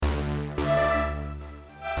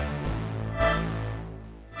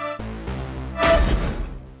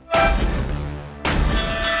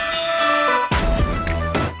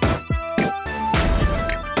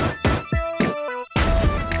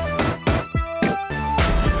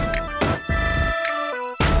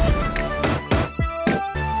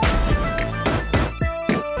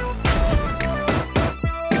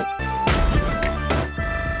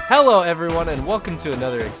Hello, everyone, and welcome to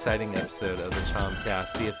another exciting episode of the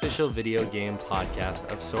Chompcast, the official video game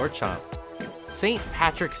podcast of Sword Chomp. St.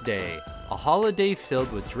 Patrick's Day, a holiday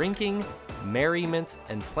filled with drinking, merriment,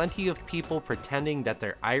 and plenty of people pretending that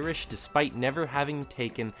they're Irish despite never having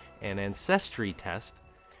taken an ancestry test,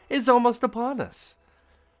 is almost upon us.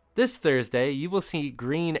 This Thursday, you will see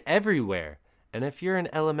green everywhere, and if you're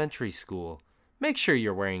in elementary school, make sure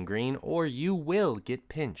you're wearing green or you will get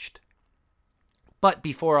pinched. But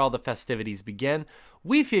before all the festivities begin,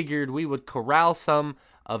 we figured we would corral some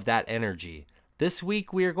of that energy. This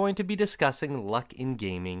week, we are going to be discussing luck in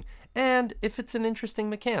gaming and if it's an interesting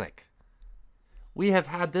mechanic. We have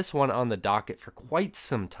had this one on the docket for quite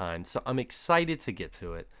some time, so I'm excited to get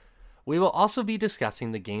to it. We will also be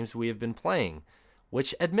discussing the games we have been playing,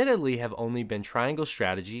 which admittedly have only been Triangle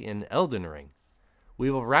Strategy and Elden Ring.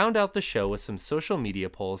 We will round out the show with some social media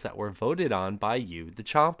polls that were voted on by you, the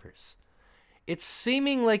Chompers. It's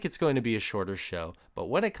seeming like it's going to be a shorter show, but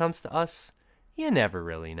when it comes to us, you never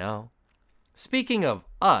really know. Speaking of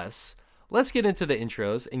us, let's get into the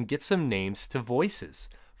intros and get some names to voices.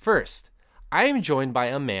 First, I am joined by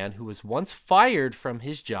a man who was once fired from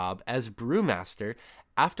his job as brewmaster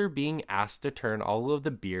after being asked to turn all of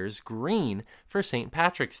the beers green for St.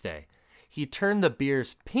 Patrick's Day. He turned the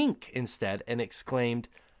beers pink instead and exclaimed,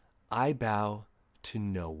 "I bow to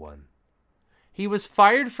no one." He was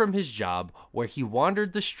fired from his job where he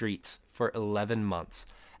wandered the streets for 11 months.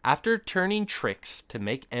 After turning tricks to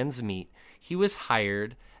make ends meet, he was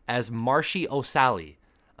hired as Marshy O'Sally,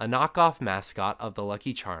 a knockoff mascot of the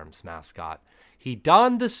Lucky Charms mascot. He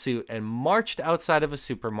donned the suit and marched outside of a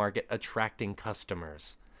supermarket attracting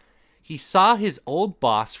customers. He saw his old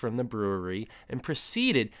boss from the brewery and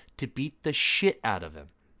proceeded to beat the shit out of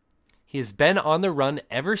him. He has been on the run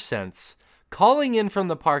ever since. Calling in from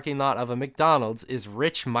the parking lot of a McDonald's is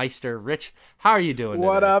Rich Meister. Rich, how are you doing today?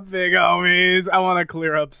 What up, big homies? I want to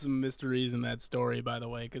clear up some mysteries in that story, by the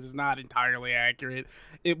way, because it's not entirely accurate.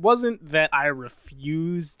 It wasn't that I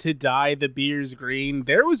refused to dye the beers green.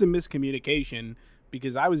 There was a miscommunication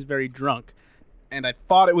because I was very drunk, and I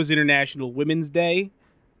thought it was International Women's Day,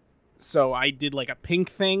 so I did like a pink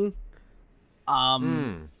thing.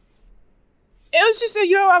 It was just,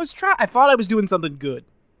 I thought I was doing something good.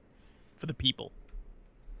 For the people.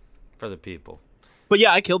 But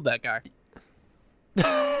yeah, I killed that guy.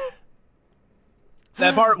 That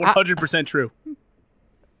part, 100% true.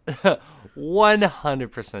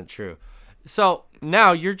 100% true. So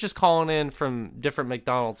now you're just calling in from different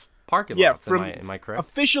McDonald's parking lots. Am I correct?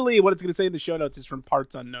 Officially, what it's going to say in the show notes is from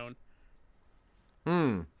parts unknown.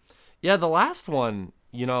 Yeah, the last one,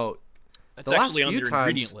 that's actually on their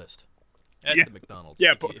ingredient list. At the McDonald's.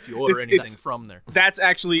 Yeah, if you order anything from there. That's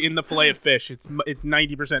actually in the filet of fish. It's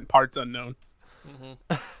 90% parts unknown.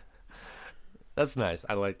 Mm-hmm. That's nice.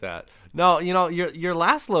 I like that. No, your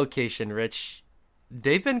last location, Rich,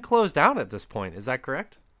 they've been closed down at this point. Is that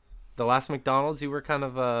correct? The last McDonald's you were kind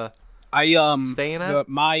of staying at?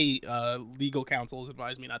 My legal counsel has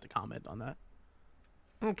advised me not to comment on that.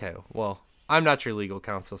 Okay, well, I'm not your legal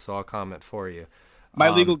counsel, so I'll comment for you. My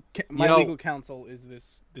legal counsel is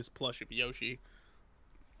this plush of Yoshi.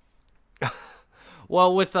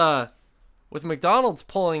 Well, with McDonald's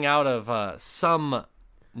pulling out of some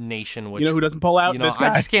nation, which who doesn't pull out? This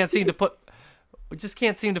guy. I just can't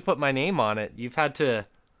seem to put my name on it. You've had to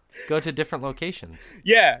go to different locations.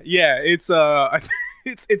 Yeah, it's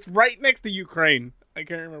it's right next to Ukraine. I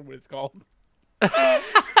can't remember what it's called.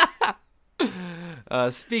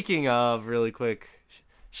 Speaking of, really quick,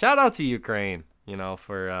 shout out to Ukraine.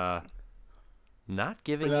 For not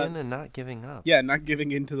giving in and not giving up. Yeah, not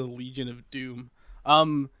giving in to the Legion of Doom.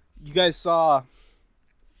 You guys saw,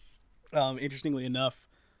 interestingly enough,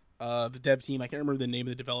 the dev team, I can't remember the name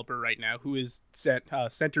of the developer right now, who is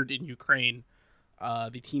centered in Ukraine,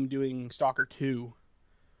 the team doing Stalker 2,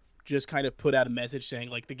 just kind of put out a message saying,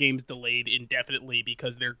 like, the game's delayed indefinitely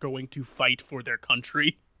because they're going to fight for their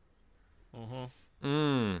country. Mm-hmm.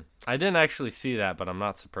 I didn't actually see that, but I'm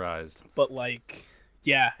not surprised. But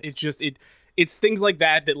yeah, it's things like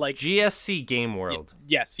that like GSC Game World.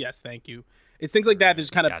 Yes, thank you. It's things like that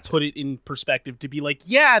just kind of put it in perspective to be like,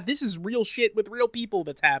 yeah, this is real shit with real people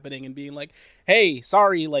that's happening, and being like, hey,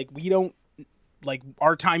 sorry, we don't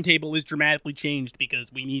our timetable is dramatically changed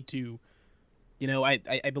because we need to,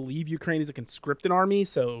 I believe Ukraine is a conscripted army,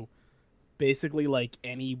 so basically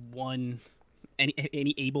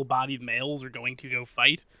any able-bodied males are going to go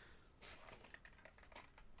fight.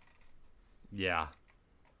 Yeah.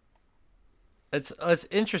 It's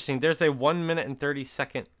interesting. There's a 1 minute and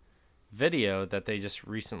 30-second video that they just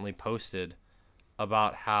recently posted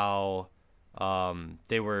about how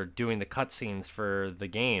they were doing the cutscenes for the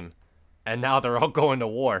game, and now they're all going to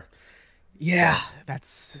war. Yeah,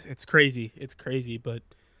 it's crazy. It's crazy, but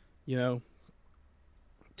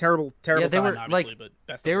terrible they time, were obviously. But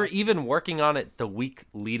best they of were luck. even working on it the week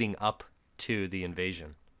leading up to the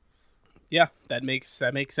invasion. Yeah, that makes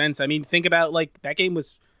sense. I mean, think about that game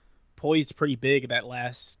was poised pretty big at that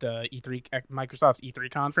last E3 Microsoft's E3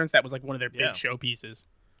 conference. That was one of their big showpieces.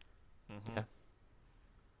 Mm-hmm. Yeah.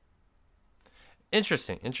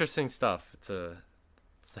 Interesting stuff. It's a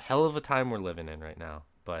hell of a time we're living in right now,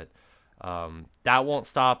 but that won't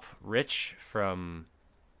stop Rich from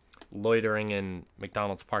loitering in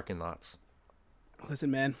McDonald's parking lots. Listen,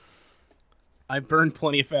 man, I've burned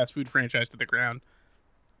plenty of fast food franchise to the ground.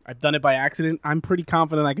 I've done it by accident. I'm pretty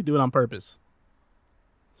confident I could do it on purpose.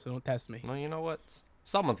 So don't test me. Well, you know what?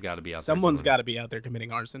 Someone's got to be out there. Someone's got to be out there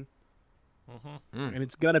committing arson. Mm-hmm. And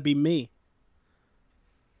it's going to be me.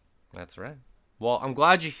 That's right. Well, I'm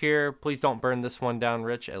glad you're here. Please don't burn this one down,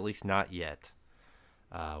 Rich. At least not yet.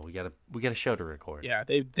 We got a show to record. Yeah,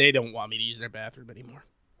 they don't want me to use their bathroom anymore.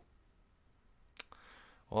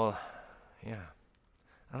 Well, yeah.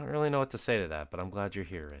 I don't really know what to say to that, but I'm glad you're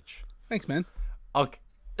here, Rich. Thanks, man. Okay.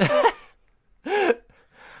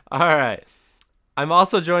 All right. I'm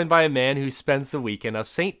also joined by a man who spends the weekend of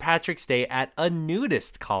St. Patrick's Day at a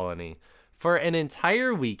nudist colony. For an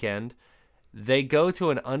entire weekend, they go to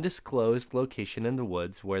an undisclosed location in the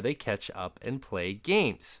woods where they catch up and play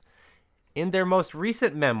games. In their most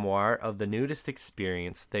recent memoir of the nudist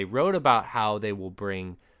experience, they wrote about how they will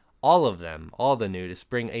bring all the nudists,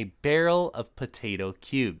 bring a barrel of potato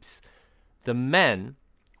cubes. The men,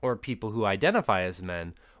 or people who identify as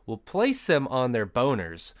men, will place them on their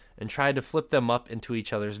boners and try to flip them up into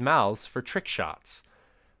each other's mouths for trick shots.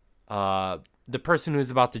 The person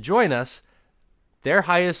who's about to join us, their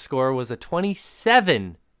highest score was a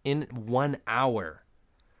 27 in 1 hour.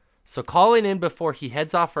 So calling in before he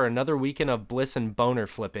heads off for another weekend of bliss and boner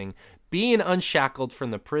flipping, being unshackled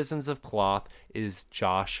from the prisons of cloth, is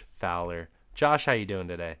Josh Fowler. Josh, how you doing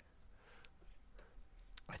today?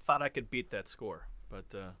 I thought I could beat that score, but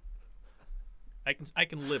I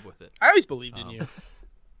can live with it. I always believed in you.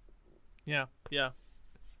 Yeah.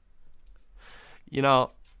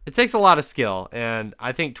 It takes a lot of skill, and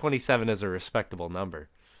I think 27 is a respectable number.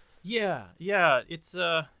 Yeah. It's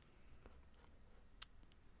the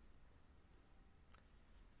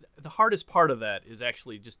hardest part of that is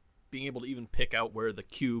actually just being able to even pick out where the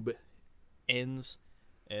cube ends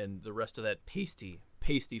and the rest of that pasty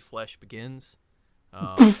flesh begins.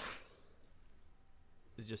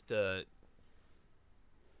 It's just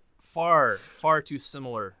far too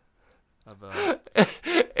similar of a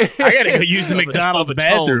I gotta go use the McDonald's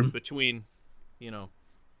bathroom between, Am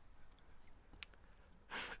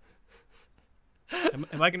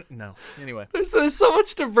I gonna? No. Anyway, there's so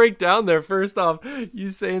much to break down there. First off,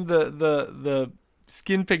 you saying the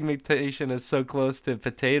skin pigmentation is so close to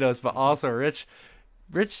potatoes, but also Rich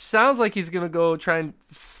sounds like he's gonna go try and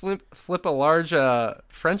flip a large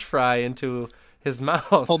French fry into his mouth.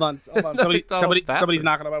 Hold on. Somebody's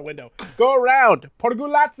knocking on my window. Go around.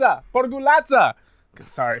 Porgulazza.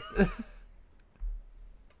 Sorry.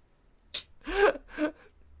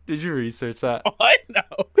 Did you research that? Oh, I know.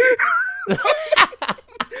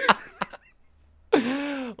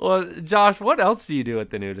 Well, Josh, what else do you do at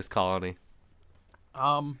the nudist colony?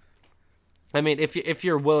 I mean, if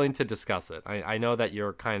you're willing to discuss it, I know that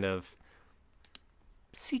you're kind of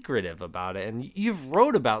secretive about it, and you've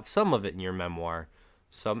wrote about some of it in your memoir.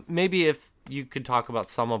 So maybe if you could talk about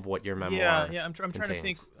some of what your memoir. Yeah. I'm trying to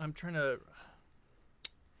think. I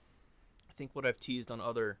think what I've teased on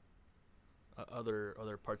other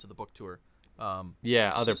parts of the book tour.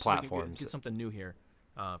 Other platforms. Get something new here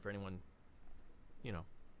for anyone,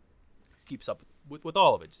 keeps up with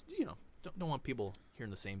all of it. Just, don't want people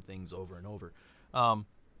hearing the same things over and over.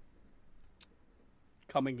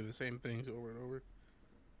 Coming to the same things over and over.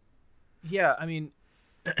 Yeah, I mean,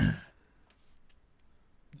 the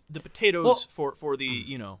potatoes for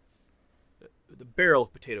the the barrel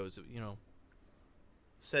of potatoes,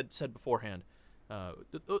 said beforehand.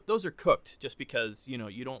 Those are cooked just because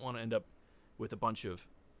you don't want to end up with a bunch of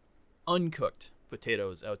uncooked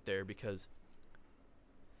potatoes out there, because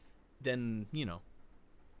then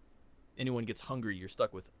anyone gets hungry, you're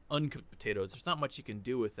stuck with uncooked potatoes. There's not much you can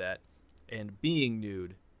do with that, and being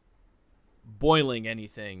nude, boiling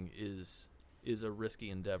anything is a risky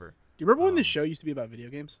endeavor. Do you remember when this show used to be about video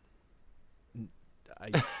games? I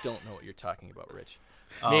don't know what you're talking about, Rich.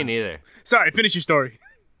 Me neither. Sorry, finish your story.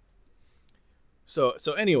 So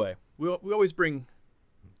anyway, we always bring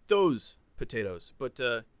those potatoes, but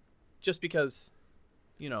just because,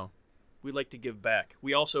 we like to give back.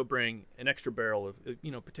 We also bring an extra barrel of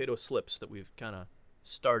potato slips that we've kind of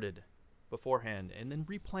started beforehand, and then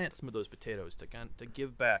replant some of those potatoes to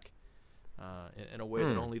give back in a way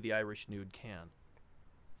that only the Irish nude can.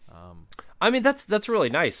 I mean, that's really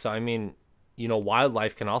nice. I mean,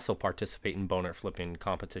 wildlife can also participate in boner flipping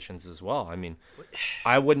competitions as well. I mean,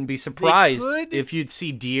 I wouldn't be surprised if you'd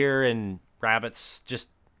see deer and rabbits just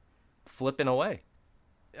flipping away.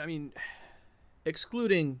 I mean,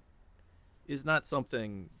 excluding is not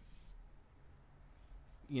something,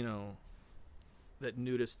 that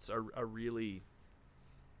nudists are really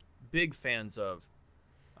big fans of.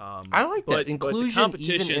 I like that inclusion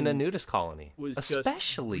even in a nudist colony, was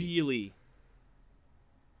especially just really.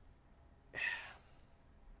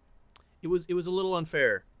 It was a little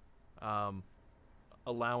unfair,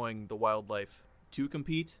 allowing the wildlife to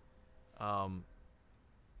compete. Yeah,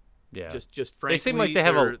 just frankly, they seem like they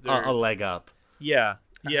have a leg up. Yeah.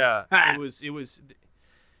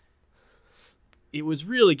 It was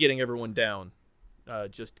really getting everyone down,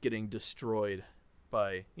 just getting destroyed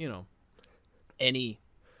by any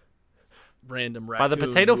random raccoon by the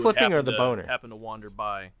potato who flipping or the boner happen to wander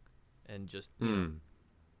by, and just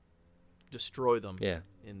destroy them. Yeah.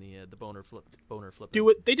 In the boner flipping. Do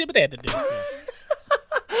what they did, what they had to do.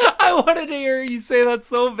 I wanted to hear you say that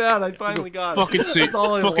so bad. I finally got fucking it. say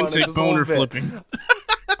boner flipping.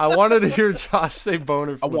 I wanted to hear Josh say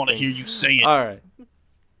boner flipping. I want to hear you say it. All right.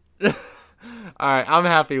 All right. I'm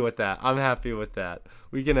happy with that.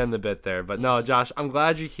 We can end the bit there. But no, Josh, I'm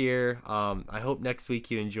glad you're here. I hope next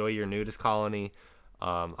week you enjoy your nudist colony.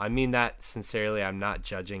 I mean that sincerely. I'm not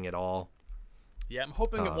judging at all. Yeah, I'm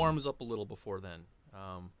hoping it warms up a little before then.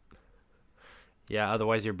 Yeah,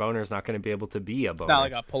 otherwise your boner's not going to be able to be a boner. It's not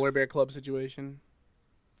like a polar bear club situation.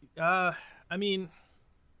 I mean,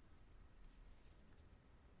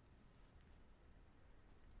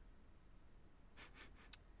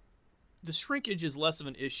 the shrinkage is less of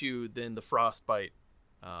an issue than the frostbite.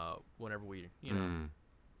 Whenever we,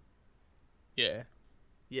 Yeah.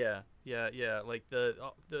 Like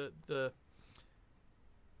the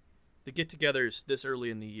get-togethers this early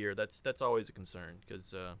in the year. That's always a concern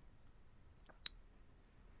because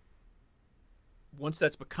once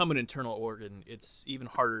that's become an internal organ, it's even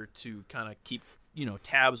harder to kind of keep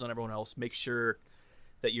tabs on everyone else. Make sure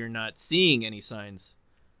that you're not seeing any signs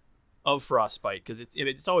of frostbite because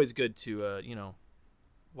it's always good to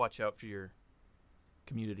watch out for your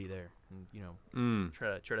community there and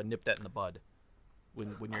try to nip that in the bud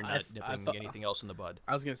when you're not nipping anything else in the bud.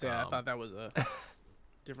 I was gonna say I thought that was a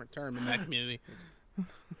different term in that community.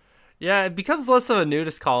 Yeah, it becomes less of a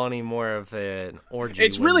nudist colony, more of an orgy.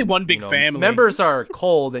 It's really one big family. Members are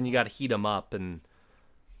cold, and you got to heat them up, and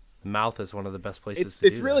the mouth is one of the best places to do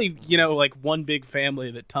It's really, like one big family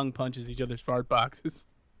that tongue punches each other's fart boxes.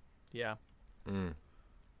 Yeah.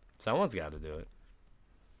 Someone's got to do it.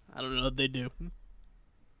 I don't know what they do.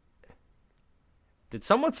 Did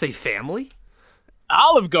someone say family?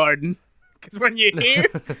 Olive Garden. Because when you hear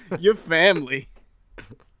your family.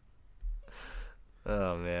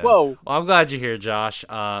 Oh, man. Whoa. Well, I'm glad you're here, Josh.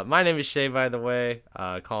 My name is Shay, by the way,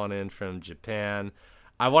 calling in from Japan.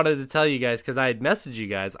 I wanted to tell you guys, because I had messaged you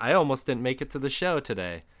guys, I almost didn't make it to the show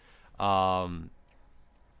today. Last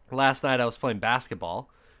night I was playing basketball,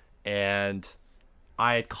 and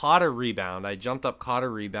I had caught a rebound. I jumped up, caught a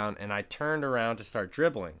rebound, and I turned around to start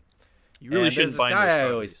dribbling. You really shouldn't bind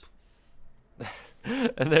those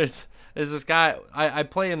And there's this guy, I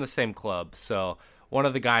play in the same club, so one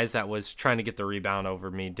of the guys that was trying to get the rebound over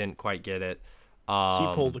me didn't quite get it. So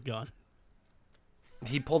he pulled a gun.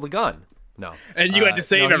 He pulled a gun. No. And you had to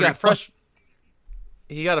save everyone.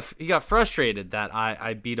 He got frustrated that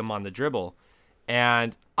I beat him on the dribble.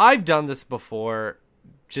 And I've done this before,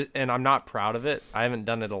 and I'm not proud of it. I haven't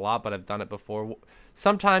done it a lot, but I've done it before.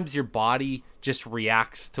 Sometimes your body just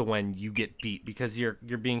reacts to when you get beat because you're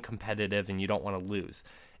being competitive and you don't want to lose.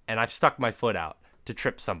 And I've stuck my foot out to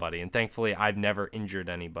trip somebody, and thankfully I've never injured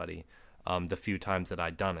anybody the few times that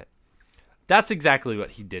I've done it. That's exactly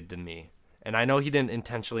what he did to me. And I know he didn't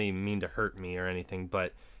intentionally mean to hurt me or anything,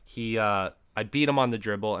 but I beat him on the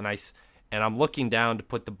dribble, and I'm looking down to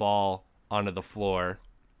put the ball onto the floor,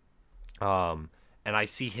 and I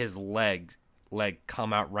see his leg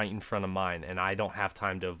come out right in front of mine, and I don't have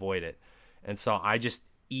time to avoid it. And so I just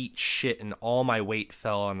eat shit, and all my weight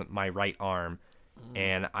fell on my right arm,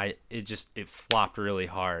 and it flopped really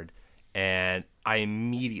hard, and I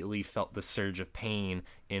immediately felt the surge of pain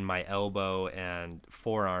in my elbow and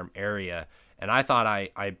forearm area, and I thought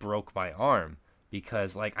I broke my arm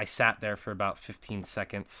because I sat there for about 15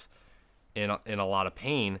 seconds in a lot of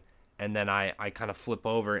pain, and then I kind of flip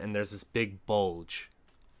over, and there's this big bulge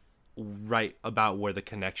right about where the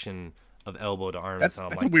connection of elbow to arm That's is. And I'm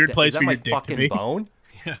that's like, a weird place is that for my your dick to fucking be. bone?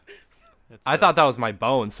 Yeah. I thought that was my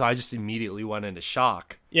bone, so I just immediately went into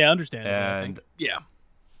shock. Yeah, understandable. I And think. Yeah.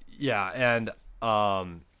 yeah, and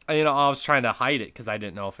you know, I was trying to hide it because I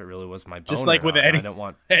didn't know if it really was my bone. Just like or with not. any I don't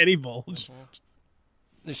want. any bulge.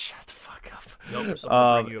 Shut the fuck up. Nope.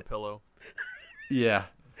 Someone will bring you a pillow. Yeah.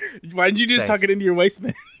 Why didn't you just tuck Thanks. it into your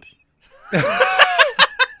waistband?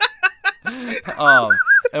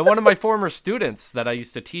 And one of my former students that I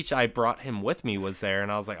used to teach, I brought him with me, was there,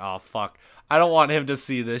 and I was like, oh fuck, I don't want him to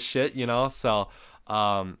see this shit, you know. So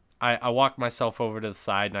I walked myself over to the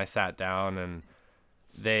side and I sat down, and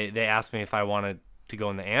they asked me if I wanted to go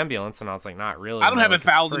in the ambulance, and I was like, not really. I don't have like,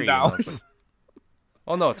 it's free. And I was $1,000. like,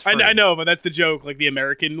 oh no, it's free. I know, but that's the joke. Like the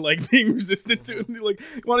American, like being resistant to it. Like,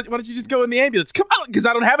 why don't you just go in the ambulance? Come on, because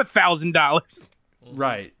I don't have $1,000.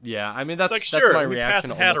 Right. Yeah. I mean, that's like, that's sure, my let me pass reaction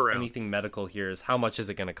the to hat almost around. anything medical here is how much is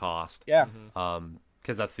it going to cost? Yeah.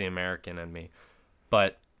 Because that's the American in me.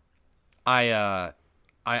 But I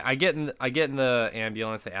get in the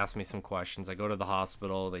ambulance. They ask me some questions. I go to the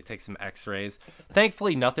hospital. They take some X-rays.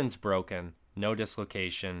 Thankfully, nothing's broken. No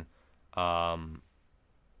dislocation. I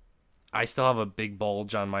still have a big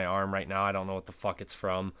bulge on my arm right now. I don't know what the fuck it's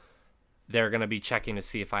from. They're gonna be checking to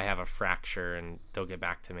see if I have a fracture, and they'll get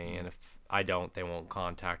back to me. And if I don't, they won't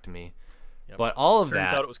contact me. Yep. But all of Turns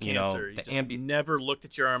that, out it was cancer. you know, You just never looked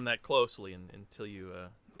at your arm that closely until you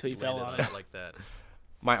fell landed on it like that.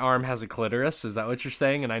 my arm has a clitoris. Is that what you're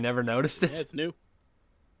saying? And I never noticed it. Yeah, it's new,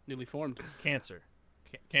 newly formed. Cancer.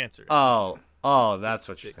 Cancer. Oh, that's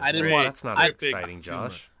what you're saying. I didn't Well, want- That's not I- as exciting, tumor.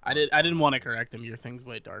 Josh. I didn't want to correct him. Your thing's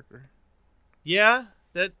way darker. Yeah.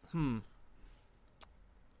 That.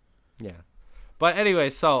 Yeah. But anyway,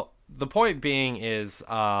 so the point being is,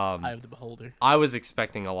 Eye of the beholder. I was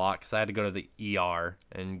expecting a lot because I had to go to the ER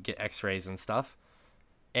and get X-rays and stuff,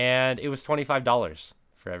 and it was $25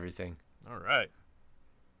 for everything. All right.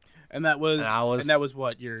 And that was And that was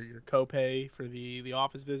what your copay for the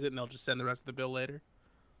office visit, and they'll just send the rest of the bill later.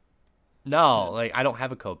 No, like I don't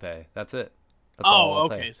have a copay. That's it. That's all I'll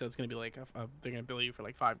okay. pay. So it's gonna be like they're gonna bill you for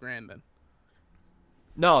like $5,000 then.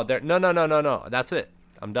 No, no. That's it.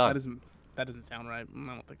 I'm done. That doesn't sound right. I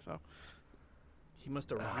don't think so. He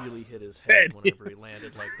must have really hit his head whenever he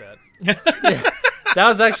landed like that. That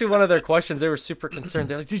was actually one of their questions. They were super concerned.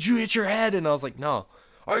 They're like, "Did you hit your head?" And I was like, "No."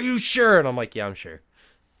 "Are you sure?" And I'm like, "Yeah, I'm sure."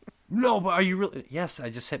 "No, but are you really?" "Yes, I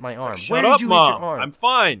just hit my arm." Shut "Where up, did you Mom. hit your arm?" I'm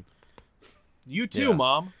fine. You too, Yeah.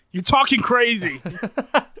 Mom. You're talking crazy.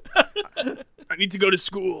 I need to go to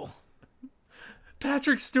school.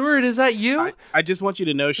 Patrick Stewart, is that you? I just want you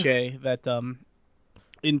to know, Shay, that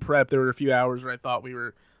in prep there were a few hours where I thought we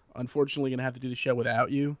were unfortunately going to have to do the show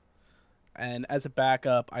without you. And as a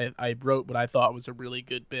backup, I wrote what I thought was a really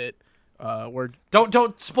good bit. Where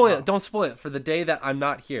Don't spoil it. Don't spoil it for the day that I'm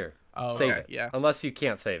not here. Oh, Save okay, it. yeah. Unless you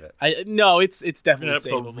can't save it. No, it's We're definitely gonna have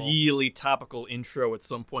a savable. really topical intro at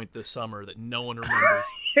some point this summer that no one remembers.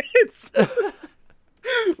 It's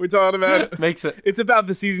we're talking about Makes it. it's about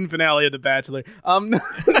the season finale of The Bachelor.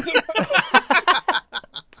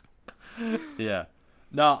 Yeah.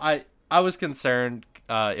 No, I was concerned.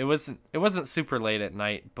 It wasn't super late at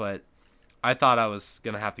night, but I thought I was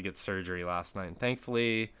gonna have to get surgery last night. And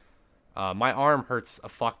thankfully, my arm hurts a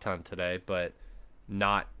fuck ton today, but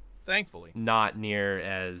not Thankfully. near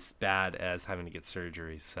as bad as having to get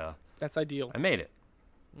surgery. So That's ideal. I made it.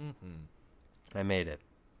 I made it.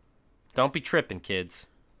 Don't be tripping, kids.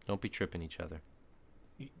 Don't be tripping each other.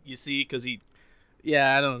 You see, because he...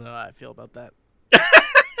 Yeah, I don't know how I feel about that.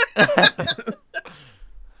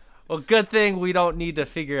 Well, good thing we don't need to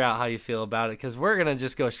figure out how you feel about it, because we're going to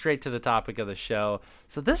just go straight to the topic of the show.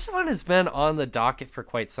 So this one has been on the docket for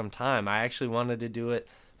quite some time. I actually wanted to do it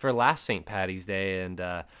for last St. Patty's Day, and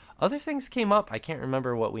other things came up. I can't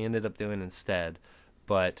remember what we ended up doing instead,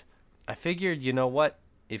 but I figured, you know what?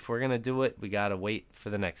 If we're going to do it, we got to wait for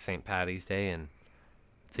the next St. Patty's Day, and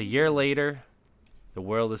it's a year later. The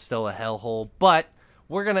world is still a hellhole, but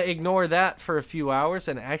we're going to ignore that for a few hours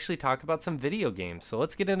and actually talk about some video games. So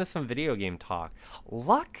let's get into some video game talk.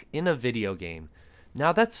 Luck in a video game.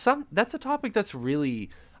 Now that's a topic that's really,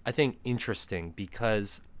 I think, interesting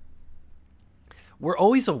because we're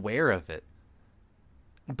always aware of it,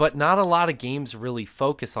 but not a lot of games really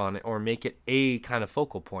focus on it or make it a kind of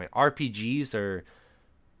focal point. RPGs are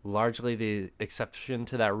largely the exception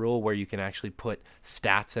to that rule, where you can actually put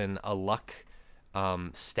stats in a luck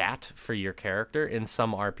stat for your character in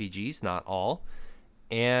some RPGs, not all.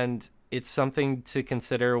 And it's something to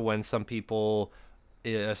consider when some people,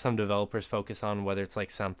 some developers focus on, whether it's like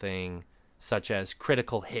something such as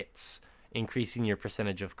critical hits increasing your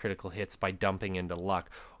percentage of critical hits by dumping into luck,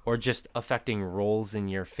 or just affecting rolls in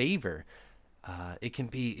your favor. It can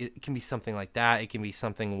be something like that. It can be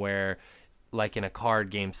something where, like in a card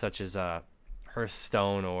game such as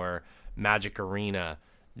Hearthstone or Magic Arena,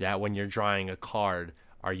 that when you're drawing a card,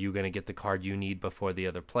 are you going to get the card you need before the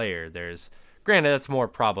other player? Granted, that's more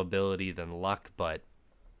probability than luck, but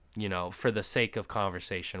for the sake of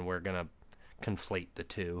conversation, we're going to conflate the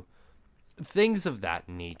two. Things of that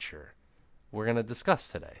nature we're going to discuss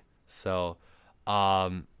today. So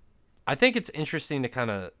I think it's interesting to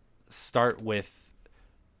kind of start with,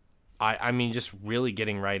 I mean, just really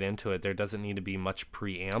getting right into it. There doesn't need to be much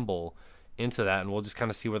preamble into that, and we'll just kind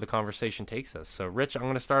of see where the conversation takes us. So, Rich, I'm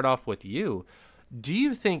going to start off with you. Do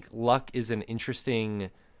you think luck is an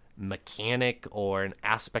interesting mechanic or an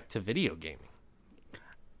aspect to video gaming?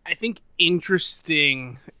 I think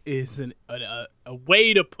interesting is a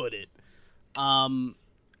way to put it.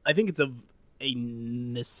 I think it's a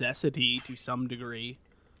necessity to some degree.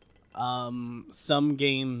 Some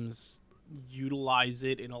games utilize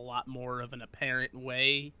it in a lot more of an apparent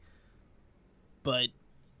way, but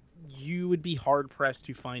you would be hard-pressed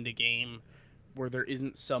to find a game where there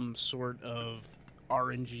isn't some sort of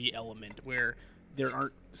RNG element, where there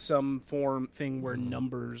aren't some thing where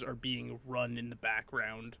numbers are being run in the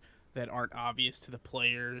background that aren't obvious to the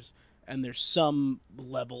players, and there's some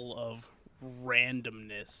level of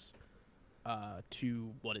randomness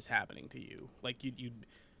to what is happening to you. Like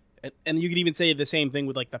and you could even say the same thing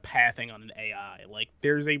with like the pathing on an AI. Like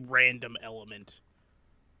there's a random element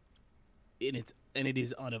and it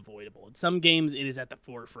is unavoidable. In some games, it is at the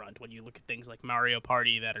forefront when you look at things like Mario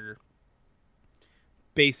Party that are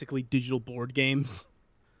basically digital board games.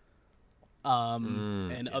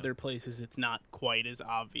 And other places, it's not quite as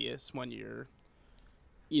obvious when you're,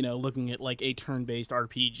 looking at like a turn-based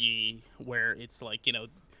RPG where it's like,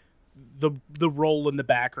 the roll in the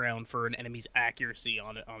background for an enemy's accuracy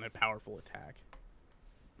on a powerful attack.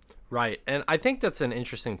 Right, and I think that's an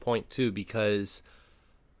interesting point too, because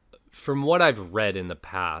from what I've read in the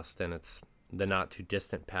past, and it's the not too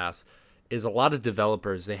distant past, is a lot of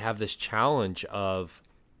developers, they have this challenge of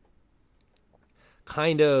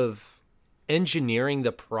kind of engineering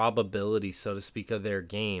the probability, so to speak, of their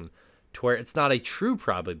game to where it's not a true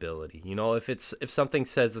probability. If something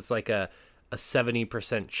says it's like a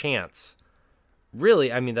 70% chance,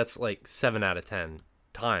 really, I mean, that's like 7 out of 10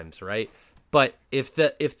 times, right? But if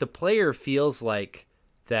the player feels like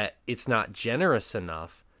that it's not generous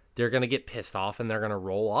enough, they're going to get pissed off and they're going to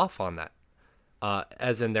roll off on that.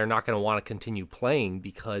 As in, they're not going to want to continue playing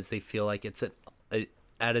because they feel like it's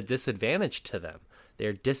at a disadvantage to them.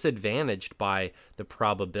 They're disadvantaged by the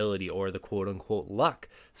probability or the quote-unquote luck.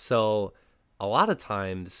 So a lot of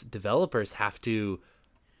times, developers have to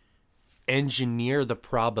engineer the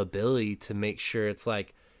probability to make sure it's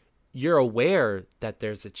like you're aware that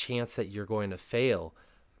there's a chance that you're going to fail,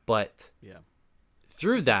 but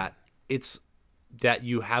through that, it's that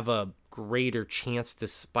you have a greater chance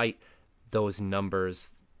despite those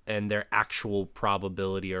numbers and their actual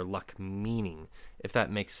probability or luck meaning, if that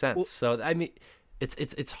makes sense. Well, so, I mean,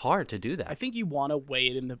 it's hard to do that. I think you want to weigh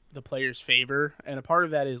it in the player's favor, and a part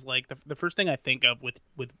of that is, like, the first thing I think of with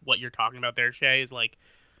what you're talking about there, Shay, is, like,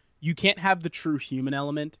 you can't have the true human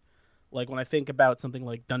element. Like, when I think about something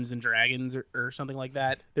like Dungeons & Dragons or something like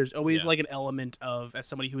that, there's always, like, an element of, as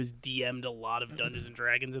somebody who has DM'd a lot of Dungeons &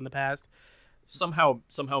 Dragons in the past, somehow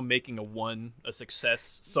making a 1 a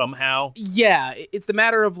success somehow. Yeah, it's the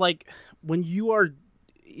matter of, like, when you are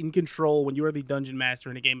in control, when you are the dungeon master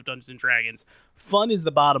in a game of Dungeons & Dragons, fun is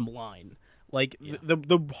the bottom line. Like,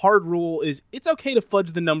 the hard rule is it's okay to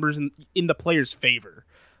fudge the numbers in the player's favor.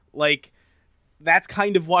 Like, that's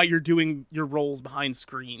kind of why you're doing your rolls behind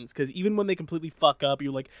screens, because even when they completely fuck up,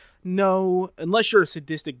 you're like, no, unless you're a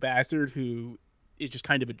sadistic bastard who is just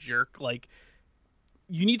kind of a jerk, like,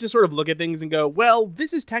 you need to sort of look at things and go, well,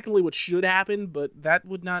 this is technically what should happen, but that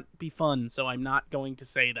would not be fun, so I'm not going to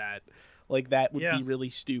say that. Like, that would be really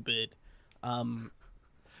stupid. And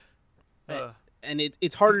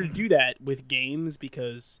it's harder to do that with games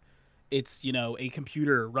because it's, a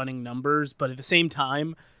computer running numbers, but at the same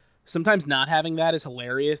time, sometimes not having that is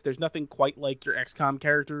hilarious. There's nothing quite like your XCOM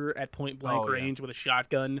character at point-blank range with a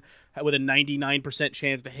shotgun with a 99%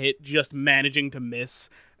 chance to hit, just managing to miss.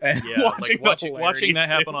 And watching that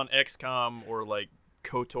happen on XCOM or like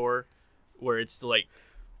KOTOR, where it's like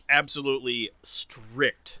absolutely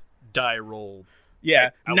strict die roll.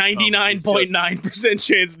 Yeah, 99.9%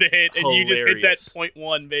 chance to hit, and you just hit that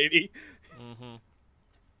 0.1, baby. Mm-hmm.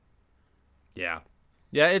 Yeah,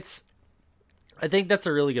 I think that's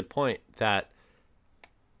a really good point. That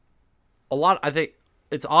I think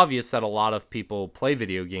it's obvious that a lot of people play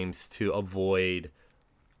video games to avoid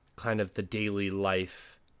kind of the daily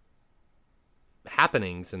life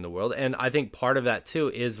happenings in the world, and I think part of that too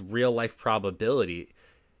is real life probability.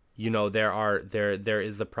 There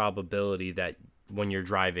is the probability that when you're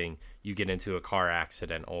driving you get into a car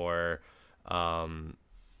accident, or a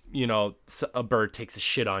bird takes a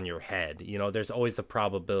shit on your head. There's always the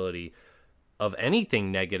probability of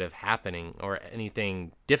anything negative happening or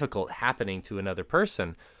anything difficult happening to another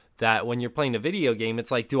person. That when you're playing a video game,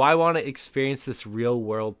 it's like, do I want to experience this real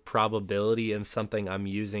world probability in something I'm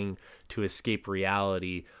using to escape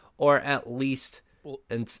reality, or at least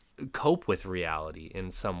cope with reality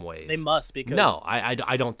in some ways? They must, because no, I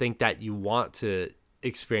don't think that you want to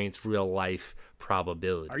experience real life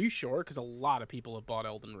probability. Are you sure? Because a lot of people have bought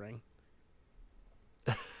Elden Ring.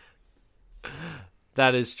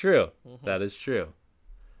 That is true. Mm-hmm. That is true.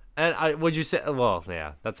 And would you say? Well,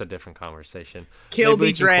 yeah, that's a different conversation. Kill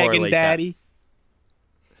me, Dragon Daddy.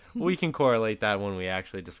 We can correlate that when we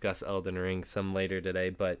actually discuss Elden Ring some later today.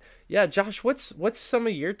 But yeah, Josh, what's some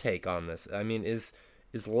of your take on this? I mean, is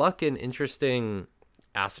luck an interesting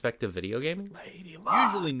aspect of video gaming? Lady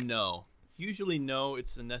Luck. Usually no.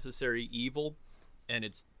 It's a necessary evil, and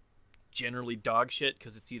it's generally dog shit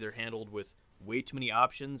because it's either handled with way too many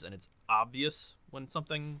options, and it's obvious when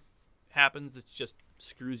something happens. It's just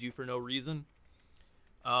screws you for no reason.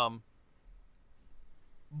 But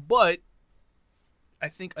I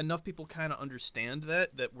think enough people kind of understand that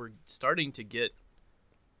we're starting to get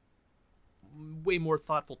way more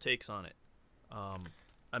thoughtful takes on it. I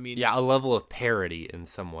mean, yeah, a level of parody in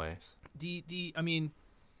some ways.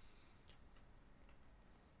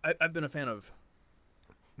 I've been a fan of,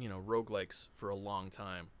 roguelikes for a long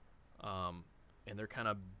time. And they're kind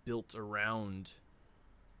of built around,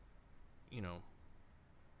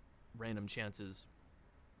 random chances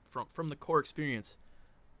from the core experience.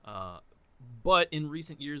 But in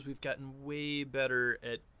recent years, we've gotten way better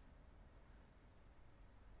at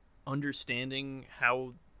understanding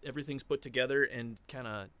how everything's put together and kind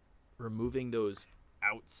of removing those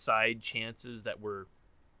outside chances that were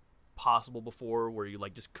possible before, where you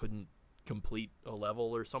just couldn't complete a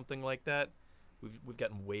level or something like that. We've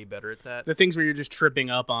gotten way better at that. The things where you're just tripping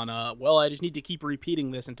up on, I just need to keep repeating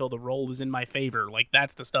this until the roll is in my favor.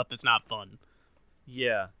 That's the stuff that's not fun.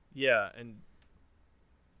 Yeah, and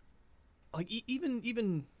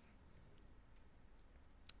even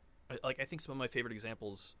I think some of my favorite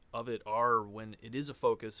examples of it are when it is a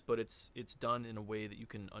focus, but it's done in a way that you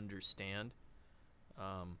can understand.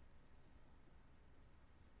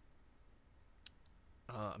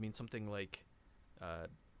 Something like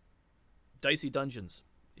Dicey Dungeons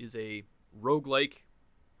is a roguelike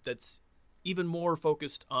that's even more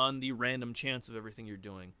focused on the random chance of everything you're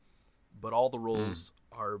doing, but all the rolls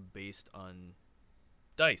are based on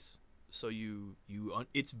dice. So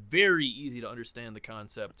it's very easy to understand the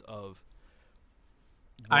concept of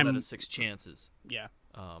 1 out of 6 chances. Yeah.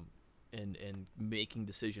 And making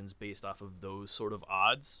decisions based off of those sort of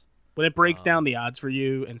odds. When it breaks down the odds for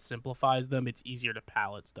you and simplifies them, it's easier to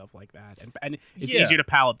palate stuff like that. And it's easier to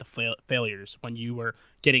palate the failures when you were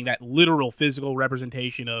getting that literal physical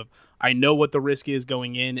representation of, I know what the risk is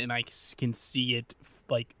going in, and I can see it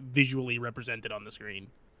visually represented on the screen.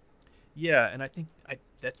 Yeah, and I think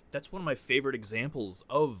that's one of my favorite examples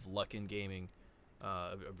of luck in gaming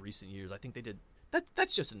of recent years. I think they did that.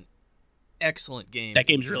 That's just an excellent game. That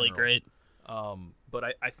game's really great. But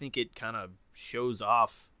I think it kind of shows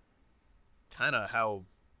off kind of how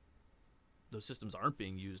those systems aren't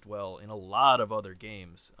being used well in a lot of other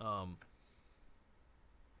games.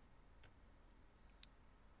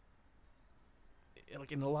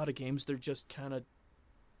 In a lot of games, they're just kind of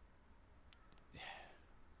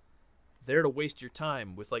there to waste your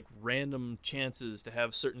time with random chances to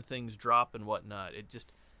have certain things drop and whatnot. It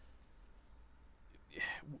just,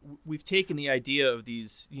 we've taken the idea of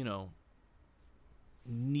these,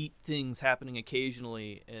 neat things happening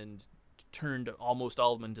occasionally and turned almost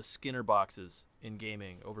all of them into Skinner boxes in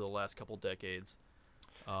gaming over the last couple decades.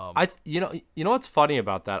 You know what's funny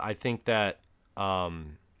about that? I think that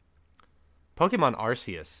Pokemon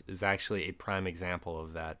Arceus is actually a prime example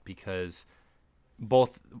of that, because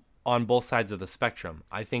on both sides of the spectrum,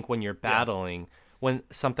 I think when you're battling, when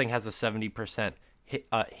something has a 70%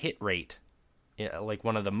 hit rate, like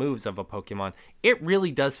one of the moves of a Pokemon, it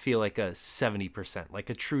really does feel like a 70%, like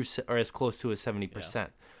a true, or as close to a 70%. Yeah.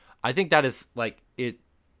 I think that is it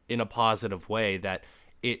in a positive way, that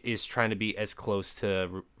it is trying to be as close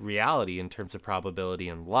to reality in terms of probability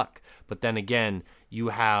and luck. But then again, you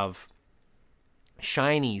have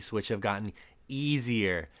shinies, which have gotten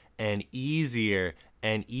easier and easier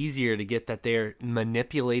to get that they're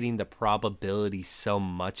manipulating the probability so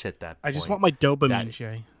much at that point. I just want my dopamine,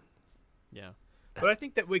 Shay. Yeah. But I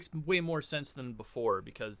think that makes way more sense than before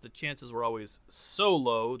because the chances were always so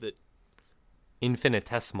low that...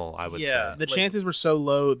 Infinitesimal, I would say. The chances were so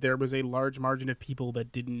low, there was a large margin of people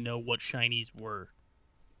that didn't know what shinies were.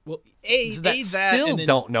 Well, that still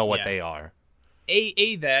don't know what they are.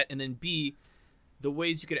 A, that, and then B, the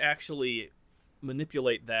ways you could actually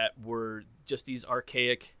manipulate that were just these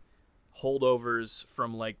archaic holdovers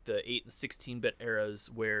from like the 8 and 16-bit eras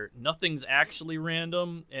where nothing's actually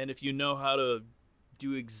random, and if you know how to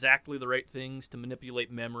do exactly the right things to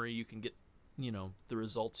manipulate memory, you can get, the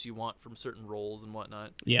results you want from certain rolls and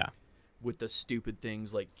whatnot. Yeah. With the stupid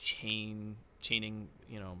things like chaining,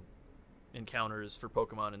 encounters for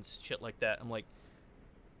Pokemon and shit like that. I'm like,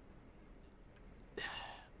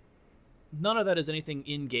 none of that is anything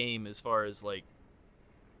in game as far as like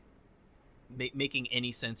making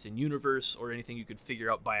any sense in universe or anything you could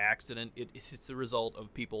figure out by accident. It's a result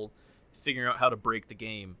of people figuring out how to break the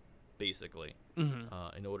game, basically,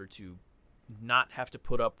 in order to not have to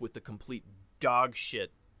put up with the complete dog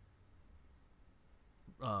shit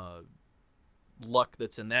luck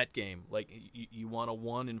that's in that game. Like, you want a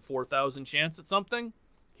 1 in 4,000 chance at something?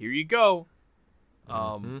 Here you go.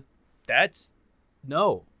 That's...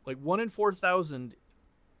 No. Like, 1 in 4,000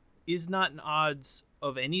 is not an odds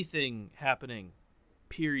of anything happening,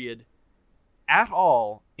 period, at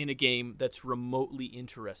all in a game that's remotely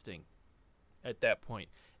interesting at that point.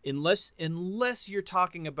 Unless you're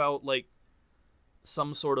talking about, like,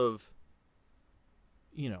 some sort of,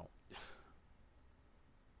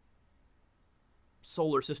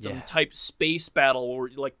 solar system type space battle where,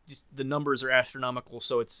 like, just the numbers are astronomical,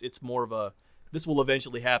 so it's more of a this will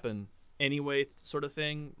eventually happen anyway sort of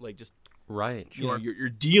thing. Like, just right, sure. You're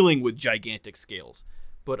dealing with gigantic scales,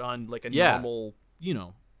 but on like a normal,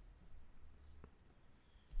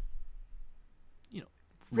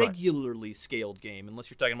 regularly scaled game, unless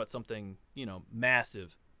you're talking about something,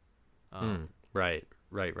 massive. Right.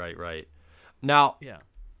 Now,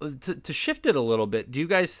 to shift it a little bit, do you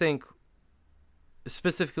guys think,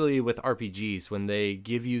 specifically with RPGs, when they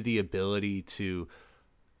give you the ability to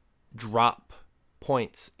drop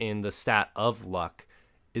points in the stat of luck,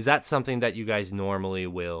 is that something that you guys normally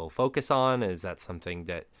will focus on? Is that something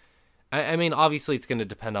that... I mean, obviously it's going to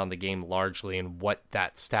depend on the game largely and what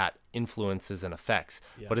that stat influences and affects.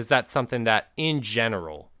 Yeah. But is that something that, in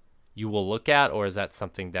general, you will look at, or is that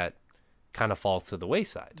something that kind of falls to the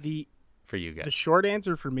wayside for you guys? The short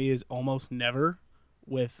answer for me is almost never,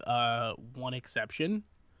 with one exception,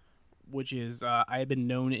 which is I have been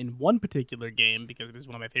known in one particular game, because it is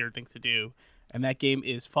one of my favorite things to do, and that game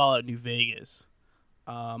is Fallout New Vegas.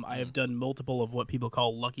 I have done multiple of what people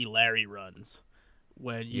call Lucky Larry runs,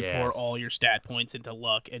 when you pour all your stat points into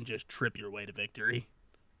luck and just trip your way to victory.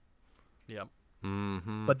 Yep.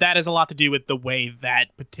 Mm-hmm. But that has a lot to do with the way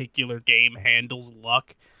that particular game handles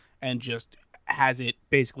luck and just has it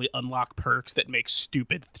basically unlock perks that make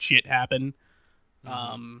stupid shit happen.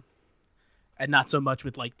 And not so much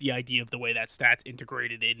with like the idea of the way that stat's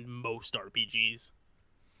integrated in most RPGs.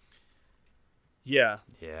 Yeah.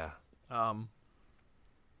 Yeah.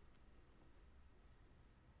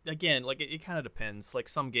 Again, like it kind of depends. Like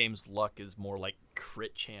some games, luck is more like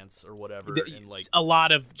crit chance or whatever, and like a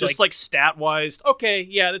lot of just like stat wise. Okay,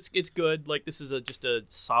 yeah, it's good. Like this is just a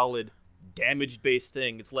solid damage based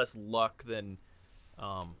thing. It's less luck than,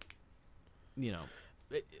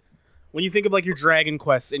 When you think of like your Dragon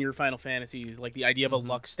Quests and your Final Fantasies, like the idea of a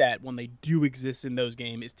luck stat when they do exist in those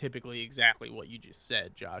games is typically exactly what you just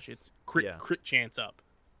said, Josh. It's crit chance up.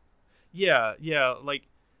 Yeah, like.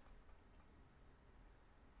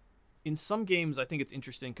 In some games, I think it's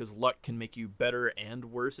interesting because luck can make you better and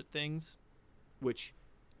worse at things, which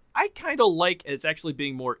I kind of like as actually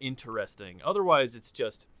being more interesting. Otherwise, it's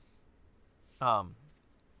just, I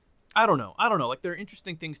don't know. Like, there are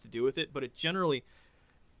interesting things to do with it, but it generally,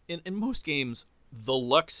 in most games, the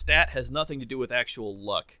luck stat has nothing to do with actual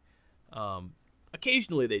luck.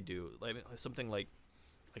 Occasionally they do. Like something like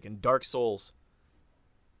in Dark Souls,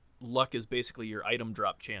 luck is basically your item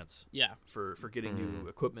drop chance. Yeah. For getting new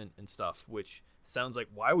equipment and stuff, which sounds like,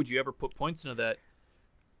 why would you ever put points into that?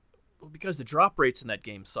 Well, because the drop rates in that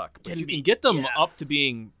game suck. But you can get them up to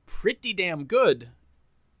being pretty damn good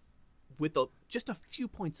with just a few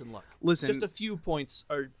points in luck. Listen, just a few points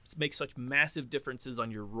make such massive differences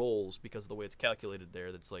on your rolls because of the way it's calculated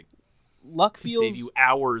there. That's like, luck feels save you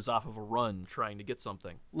hours off of a run trying to get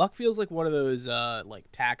something. Luck feels like one of those like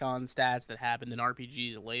tack-on stats that happened in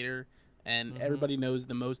RPGs later, and everybody knows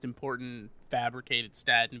the most important fabricated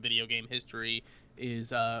stat in video game history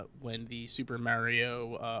is when the Super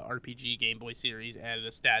Mario RPG Game Boy series added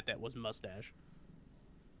a stat that was mustache.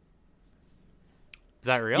 Is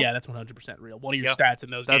that real? Yeah, that's 100% real. One of your Yep. stats in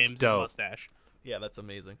those That's games dope. is mustache. Yeah, that's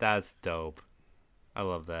amazing. That's dope. I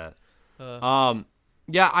love that. Uh,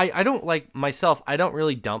 Yeah, I don't like myself. I don't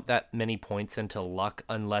really dump that many points into luck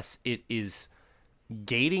unless it is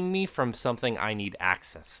gating me from something I need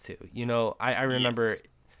access to. You know, I remember, Yes.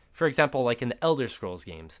 for example, like in the Elder Scrolls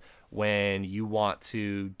games, when you want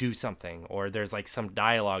to do something or there's like some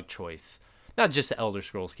dialogue choice. Not just the Elder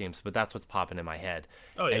Scrolls games, but that's what's popping in my head.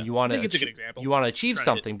 Oh, yeah. And you want I to think it's a good example. you want to achieve Trying to-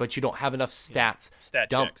 something, but you don't have enough stats Stat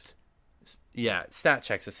dumped. checks. Yeah, stat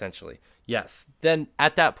checks essentially. Yes. Then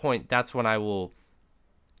at that point, that's when I will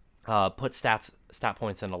put stat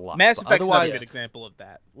points into luck. Mass But Effect's not a otherwise- good example of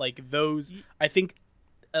that. Like those, I think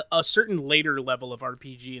a certain later level of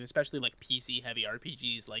RPG, and especially like PC heavy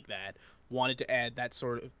RPGs like that, wanted to add that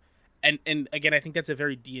sort of, and again, I think that's a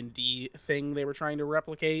very D&D thing they were trying to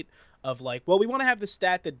replicate of like, well, we want to have the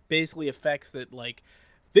stat that basically affects that like,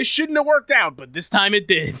 this shouldn't have worked out, but this time it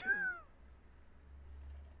did.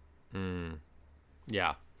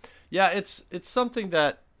 Yeah. Yeah, it's something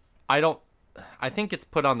that I think it's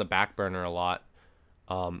put on the back burner a lot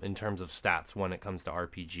in terms of stats when it comes to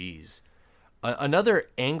RPGs. Another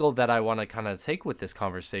angle that I want to kind of take with this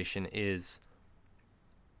conversation is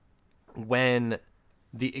when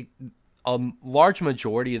a large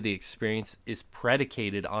majority of the experience is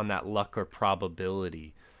predicated on that luck or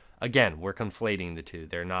probability. Again, we're conflating the two.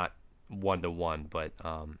 They're not one-to-one, but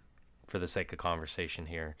for the sake of conversation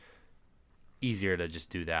here, easier to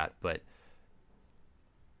just do that. But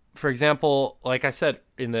for example, like I said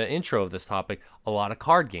in the intro of this topic, a lot of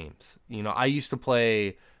card games. You know, I used to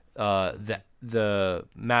play the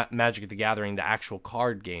Magic the Gathering, the actual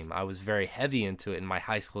card game. I was very heavy into it in my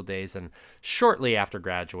high school days and shortly after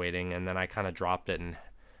graduating, and then I kind of dropped it and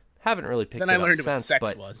haven't really picked Then it I up learned what since. sex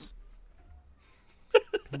But, was.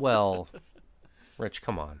 well, Rich,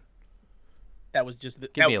 come on. That was just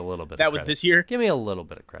Give me a little bit of That was credit. this year. Give me a little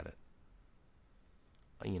bit of credit.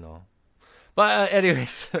 You know. But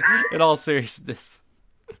anyways, in all seriousness,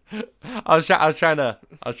 I was trying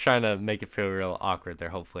to make it feel real awkward there.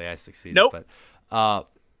 Hopefully, I succeeded. Nope. But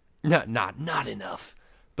no, not enough.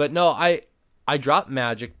 But no, I dropped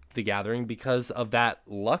Magic the Gathering because of that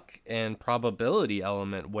luck and probability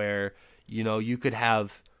element, where you could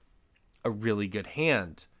have a really good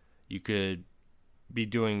hand, you could be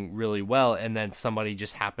doing really well, and then somebody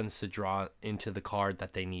just happens to draw into the card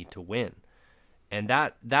that they need to win, and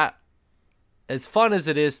that as fun as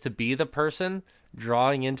it is to be the person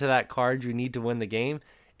drawing into that card you need to win the game,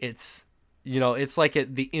 it's like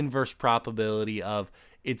the inverse probability of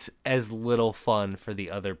it's as little fun for the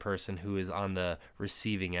other person who is on the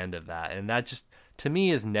receiving end of that. And that just, to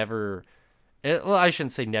me, is never, well, I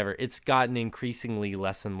shouldn't say never, it's gotten increasingly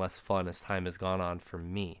less and less fun as time has gone on for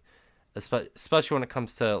me, especially when it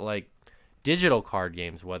comes to like digital card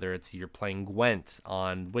games, whether it's you're playing Gwent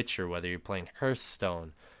on Witcher, whether you're playing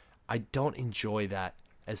Hearthstone. I don't enjoy that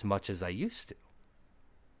as much as I used to.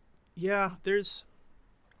 Yeah,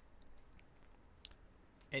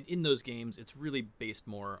 and in those games, it's really based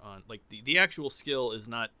more on like the actual skill is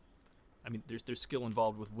not. I mean, there's skill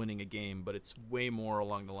involved with winning a game, but it's way more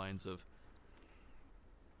along the lines of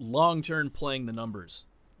long-term playing the numbers.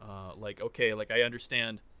 Like I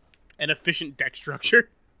understand An efficient deck structure.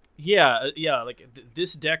 Yeah. Like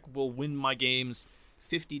this deck will win my games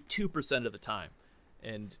 52% of the time,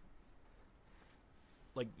 and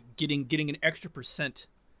like getting an extra percent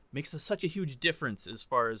makes such a huge difference as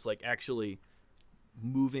far as like actually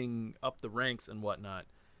moving up the ranks and whatnot.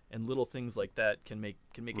 And little things like that can make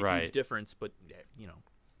a Right. huge difference. But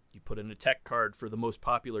you put in a tech card for the most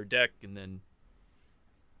popular deck, and then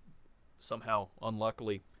somehow,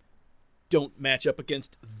 unluckily, don't match up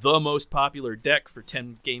against the most popular deck for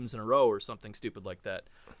 10 games in a row or something stupid like that.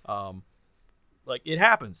 Like it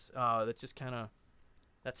happens.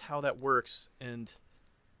 That's how that works. And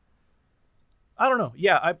I don't know.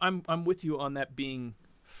 Yeah, I'm with you on that being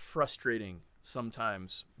frustrating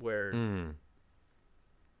sometimes, where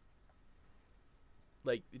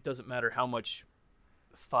like it doesn't matter how much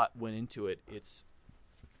thought went into it. It's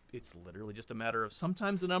literally just a matter of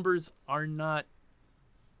sometimes the numbers are not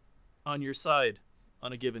on your side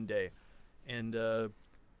on a given day, and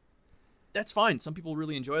that's fine. Some people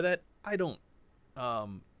really enjoy that. I don't.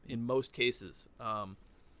 In most cases.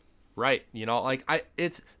 Right.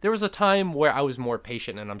 There was a time where I was more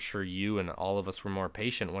patient, and I'm sure you and all of us were more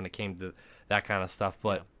patient when it came to that kind of stuff.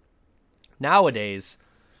 But nowadays,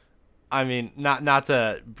 I mean, not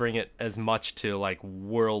to bring it as much to like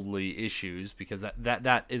worldly issues, because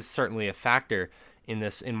that is certainly a factor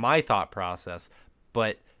in my thought process,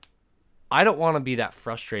 but I don't want to be that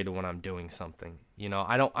frustrated when I'm doing something.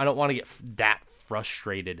 I don't want to get that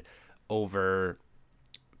frustrated over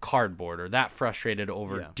cardboard, or that frustrated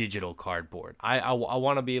over digital cardboard. I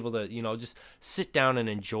want to be able to, just sit down and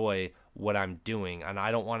enjoy what I'm doing, and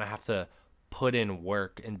I don't want to have to put in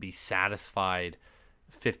work and be satisfied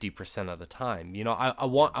 50% of the time. I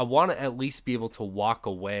want to at least be able to walk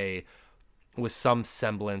away with some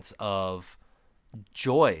semblance of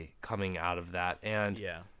joy coming out of that. And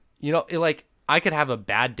like, I could have a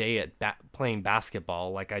bad day at playing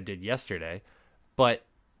basketball like I did yesterday, but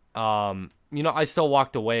I still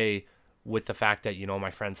walked away with the fact that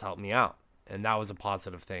my friends helped me out, and that was a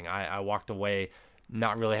positive thing. I walked away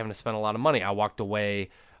not really having to spend a lot of money. I walked away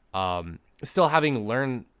still having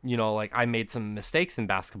learned, like, I made some mistakes in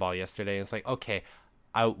basketball yesterday. It's like, okay,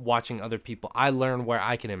 watching other people, I learned where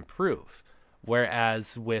I can improve.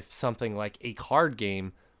 Whereas with something like a card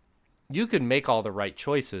game, you could make all the right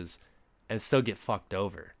choices and still get fucked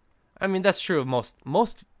over. I mean, that's true of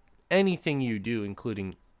most anything you do,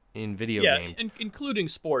 including in video games. Yeah, including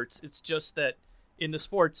sports. It's just that in the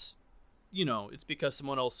sports, it's because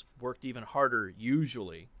someone else worked even harder,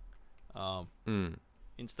 usually,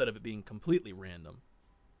 instead of it being completely random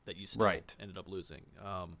that you still ended up losing.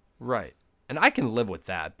 Right. And I can live with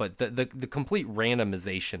that, but the complete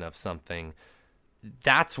randomization of something,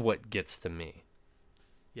 that's what gets to me.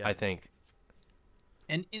 Yeah. I think.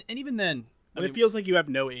 And even then, when it feels like you have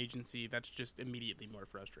no agency, that's just immediately more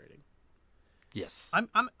frustrating. Yes. I'm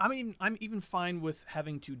even fine with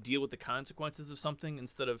having to deal with the consequences of something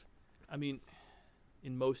instead of, in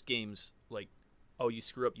most games, like, oh, you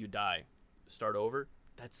screw up, you die, start over.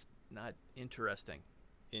 That's not interesting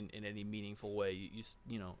in any meaningful way.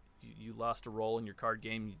 You lost a roll in your card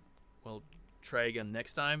game. Well, try again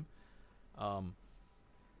next time. I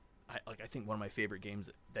think one of my favorite games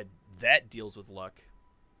that deals with luck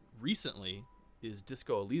recently is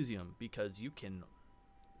Disco Elysium, because you can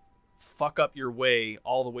fuck up your way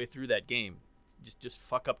all the way through that game. Just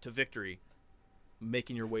fuck up to victory,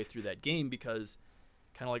 making your way through that game, because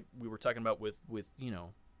kind of like we were talking about with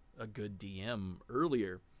a good DM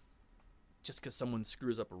earlier, just because someone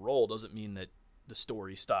screws up a roll doesn't mean that the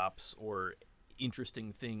story stops or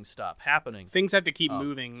interesting things stop happening. Things have to keep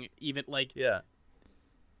moving, even like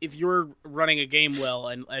if you're running a game well,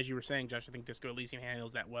 and as you were saying, Josh, I think Disco Elysium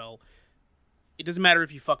handles that well. It doesn't matter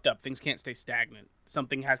if you fucked up; things can't stay stagnant.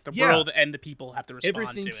 Something has the world and the people have to respond.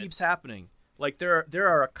 Everything to it. keeps happening. Like there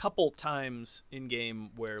are a couple times in game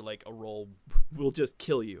where like a roll will just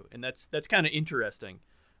kill you, and that's kind of interesting.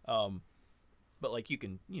 But like you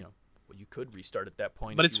can, you could restart at that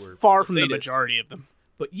point. But it's far from the majority of them.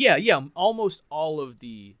 But yeah, almost all of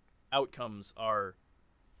the outcomes are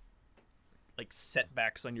like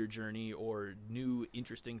setbacks on your journey, or new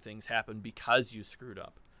interesting things happen because you screwed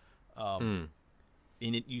up.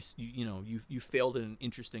 And it you failed in an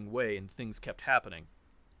interesting way, and things kept happening.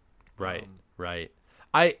 Right.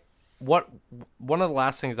 One of the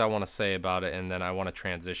last things I want to say about it, and then I want to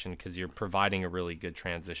transition, because you're providing a really good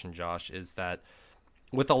transition, Josh, is that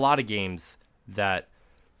with a lot of games that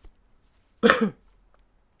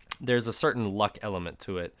there's a certain luck element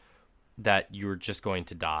to it that you're just going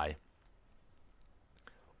to die.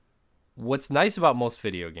 What's nice about most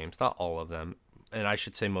video games, not all of them, and I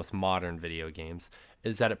should say most modern video games,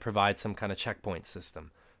 is that it provides some kind of checkpoint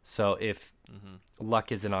system. So if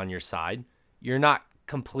luck isn't on your side, you're not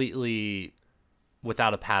completely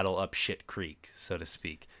without a paddle up shit creek, so to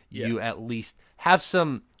speak. Yeah. You at least have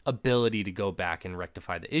some ability to go back and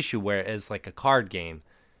rectify the issue, whereas like a card game,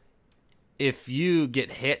 if you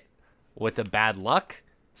get hit with a bad luck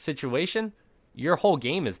situation, your whole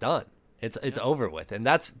game is done. It's over with. And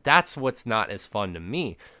that's what's not as fun to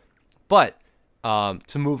me. But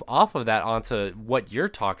to move off of that onto what you're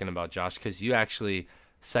talking about, Josh, because you actually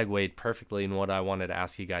segued perfectly in what I wanted to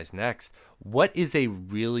ask you guys next. What is a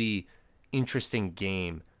really interesting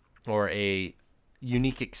game or a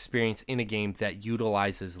unique experience in a game that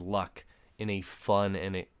utilizes luck in a fun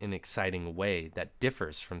and an exciting way that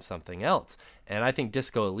differs from something else? And I think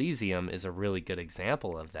Disco Elysium is a really good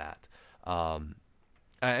example of that.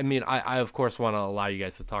 I mean, I of course want to allow you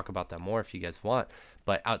guys to talk about that more if you guys want,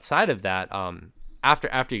 but outside of that,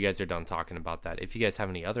 after you guys are done talking about that, if you guys have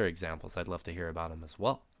any other examples, I'd love to hear about them as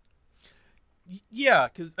well. Yeah,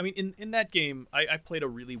 because I mean, in that game, I played a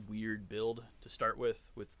really weird build to start with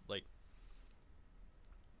like,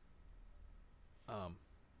 kind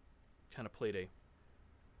of played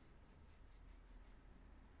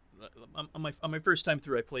on my first time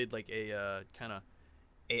through, I played like a kind of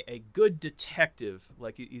a good detective.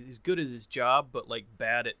 Like he's good at his job, but like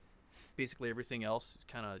bad at basically everything else. It's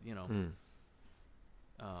kind of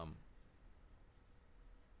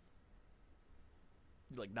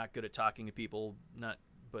like not good at talking to people,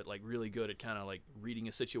 but like really good at kind of like reading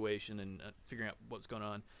a situation and figuring out what's going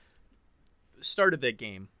on. Started that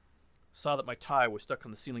game, saw that my tie was stuck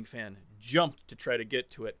on the ceiling fan, jumped to try to get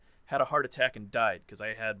to it, had a heart attack and died because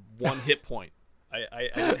I had one hit point. I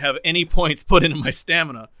didn't have any points put into my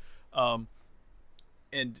stamina.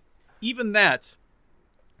 And even that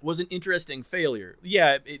was an interesting failure.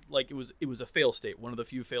 Yeah, it was a fail state, one of the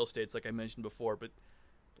few fail states like I mentioned before, but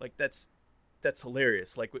like that's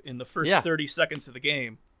hilarious. Like in the first 30 seconds of the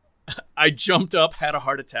game, I jumped up, had a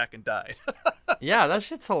heart attack and died. Yeah, that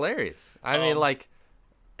shit's hilarious. I mean, like,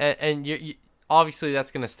 and you obviously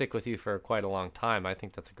that's going to stick with you for quite a long time. I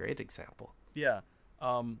think that's a great example. Yeah.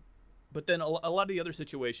 But then a lot of the other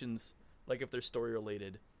situations, like if they're story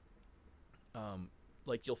related,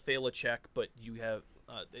 like you'll fail a check, but you have,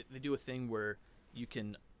 they do a thing where you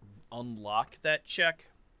can unlock that check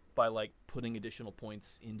by like putting additional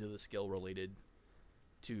points into the skill related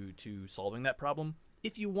to solving that problem.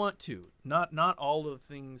 If you want to, not all of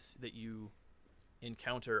the things that you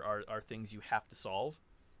encounter are things you have to solve.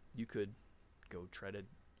 You could go try to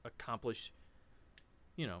accomplish,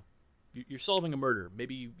 you're solving a murder.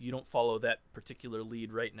 Maybe you don't follow that particular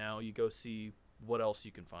lead right now. You go see what else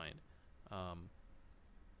you can find.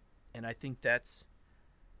 And I think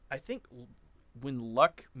when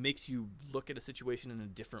luck makes you look at a situation in a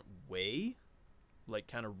different way, like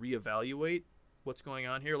kind of reevaluate what's going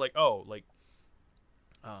on here. Like,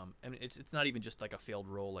 and it's not even just like a failed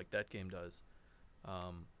roll like that game does.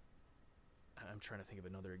 I'm trying to think of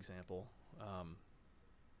another example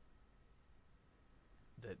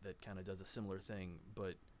that kind of does a similar thing.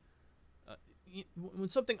 But when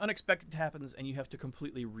something unexpected happens and you have to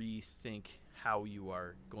completely rethink how you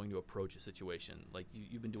are going to approach a situation, like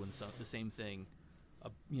you've been doing the same thing,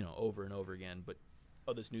 over and over again, but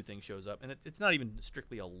this new thing shows up, and it's not even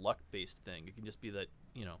strictly a luck-based thing. It can just be that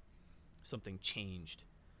something changed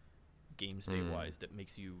game state-wise that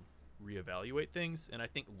makes you reevaluate things, and I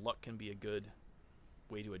think luck can be a good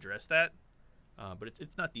way to address that, but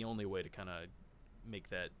it's not the only way to kind of make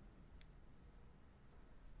that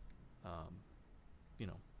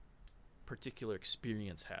particular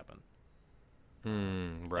experience happen.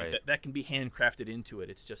 Right. Like that can be handcrafted into it.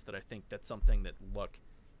 It's just that I think that's something that luck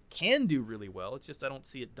can do really well. It's just I don't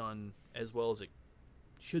see it done as well as it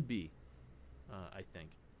should be, I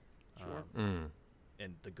think. Sure.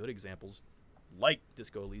 And the good examples, like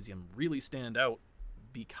Disco Elysium, really stand out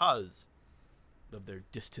because of their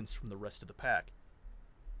distance from the rest of the pack.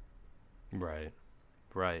 Right.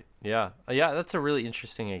 Yeah, that's a really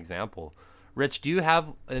interesting example. Rich, do you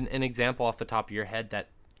have an example off the top of your head that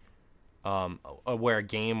where a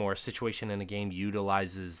game or a situation in a game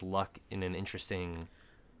utilizes luck in an interesting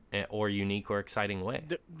or unique or exciting way?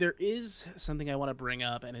 There is something I want to bring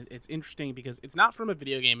up, and it's interesting because it's not from a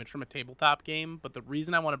video game, it's from a tabletop game, but the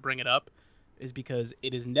reason I want to bring it up is because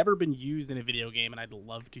it has never been used in a video game, and I'd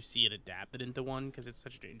love to see it adapted into one because it's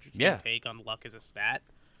such an interesting take on luck as a stat.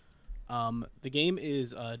 The game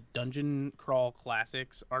is Dungeon Crawl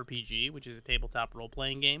Classics RPG, which is a tabletop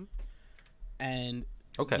role-playing game. And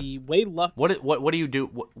the way luck... What do you do?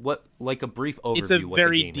 What like a brief overview? It's a what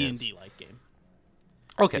very the game D&D-like game.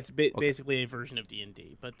 Okay. It's basically a version of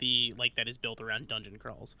D&D, but that is built around dungeon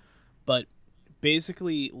crawls. But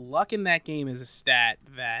basically, luck in that game is a stat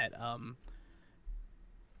that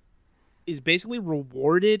is basically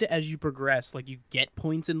rewarded as you progress. Like, you get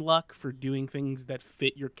points in luck for doing things that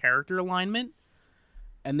fit your character alignment,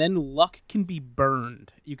 and then luck can be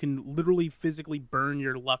burned. You can literally physically burn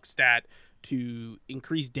your luck stat to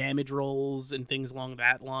increase damage rolls and things along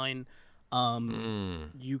that line.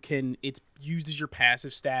 It's used as your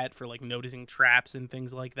passive stat for like noticing traps and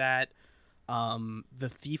things like that. The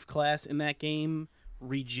thief class in that game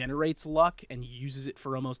regenerates luck and uses it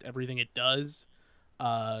for almost everything it does.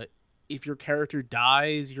 If your character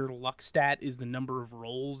dies, your luck stat is the number of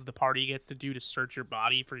rolls the party gets to do to search your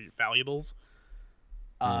body for your valuables.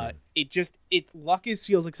 Luck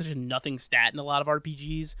feels like such a nothing stat in a lot of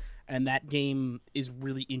RPGs, and that game is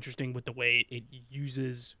really interesting with the way it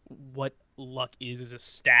uses what luck is as a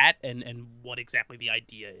stat and what exactly the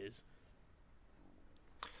idea is.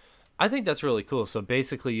 I think that's really cool. So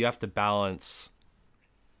basically, you have to balance.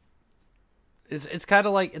 It's kind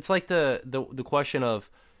of like the question of,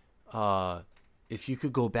 if you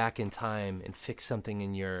could go back in time and fix something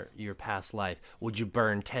in your past life, would you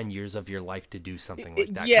burn 10 years of your life to do something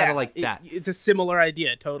like that? Yeah, Kind of like that. It's a similar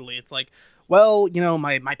idea, totally. It's like, well,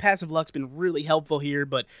 my passive luck's been really helpful here,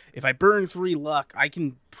 but if I burn 3 luck, I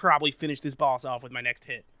can probably finish this boss off with my next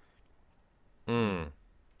hit.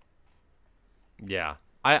 Yeah.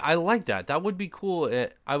 I like that. That would be cool.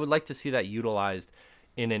 I would like to see that utilized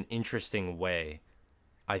in an interesting way,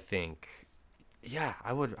 I think. Yeah,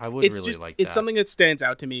 I would really like that. It's something that stands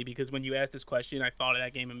out to me because when you asked this question, I thought of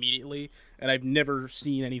that game immediately, and I've never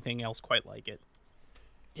seen anything else quite like it.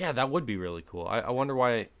 Yeah, that would be really cool. I wonder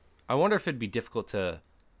why. I wonder if it'd be difficult to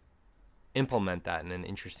implement that in an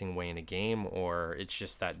interesting way in a game, or it's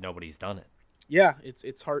just that nobody's done it. Yeah,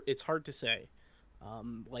 it's hard to say.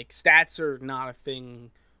 Like stats are not a thing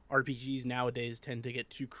RPGs nowadays tend to get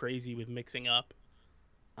too crazy with mixing up.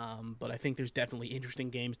 But I think there's definitely interesting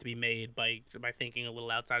games to be made by thinking a little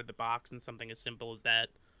outside of the box and something as simple as that.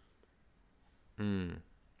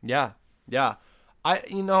 Yeah.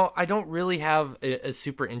 I don't really have a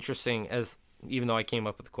super interesting, as even though I came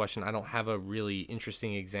up with the question, I don't have a really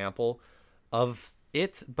interesting example of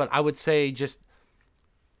it. But I would say, just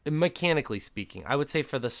mechanically speaking, I would say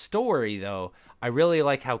for the story though, I really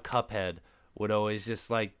like how Cuphead would always just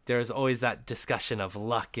like, there's always that discussion of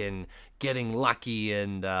luck and getting lucky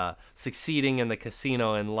and succeeding in the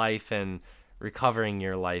casino and life and recovering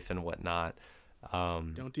your life and whatnot.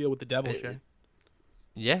 Don't deal with the devil, Shay.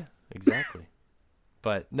 Yeah, exactly.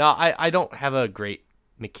 But no, I don't have a great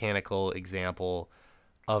mechanical example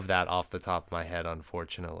of that off the top of my head,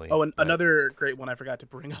 unfortunately. Oh, and another great one I forgot to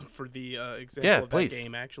bring up for the example of that please.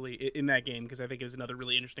 game, actually, in that game, because I think it was another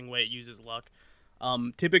really interesting way it uses luck.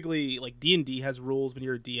 Typically, like, D&D has rules when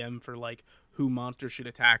you're a DM for, like, who monsters should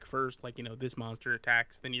attack first. Like, this monster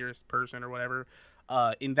attacks the nearest person or whatever.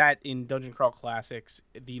 In Dungeon Crawl Classics,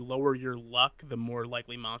 the lower your luck, the more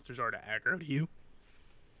likely monsters are to aggro to you.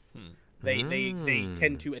 They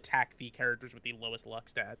tend to attack the characters with the lowest luck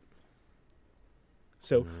stat.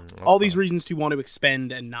 So all these reasons to want to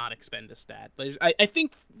expend and not expend a stat. I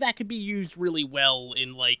think that could be used really well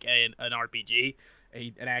in like an RPG,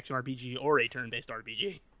 an action RPG, or a turn-based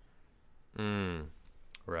RPG.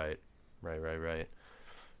 Right.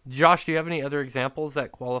 Josh, do you have any other examples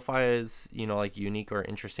that qualify as, like unique or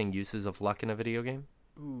interesting uses of luck in a video game?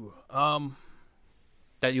 Ooh,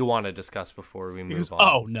 that you want to discuss before we move on?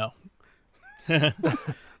 Oh, no.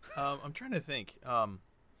 I'm trying to think.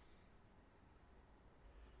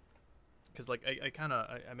 Because like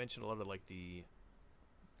I mentioned a lot of like the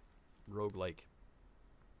roguelike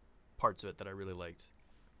parts of it that I really liked,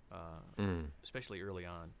 especially early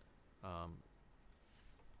on.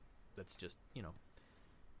 That's just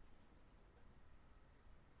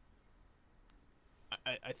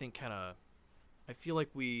I think I feel like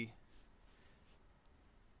we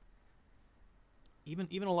even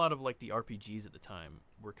a lot of like the RPGs at the time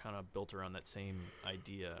were kind of built around that same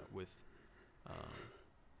idea with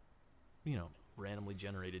randomly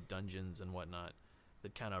generated dungeons and whatnot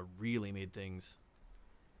that kind of really made things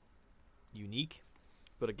unique.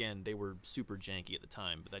 But again, they were super janky at the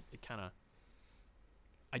time. But it kind of,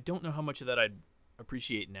 I don't know how much of that I'd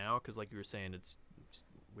appreciate now, because like you were saying,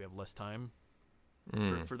 we have less time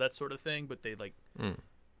for that sort of thing. But they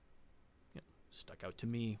stuck out to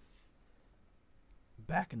me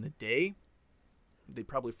back in the day. They'd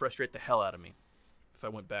probably frustrate the hell out of me if I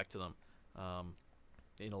went back to them.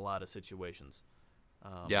 In a lot of situations.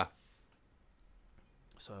 Yeah.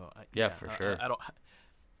 So for sure. I don't.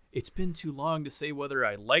 It's been too long to say whether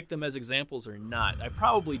I like them as examples or not. I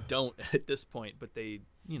probably don't at this point, but they,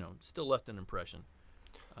 still left an impression.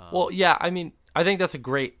 Well, yeah. I mean, I think that's a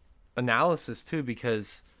great analysis too,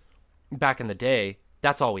 because back in the day,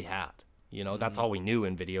 that's all we had. That's all we knew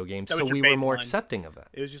in video games, so we were more accepting of it.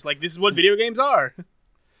 It was just like, this is what video games are.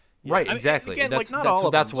 Right. Exactly. Again, that's not all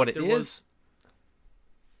of that's them, what it is.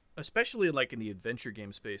 Especially like in the adventure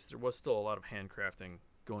game space, there was still a lot of handcrafting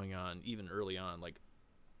going on even early on. Like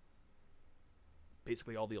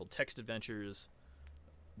basically all the old text adventures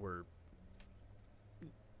were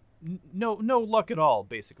no luck at all.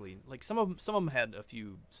 Basically, like some of them had a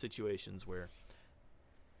few situations where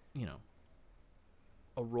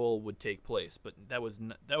a roll would take place, but that was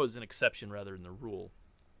an exception rather than the rule.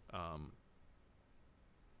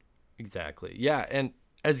 Exactly. Yeah, and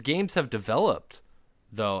as games have developed,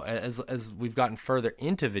 though, as we've gotten further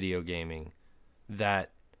into video gaming,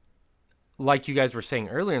 that, like you guys were saying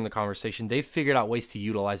earlier in the conversation, they've figured out ways to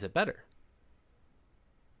utilize it better.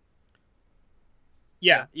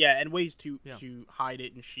 Yeah, and ways to hide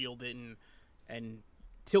it and shield it and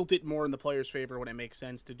tilt it more in the player's favor when it makes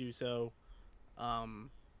sense to do so.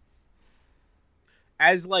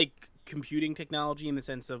 as like computing technology in the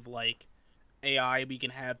sense of like AI we can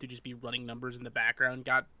have to just be running numbers in the background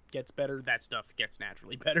gets better, that stuff gets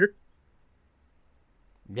naturally better.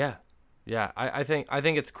 Yeah. I think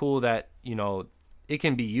it's cool that, you know, it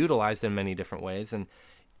can be utilized in many different ways. And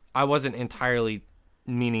I wasn't entirely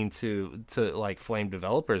meaning to like flame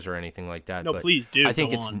developers or anything like that. No, but please do. I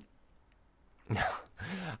think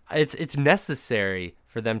it's necessary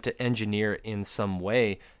for them to engineer it in some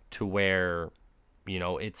way to where, you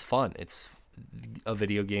know, it's fun. A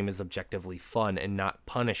video game is objectively fun and not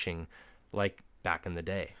punishing like back in the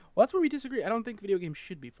day. Well, that's where we disagree. I don't think video games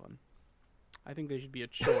should be fun. I think they should be a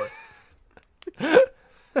chore.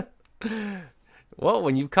 Well,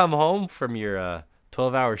 when you come home from your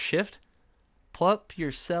 12-hour shift, plump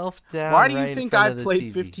yourself down. Why do you right think in front I of the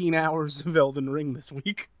played TV. 15 hours of Elden Ring this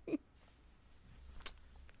week?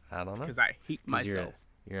 I don't know. Because I hate myself.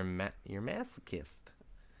 You're masochist. You're masochist.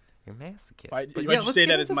 Why But did you let's say get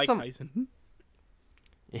that as into Mike some- Tyson?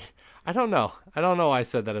 I don't know. Why I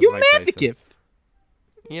said that as You Mike Tyson. masochist.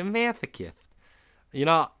 You masochist. You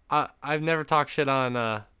know, I've never talked shit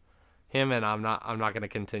on him, and I'm not going to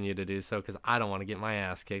continue to do so because I don't want to get my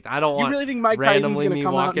ass kicked. I don't You want really think Mike Tyson's randomly going to me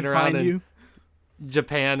come out walking and around find in you?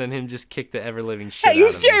 Japan and him just kick the ever living shit Hey, you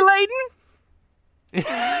out of me. Shay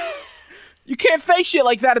Layton! You can't say shit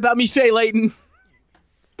like that about me, Shay Layton.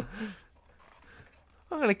 I'm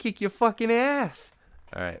gonna kick your fucking ass.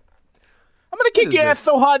 All right. I'm going to kick is your this? ass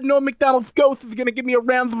so hard no McDonald's ghost is going to give me a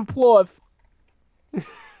round of applause.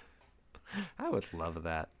 I would love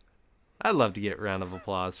that. I'd love to get a round of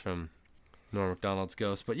applause from Norm MacDonald's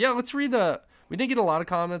ghost. But yeah, let's read we didn't get a lot of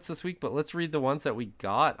comments this week, but let's read the ones that we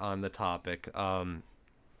got on the topic.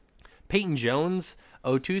 Peyton Jones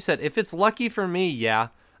 02 said, if it's lucky for me, yeah,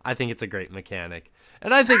 I think it's a great mechanic.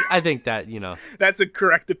 And I think that, you know. That's a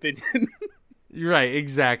correct opinion. Right,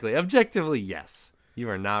 exactly. Objectively, yes. You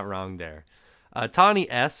are not wrong there. Tawny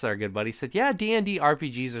S, our good buddy, said, yeah, D&D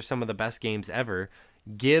RPGs are some of the best games ever.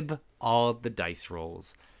 Gib all the dice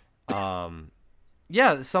rolls.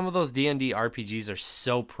 Yeah, some of those D&D RPGs are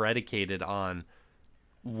so predicated on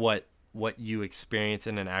what you experience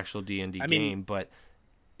in an actual D&D game, but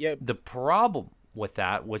yeah, the problem with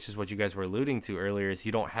that, which is what you guys were alluding to earlier, is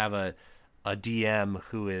you don't have a DM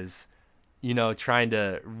who is, you know, trying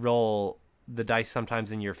to roll the dice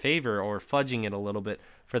sometimes in your favor or fudging it a little bit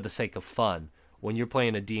for the sake of fun. When you're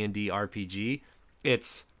playing a D&D RPG,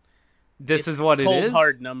 this is what it is.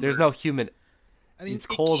 Hard numbers. There's no human. I mean, it's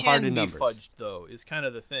cold hard in numbers. Fudged though is kind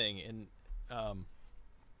of the thing, and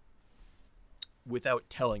without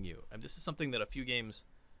telling you, and this is something that a few games.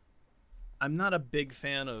 I'm not a big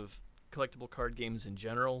fan of collectible card games in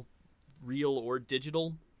general, real or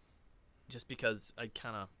digital, just because I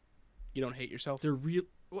kind of. You don't hate yourself? They're real.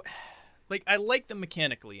 Like, I like them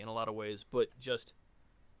mechanically in a lot of ways, but just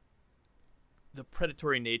the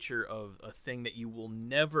predatory nature of a thing that you will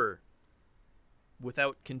never,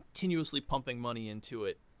 without continuously pumping money into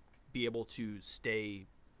it, be able to stay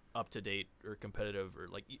up to date or competitive, or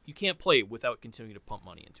like you can't play without continuing to pump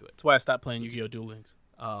money into it. That's why I stopped playing Yu-Gi-Oh! Duel Links.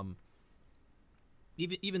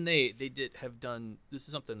 Even they did have done. This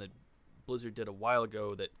is something that Blizzard did a while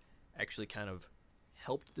ago that actually kind of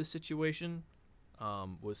helped the situation.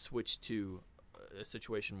 Was switched to a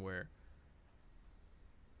situation where,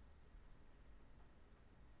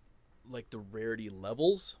 like, the rarity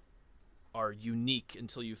levels are unique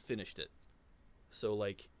until you've finished it. So,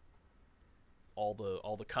 like, all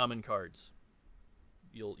the common cards,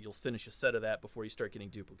 you'll finish a set of that before you start getting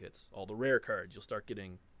duplicates. All the rare cards,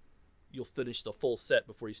 you'll finish the full set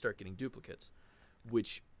before you start getting duplicates,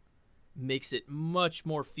 which makes it much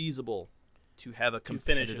more feasible to have a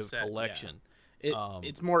competitive collection. Yeah.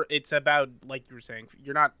 It's about, like you were saying,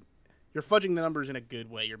 you're fudging the numbers in a good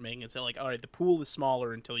way. You're making it so like, all right, the pool is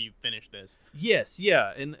smaller until you finish this. Yes,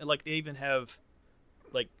 yeah, and like they even have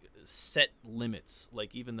like set limits.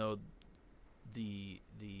 Like, even though the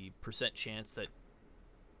percent chance that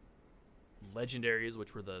legendaries,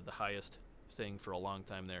 which were the highest thing for a long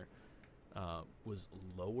time there, was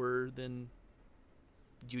lower than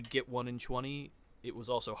you'd get 1 in 20, it was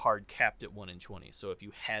also hard capped at 1 in 20. So if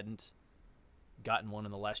you hadn't gotten one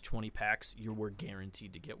in the last 20 packs, you were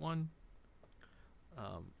guaranteed to get one.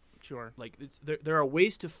 Sure. Like, there are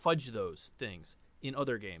ways to fudge those things in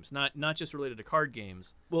other games, not just related to card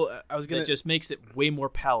games. Well, I was gonna that just makes it way more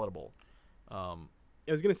palatable. I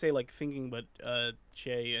was gonna say, like, thinking about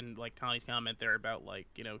Shay and like Tony's comment there about, like,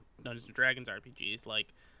 you know, Dungeons and Dragons RPGs,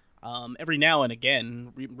 like, every now and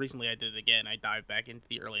again, recently I did it again. I dived back into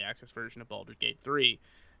the early access version of Baldur's Gate 3.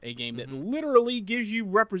 A game that literally gives you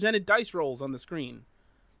represented dice rolls on the screen.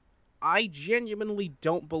 I genuinely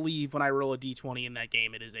don't believe when I roll a d20 in that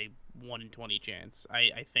game it is a 1 in 20 chance.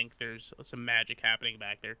 I think there's some magic happening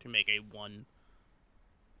back there to make a 1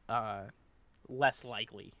 less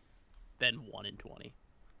likely than 1 in 20.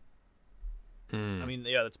 I mean,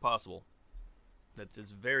 yeah, that's possible.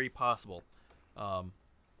 It's very possible. I'm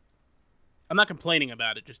not complaining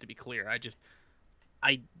about it, just to be clear.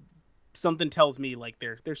 Something tells me like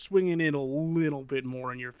they're swinging it a little bit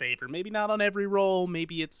more in your favor. Maybe not on every roll.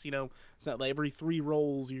 Maybe it's it's not like every 3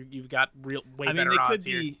 rolls you've got better odds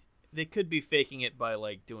here. They could be faking it by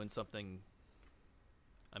like doing something.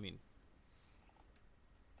 I mean,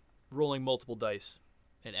 rolling multiple dice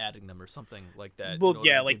and adding them or something like that. Well,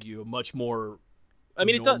 yeah, like give you a much more. I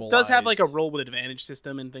mean, it does have like a roll with advantage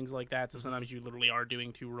system and things like that. So sometimes you literally are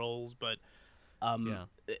doing 2 rolls, but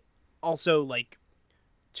also like.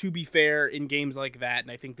 To be fair, in games like that, and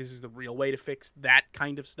I think this is the real way to fix that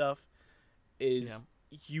kind of stuff, is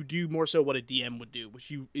you do more so what a DM would do, which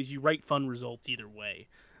you write fun results either way.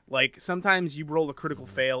 Like, sometimes you roll a critical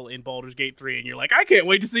fail in Baldur's Gate 3, and you're like, I can't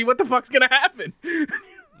wait to see what the fuck's gonna happen.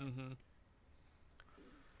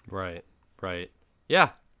 Right.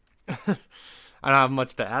 Yeah. I don't have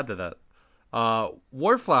much to add to that.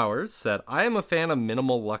 Warflowers said, I am a fan of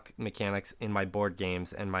minimal luck mechanics in my board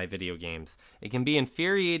games and my video games. It can be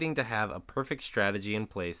infuriating to have a perfect strategy in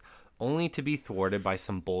place only to be thwarted by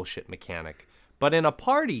some bullshit mechanic. But in a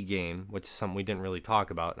party game, which is something we didn't really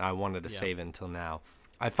talk about, and I wanted to save until now,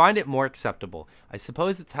 I find it more acceptable. I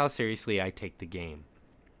suppose it's how seriously I take the game.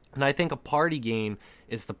 And I think a party game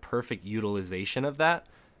is the perfect utilization of that,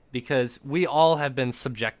 because we all have been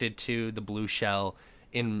subjected to the blue shell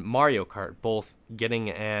in Mario Kart, both getting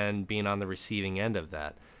and being on the receiving end of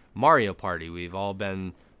that. Mario Party, we've all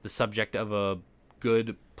been the subject of a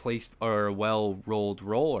good placed or well-rolled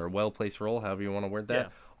roll, or well-placed roll, however you want to word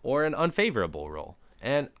that, or an unfavorable roll.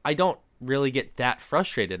 And I don't really get that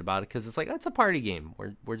frustrated about it, because it's like, it's a party game.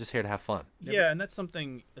 We're just here to have fun. Yeah, and that's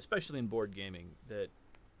something, especially in board gaming, that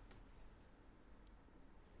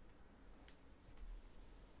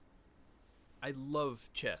I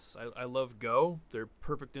love chess. I love Go. They're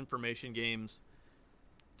perfect information games.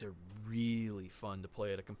 They're really fun to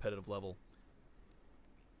play at a competitive level.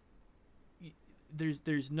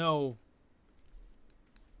 There's no,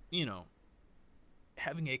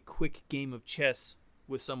 having a quick game of chess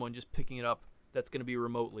with someone just picking it up that's going to be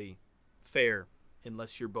remotely fair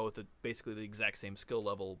unless you're both at basically the exact same skill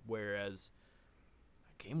level, whereas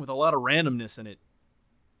a game with a lot of randomness in it,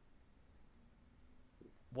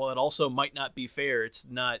 while it also might not be fair, it's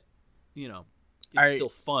not, it's still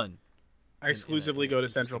fun. I exclusively go to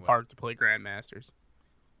Central Park to play Grandmasters.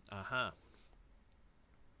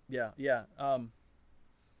 Yeah.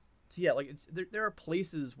 So yeah, like there are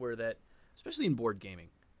places where that, especially in board gaming,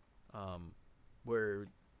 where,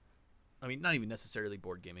 I mean, not even necessarily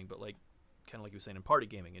board gaming, but like kind of like you were saying in party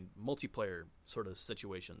gaming and multiplayer sort of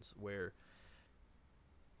situations where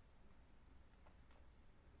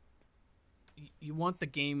you want the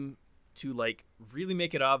game to like really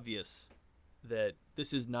make it obvious that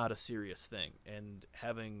this is not a serious thing, and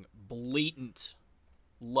having blatant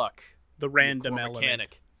luck, the random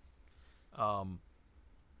mechanic,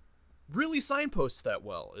 really signposts that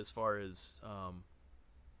well as far as kind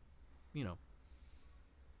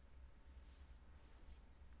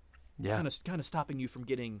of stopping you from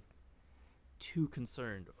getting too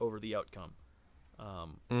concerned over the outcome. I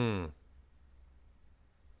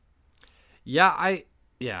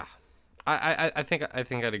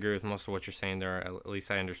think I'd agree with most of what you're saying there. At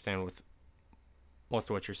least I understand with most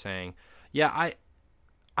of what you're saying. Yeah,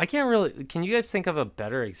 I can't really. Can you guys think of a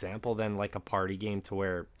better example than like a party game to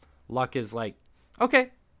where luck is like, okay,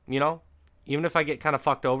 even if I get kind of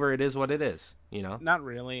fucked over, it is what it is, Not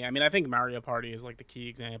really. I mean, I think Mario Party is like the key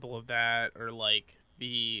example of that, or like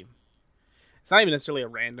it's not even necessarily a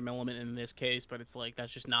random element in this case, but it's like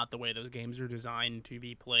that's just not the way those games are designed to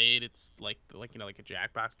be played. It's like a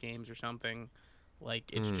Jackbox games or something. Like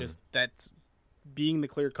it's just that's being the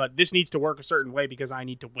clear cut. This needs to work a certain way because I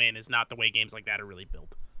need to win is not the way games like that are really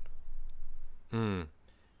built.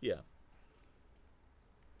 Yeah.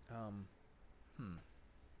 Trying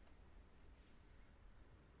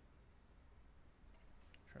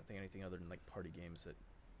to think of anything other than like party games that.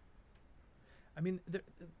 I mean,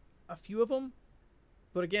 a few of them,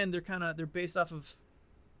 but again, they're based off of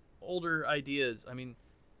older ideas. I mean,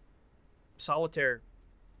 Solitaire.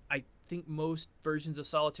 I think most versions of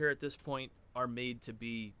Solitaire at this point are made to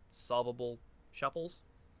be solvable shuffles,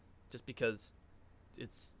 just because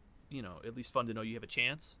it's at least fun to know you have a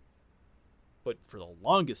chance. But for the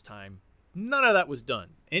longest time, none of that was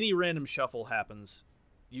done. Any random shuffle happens,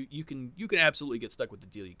 You can absolutely get stuck with the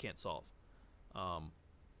deal you can't solve.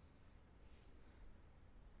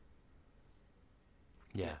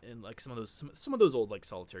 Yeah. And like some of those old like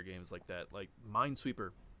solitaire games like that, like Minesweeper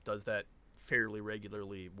does that fairly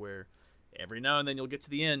regularly, where every now and then you'll get to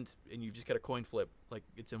the end and you've just got a coin flip. Like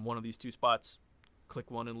it's in one of these two spots,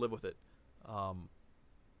 click one and live with it.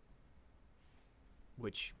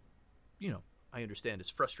 Which, I understand is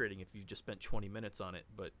frustrating if you just spent 20 minutes on it,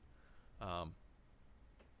 but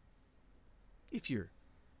if you're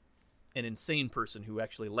an insane person who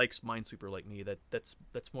actually likes Minesweeper like me, that's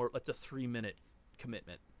a 3-minute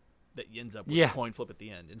commitment that ends up with a coin flip at the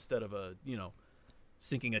end instead of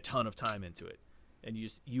sinking a ton of time into it. And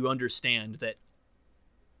you understand that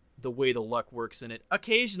the way the luck works in it,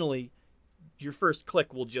 occasionally your first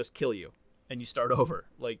click will just kill you and you start over,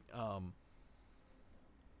 like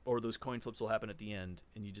or those coin flips will happen at the end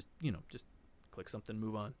and you just click something,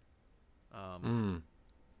 move on.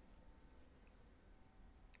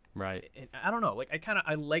 Right. And I don't know, like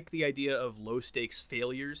I like the idea of low stakes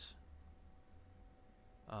failures.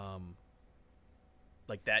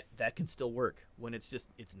 Like that can still work when it's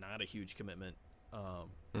not a huge commitment.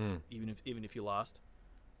 Even if you lost.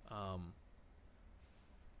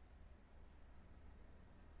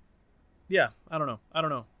 Yeah, I don't know.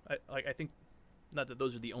 I think not that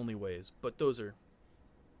those are the only ways, but those are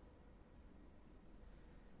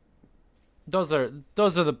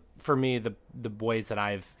the for me the ways that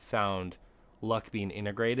I've found luck being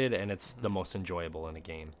integrated, and it's the most enjoyable in a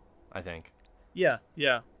game, I think. Yeah.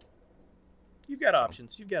 You've got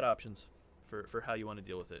options for how you want to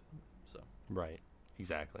deal with it. So right,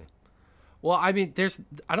 exactly. Well, I mean,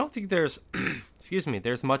 I don't think there's excuse me,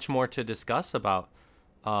 there's much more to discuss about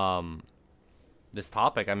this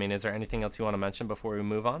topic. I mean, is there anything else you want to mention before we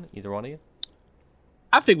move on, either one of you?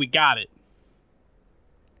 I think we got it.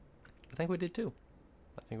 I think we did too.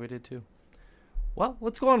 Well,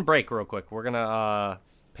 let's go on break real quick. We're gonna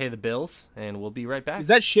pay the bills, and we'll be right back. Is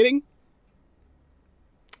that shitting?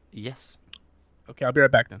 Yes. Okay, I'll be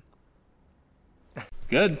right back then.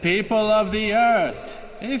 Good people of the earth,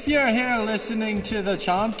 if you're here listening to the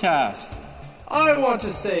Chompcast, I want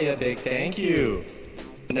to say a big thank you.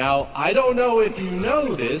 Now, I don't know if you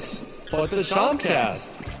know this, but the Chompcast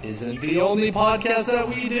isn't the only podcast that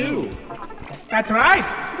we do. That's right.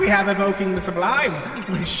 We have Evoking the Sublime,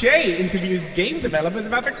 where Shay interviews game developers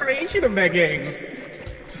about the creation of their games.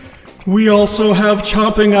 We also have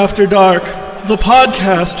Chomping After Dark, the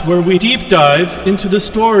podcast where we deep dive into the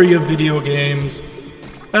story of video games,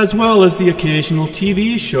 as well as the occasional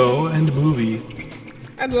TV show and movie.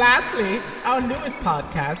 And lastly, our newest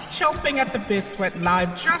podcast, Chomping at the Bits, went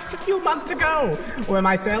live just a few months ago, where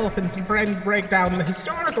myself and some friends break down the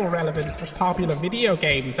historical relevance of popular video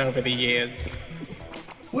games over the years.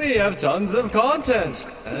 We have tons of content,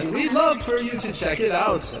 and we'd love for you to check it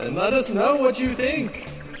out and let us know what you think.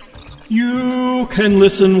 You can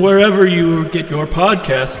listen wherever you get your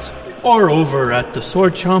podcasts, or over at the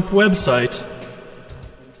Sword Chomp website.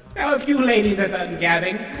 Now, if you ladies are done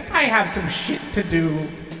gabbing, I have some shit to do.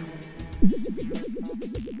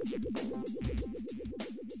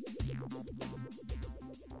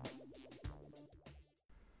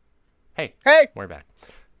 Hey, we're back.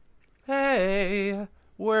 Hey,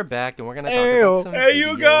 we're back, and we're gonna talk about some Hey,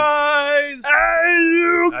 you guys!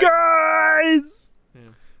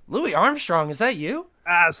 Louis Armstrong, is that you?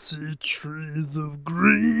 I see trees of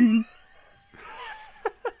green.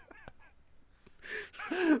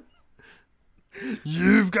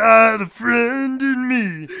 You've got a friend in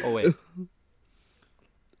me. Oh, wait.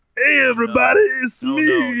 Hey, everybody, it's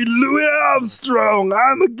me, Louis Armstrong.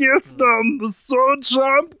 I'm a guest on the Sword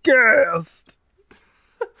Chompcast.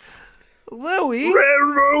 Louis? Red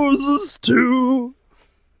roses, too.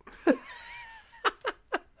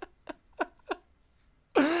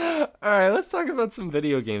 All right, let's talk about some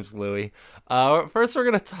video games, Louis. First, we're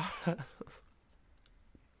gonna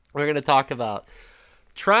talk about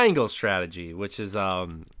Triangle Strategy, which is a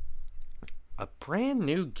brand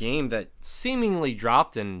new game that seemingly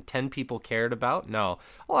dropped and 10 people cared about. No,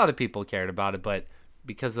 a lot of people cared about it, but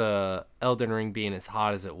because of Elden Ring being as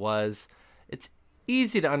hot as it was, it's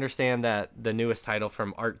easy to understand that the newest title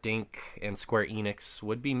from Art Dink and Square Enix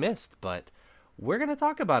would be missed, but we're going to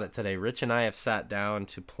talk about it today. Rich and I have sat down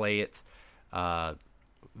to play it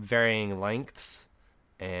varying lengths,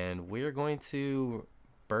 and we're going to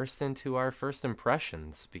burst into our first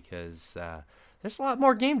impressions because there's a lot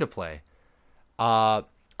more game to play. I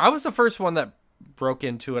was the first one that broke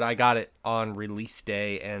into it. I got it on release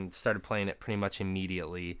day and started playing it pretty much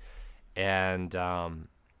immediately, and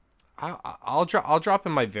I'll drop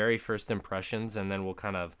in my very first impressions, and then we'll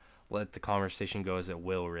kind of let the conversation go as it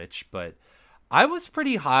will, Rich. But I was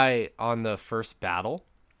pretty high on the first battle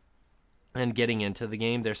and getting into the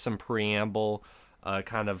game. There's some preamble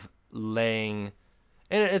kind of laying,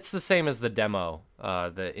 and it's the same as the demo,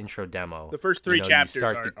 the intro demo. The first 3 chapters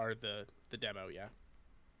are the demo, yeah.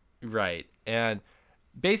 Right. And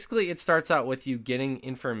basically it starts out with you getting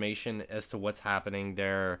information as to what's happening.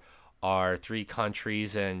 There are 3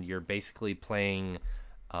 countries, and you're basically playing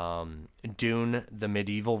Dune, the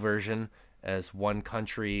medieval version, as one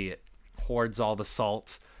country hoards all the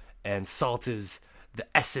salt, and salt is the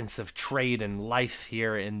essence of trade and life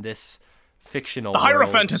here in this fictional world. The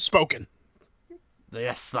Hierophant has spoken.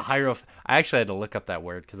 Yes, the Hierophant. I actually had to look up that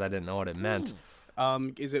word because I didn't know what it meant.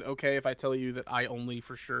 Is it okay if I tell you that I only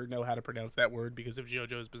for sure know how to pronounce that word because of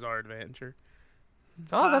JoJo's Bizarre Adventure?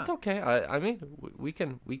 Oh, that's okay. I mean, we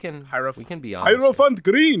can we can be honest. Hierophant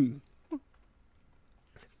Green.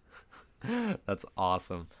 That's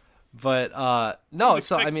awesome. But no,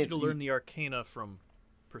 so I mean, you to learn the arcana from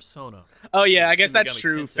Persona. Oh yeah, I guess that's Megami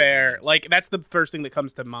true. Tensei Fair. games. Like that's the first thing that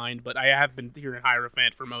comes to mind. But I have been hearing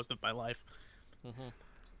Hierophant for most of my life.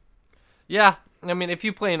 yeah, I mean, if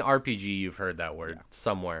you play an RPG, you've heard that word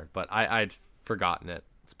somewhere, but I'd forgotten it.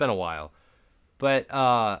 It's been a while. But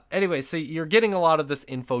anyway, so you're getting a lot of this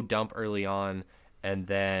info dump early on, and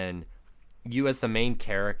then you as the main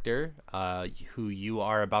character, who you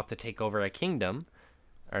are about to take over a kingdom,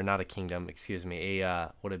 or not a kingdom, excuse me,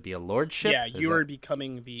 would it be a lordship? Yeah, you are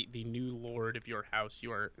becoming the new lord of your house.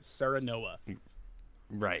 You are Serenoa.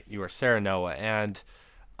 Right, you are Serenoa, and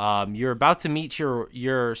you're about to meet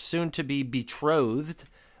your soon-to-be betrothed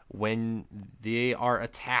when they are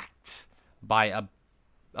attacked by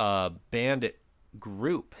a bandit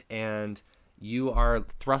group, and you are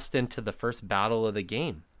thrust into the first battle of the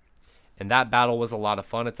game. And that battle was a lot of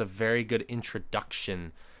fun. It's a very good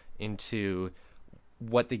introduction into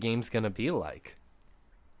what the game's going to be like.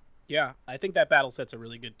 Yeah, I think that battle sets a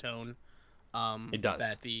really good tone. It does.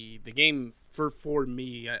 That the game for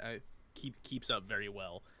me I keeps up very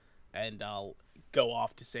well, and I'll go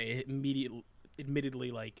off to say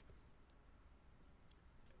admittedly, like,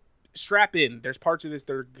 strap in. There's parts of this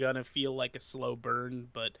that are gonna feel like a slow burn,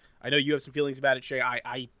 but I know you have some feelings about it, Shay.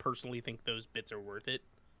 I personally think those bits are worth it.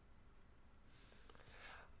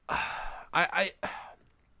 I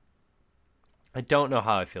don't know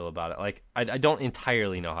how I feel about it. Like, I don't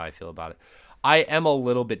entirely know how I feel about it. I am a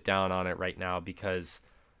little bit down on it right now because,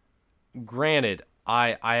 granted,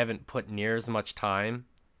 I haven't put near as much time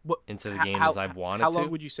into the game as I've wanted to. How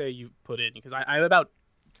long would you say you've put in? Because I'm about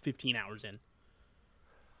 15 hours in.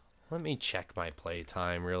 Let me check my play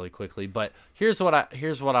time really quickly. But here's what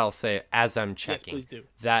I'll say as I'm checking. Yes, please do.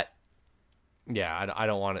 That, yeah, I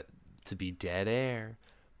don't want it to be dead air,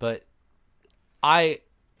 but I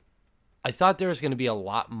thought there was going to be a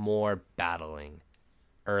lot more battling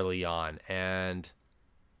early on, and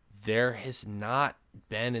there has not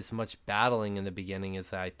been as much battling in the beginning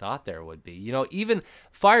as I thought there would be. You know, even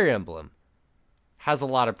Fire Emblem has a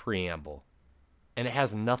lot of preamble, and it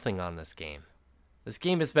has nothing on this game. This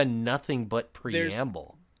game has been nothing but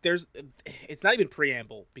preamble. It's not even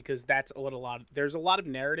preamble, because there's a lot of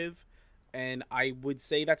narrative, and I would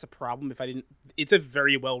say that's a problem if I didn't. It's a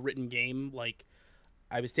very well written game. Like,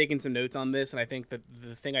 I was taking some notes on this, and I think that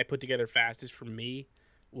the thing I put together fastest for me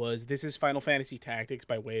was this is Final Fantasy Tactics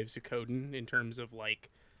by way of Suikoden in terms of, like,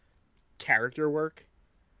 character work.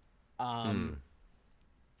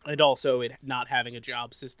 And also it not having a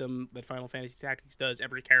job system that Final Fantasy Tactics does.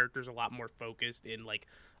 Every character's a lot more focused in, like,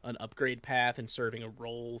 an upgrade path and serving a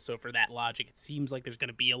role. So for that logic, it seems like there's going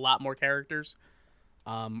to be a lot more characters.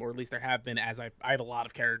 Or at least there have been, as I have a lot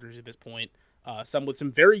of characters at this point. Some with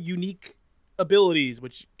some very unique abilities,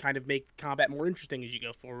 which kind of make combat more interesting as you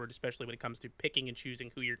go forward, especially when it comes to picking and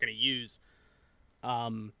choosing who you're going to use.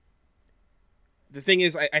 The thing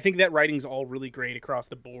is, I think that writing's all really great across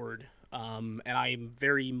the board, and I'm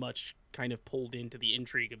very much kind of pulled into the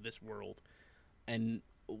intrigue of this world. And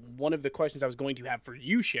one of the questions I was going to have for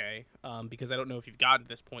you, Shay, because I don't know if you've gotten to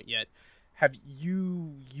this point yet, have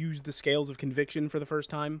you used the scales of conviction for the first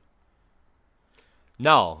time?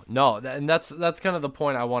 No, and that's kind of the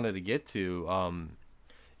point I wanted to get to,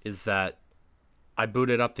 is that I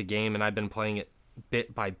booted up the game and I've been playing it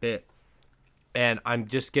bit by bit, and I'm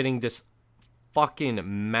just getting this fucking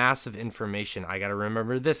massive information. I gotta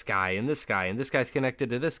remember this guy and this guy, and this guy's connected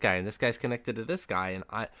to this guy, and this guy's connected to this guy,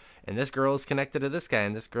 and this girl is connected to this guy,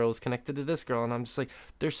 and this girl is connected to this girl, and I'm just like,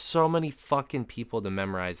 there's so many fucking people to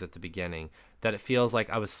memorize at the beginning that it feels like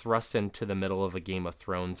I was thrust into the middle of a Game of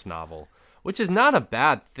Thrones novel, which is not a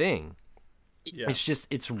bad thing. Yeah. It's just,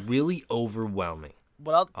 it's really overwhelming.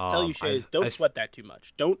 what I'll tell you, Shay, is don't I've- sweat that too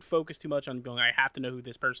much. Don't focus too much on going, I have to know who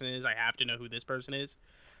this person is. I have to know who this person is.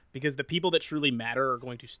 Because the people that truly matter are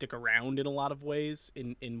going to stick around in a lot of ways,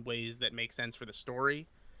 in ways that make sense for the story.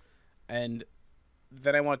 And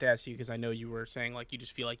then I wanted to ask you, because I know you were saying like you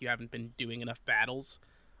just feel like you haven't been doing enough battles.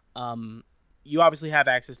 You obviously have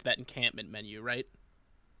access to that encampment menu, right?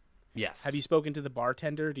 Yes. Have you spoken to the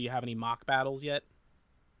bartender? Do you have any mock battles yet?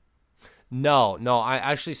 No. I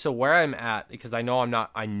actually, so where I'm at, because I know I'm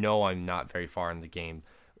not very far in the game.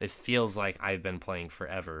 It feels like I've been playing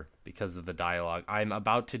forever because of the dialogue. I'm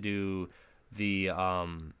about to do the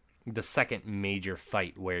second major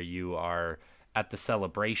fight where you are at the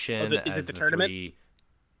celebration. Is it as the tournament?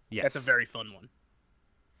 Yes. That's a very fun one.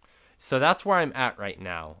 So that's where I'm at right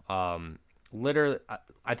now. Literally,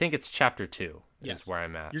 I think it's chapter 2 Yes. is where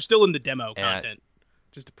I'm at. You're still in the demo content,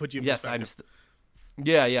 just to put you in Yes, perspective.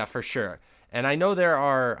 Yeah, for sure. And I know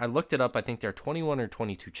I looked it up, I think there are 21 or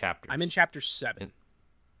 22 chapters. I'm in chapter 7.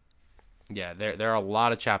 Yeah, there are a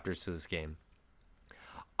lot of chapters to this game.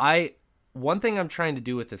 One thing I'm trying to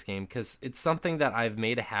do with this game, because it's something that I've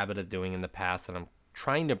made a habit of doing in the past, and I'm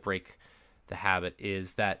trying to break the habit,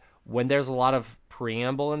 is that when there's a lot of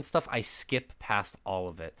preamble and stuff, I skip past all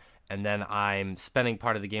of it. And then I'm spending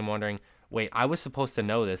part of the game wondering, wait, I was supposed to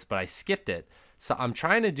know this, but I skipped it. So I'm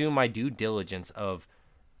trying to do my due diligence of,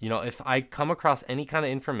 if I come across any kind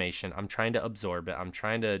of information, I'm trying to absorb it. I'm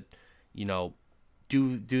trying to,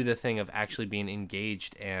 do the thing of actually being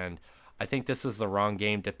engaged. And I think this is the wrong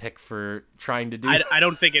game to pick for trying to do I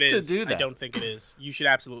don't think it is. to do that. I don't think it is. You should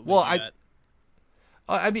absolutely Well, do that.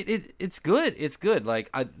 I mean, it's good. It's good. Like,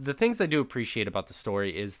 the things I do appreciate about the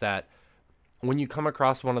story is that when you come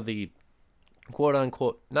across one of the quote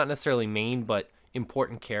unquote, not necessarily main, but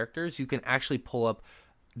important characters, you can actually pull up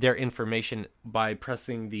their information by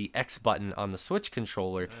pressing the X button on the Switch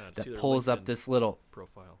controller see that their pulls up LinkedIn this little,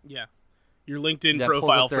 profile. Yeah. Your LinkedIn That pulls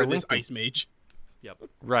profile up their for this LinkedIn. Ice Mage. Yep.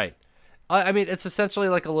 right. I mean, it's essentially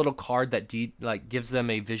like a little card that gives them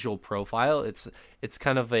a visual profile. It's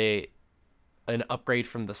kind of an upgrade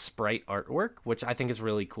from the sprite artwork, which I think is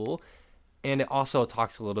really cool. And it also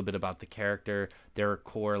talks a little bit about the character, their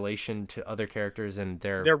correlation to other characters, and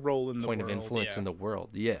their role in the point world, of influence yeah. in the world.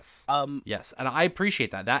 Yes. Um, Yes, and I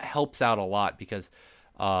appreciate that. That helps out a lot because,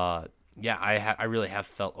 I really have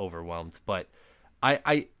felt overwhelmed. But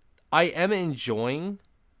I am enjoying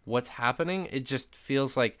what's happening. It just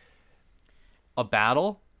feels like a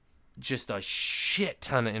battle, just a shit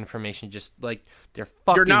ton of information. Just like they're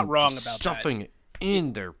fucking You're not wrong just about that. stuffing it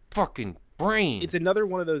in their fucking brain. It's another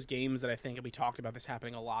one of those games that I think, and we talked about this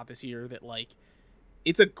happening a lot this year, that like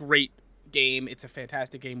it's a great game. It's a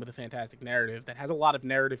fantastic game with a fantastic narrative that has a lot of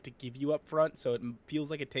narrative to give you up front, so it feels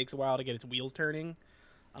like it takes a while to get its wheels turning.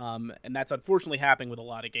 And that's unfortunately happening with a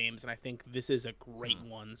lot of games, and I think this is a great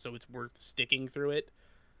one, so it's worth sticking through it.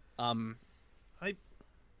 I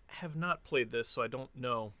have not played this, so I don't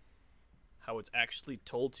know how it's actually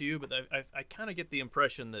told to you, but I kind of get the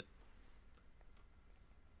impression that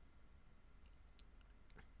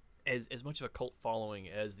as much of a cult following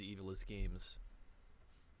as the Evilist games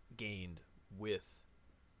gained with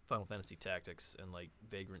Final Fantasy Tactics and like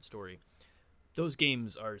Vagrant Story, those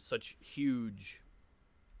games are such huge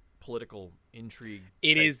political intrigue.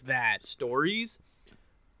 It type is that. stories,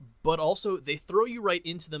 but also they throw you right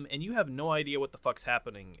into them and you have no idea what the fuck's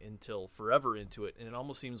happening until forever into it, and it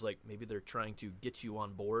almost seems like maybe they're trying to get you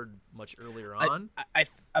on board much earlier on. I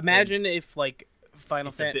imagine if like Final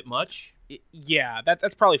It's a Fantasy. bit much. Yeah,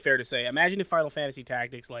 that's probably fair to say. Imagine if Final Fantasy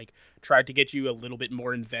Tactics like tried to get you a little bit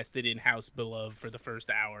more invested in House Beloved for the first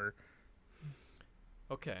hour.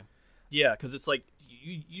 Okay. Yeah, because it's like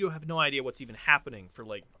you have no idea what's even happening for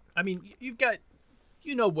like. I mean, you've got,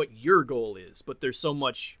 what your goal is, but there's so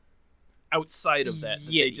much outside of that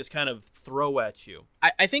Yeah. they just kind of throw at you.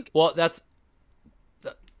 I think. Well, that's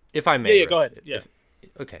if I may. Yeah, go Rich, ahead. Yeah.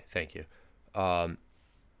 Okay, thank you.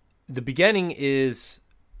 The beginning is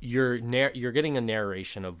you're getting a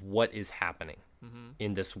narration of what is happening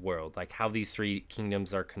in this world, like how these three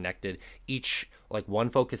kingdoms are connected. Each, like, one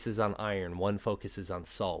focuses on iron, one focuses on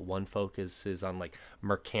salt, one focuses on like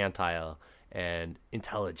mercantile and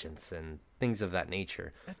intelligence and things of that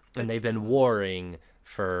nature. And they've been warring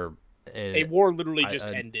for A war literally just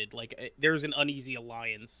ended. Like there's an uneasy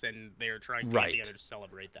alliance, and they're trying to get Right. together to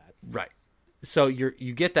celebrate that. Right. So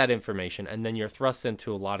you get that information, and then you're thrust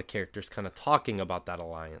into a lot of characters kind of talking about that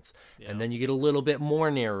alliance. Yeah. And then you get a little bit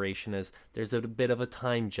more narration as there's a bit of a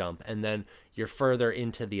time jump, and then you're further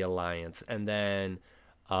into the alliance, and then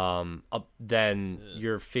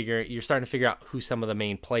you're starting to figure out who some of the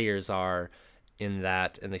main players are in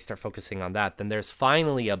that, and they start focusing on that. Then there's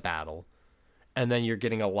finally a battle. and then you're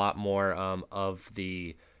getting a lot more of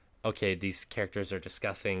the, okay, these characters are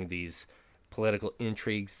discussing these political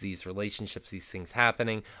intrigues, these relationships, these things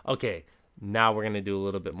happening. Okay, now we're going to do a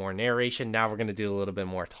little bit more narration. Now we're going to do a little bit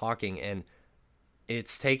more talking. And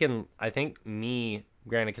it's taken, I think, me,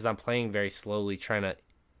 granted, because I'm playing very slowly, trying to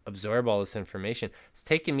absorb all this information, it's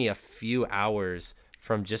taken me a few hours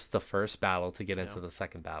from just the first battle to get into the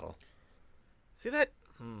second battle. See that?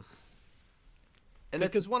 And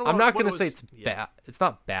because I'm not going to say it's bad. It's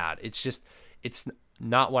not bad. It's just, it's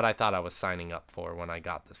not what I thought I was signing up for when I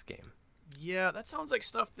got this game. Yeah, that sounds like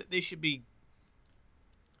stuff that they should be...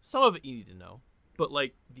 Some of it you need to know. But,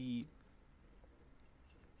 like,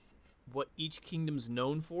 what each kingdom's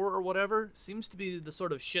known for or whatever seems to be the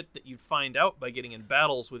sort of shit that you'd find out by getting in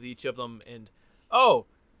battles with each of them. And, oh,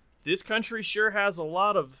 this country sure has a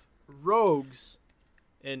lot of rogues.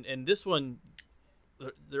 And this one...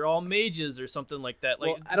 They're all mages or something like that.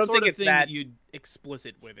 Like, well, I don't think it's that you'd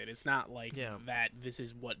explicit with it. It's not like that. This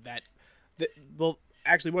is what that. Well,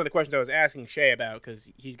 actually, one of the questions I was asking Shay about, because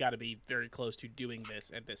he's got to be very close to doing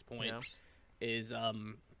this at this point, is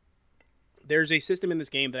there's a system in this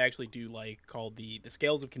game that I actually do like called the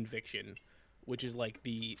scales of conviction, which is like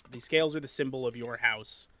the scales are the symbol of your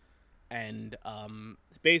house, and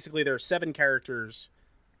basically there are 7 characters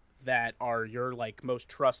that are your like most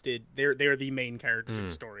trusted. They're the main characters of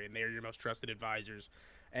the story, and they're your most trusted advisors.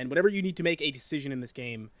 And whenever you need to make a decision in this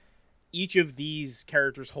game, each of these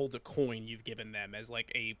characters holds a coin you've given them as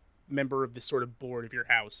like a member of this sort of board of your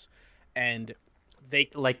house, and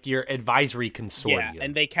they like your advisory consortium. Yeah,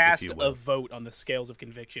 and they cast a vote on the scales of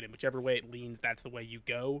conviction, and whichever way it leans, that's the way you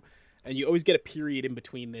go. And you always get a period in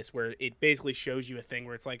between this where it basically shows you a thing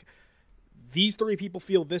where it's like, these 3 people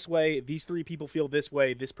feel this way, these 3 people feel this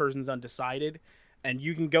way, this person's undecided, and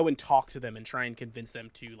you can go and talk to them and try and convince them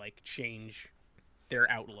to like change their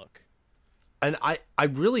outlook. And I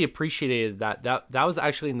really appreciated that was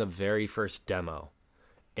actually in the very first demo.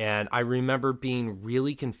 And I remember being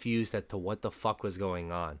really confused as to what the fuck was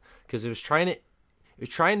going on, because it was trying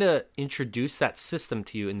to introduce that system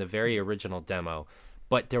to you in the very original demo,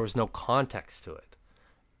 but there was no context to it.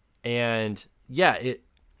 And yeah,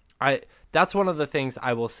 that's one of the things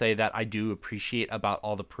I will say that I do appreciate about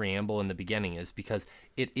all the preamble in the beginning, is because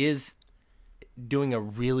it is doing a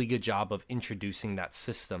really good job of introducing that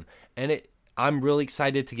system. And I'm really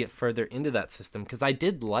excited to get further into that system, because I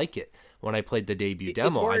did like it when I played the debut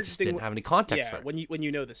demo. I just didn't have any context for it. When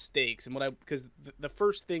you know the stakes, and because the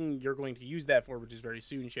first thing you're going to use that for, which is very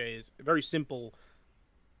soon, Shay, is a very simple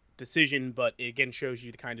decision, but it again shows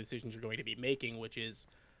you the kind of decisions you're going to be making, which is,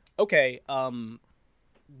 okay,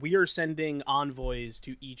 we are sending envoys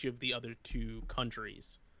to each of the other 2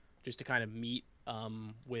 countries just to kind of meet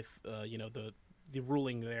with the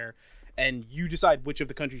ruling there, and you decide which of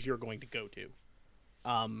the countries you're going to go to.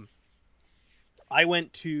 I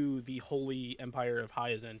went to the Holy Empire of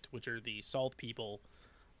Hyacinth, which are the Salt people.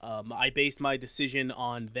 I based my decision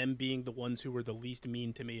on them being the ones who were the least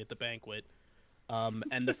mean to me at the banquet,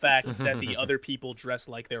 and the fact that the other people dress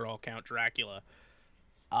like they're all Count Dracula.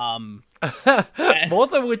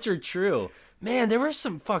 Both of which are true. Man, there were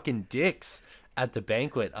some fucking dicks at the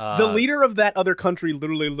banquet. The leader of that other country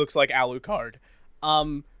literally looks like Alucard.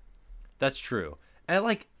 That's true. And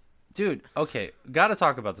like, dude, okay, gotta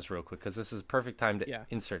talk about this real quick, because this is a perfect time to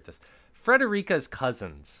insert this. Frederica's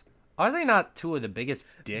cousins, are they not 2 of the biggest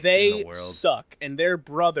dicks in the world? They suck, and their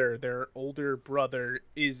older brother,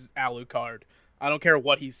 is Alucard. I don't care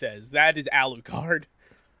what he says. That is Alucard.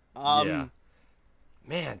 Yeah.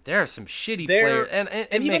 Man, there are some shitty players, and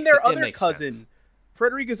even their other cousin,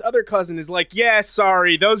 Frederica's other cousin, is like, yeah,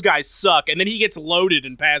 sorry, those guys suck, and then he gets loaded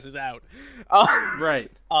and passes out.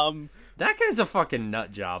 Right. That guy's a fucking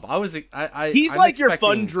nut job. He's like your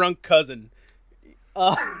fun drunk cousin.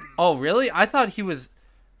 Oh, really? I thought he was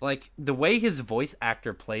like, the way his voice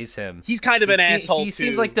actor plays him. He's kind of an asshole he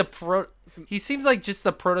too. Seems like he seems like just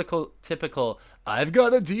the prototypical, I've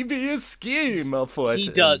got a devious scheme afoot. He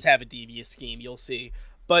does have a devious scheme, you'll see.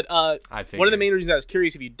 But one of the main reasons I was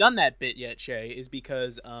curious if you've done that bit yet, Shay, is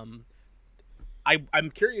because I'm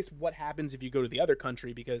curious what happens if you go to the other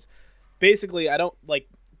country, because basically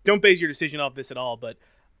don't base your decision off this at all, but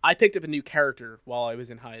I picked up a new character while I was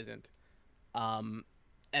in Hyacinth.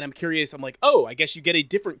 And I'm curious, I'm like, oh, I guess you get a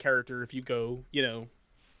different character if you go,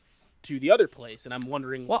 to the other place. And I'm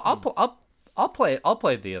wondering, well, I'll play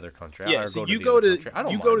the other country. Yeah, so you go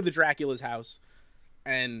to the Dracula's house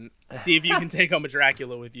and see if you can take home a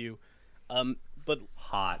Dracula with you. But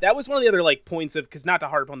hot. That was one of the other points of, because not to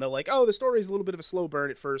harp on the story is a little bit of a slow burn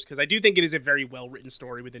at first, because I do think it is a very well written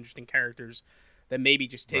story with interesting characters that maybe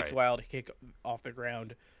just takes a while to kick off the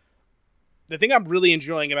ground. the thing I'm really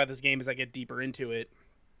enjoying about this game as I get deeper into it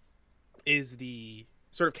is the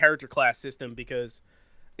sort of character class system, because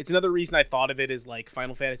it's another reason I thought of it as like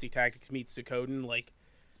Final Fantasy Tactics meets Suikoden. Like,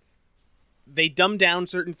 they dumb down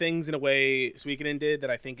certain things in a way Suikoden did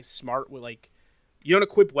that I think is smart. With like, you don't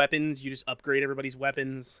equip weapons, you just upgrade everybody's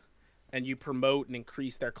weapons, and you promote and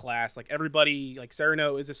increase their class. Like, everybody, like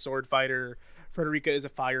Sereno is a sword fighter, Frederica is a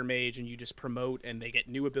fire mage, and you just promote and they get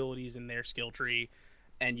new abilities in their skill tree,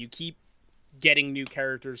 and you keep getting new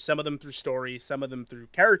characters, some of them through stories, some of them through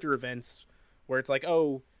character events, where it's like,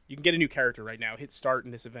 oh, you can get a new character right now, hit start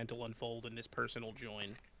and this event will unfold and this person will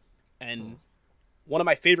join. And one of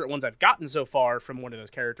my favorite ones I've gotten so far from one of those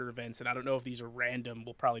character events, and I don't know if these are random,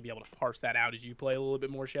 we'll probably be able to parse that out as you play a little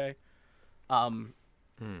bit more, Shay.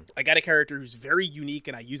 I got a character who's very unique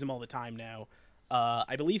and I use him all the time now.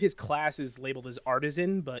 I believe his class is labeled as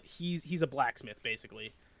artisan, but he's a blacksmith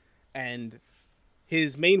basically. And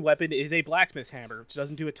his main weapon is a blacksmith's hammer, which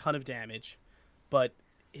doesn't do a ton of damage, but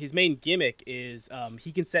his main gimmick is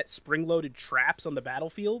he can set spring-loaded traps on the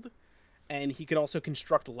battlefield, and he can also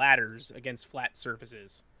construct ladders against flat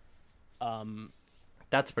surfaces.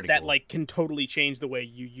 That's pretty that cool. like can totally change the way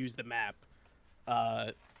you use the map.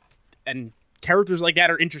 And characters like that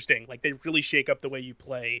are interesting. Like, they really shake up the way you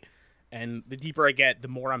play. And the deeper I get, the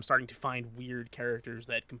more I'm starting to find weird characters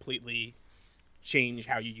that completely change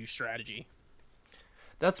how you use strategy.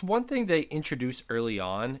 That's one thing they introduced early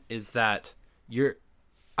on, is that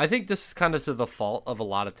I think this is kind of to the fault of a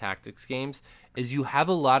lot of tactics games, is you have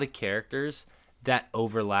a lot of characters that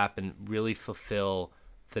overlap and really fulfill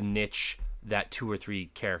the niche that 2 or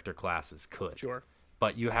 3 character classes could. Sure.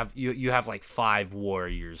 But you have like 5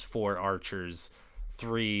 warriors, 4 archers,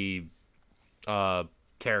 3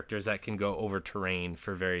 characters that can go over terrain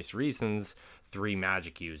for various reasons, 3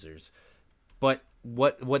 magic users. But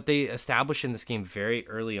what they establish in this game very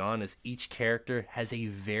early on is each character has a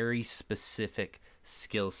very specific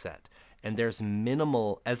skill set, and there's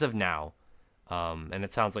minimal, as of now, and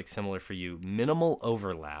it sounds like similar for you, minimal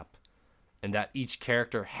overlap, and that each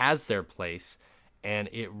character has their place, and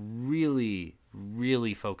it really,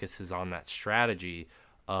 really focuses on that strategy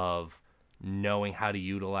of knowing how to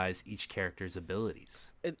utilize each character's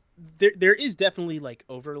abilities. There is definitely like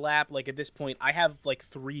overlap. Like, at this point, I have like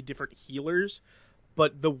 3 different healers,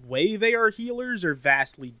 but the way they are healers are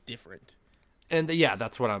vastly different. And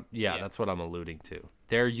that's what I'm alluding to.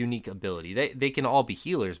 Their unique ability. They can all be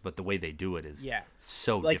healers, but the way they do it is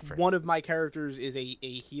so like, different. One of my characters is a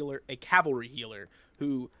healer, a cavalry healer,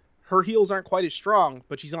 who her heals aren't quite as strong,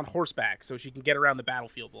 but she's on horseback, so she can get around the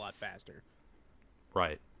battlefield a lot faster.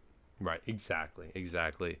 Right. Exactly.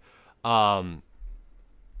 One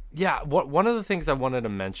of the things I wanted to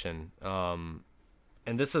mention, and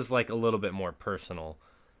this is like a little bit more personal,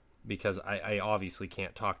 because I obviously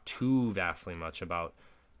can't talk too vastly much about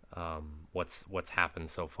what's happened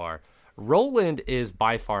so far. Roland is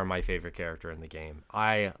by far my favorite character in the game.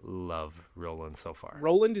 I love Roland so far.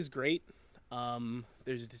 Roland is great.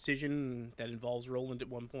 There's a decision that involves Roland at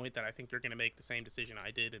one point that I think you're going to make the same decision I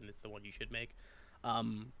did, and it's the one you should make.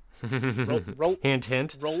 Hint,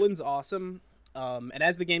 hint. Roland's awesome. And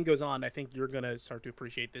as the game goes on, I think you're going to start to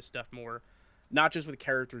appreciate this stuff more. Not just with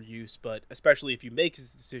character use, but especially if you make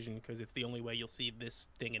this decision, because it's the only way you'll see this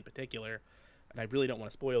thing in particular. And I really don't want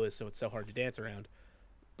to spoil this, so it's so hard to dance around.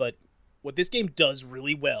 But what this game does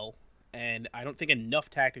really well, and I don't think enough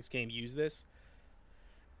tactics games use this,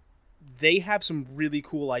 they have some really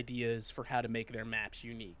cool ideas for how to make their maps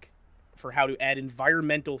unique. For how to add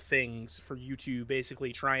environmental things for you to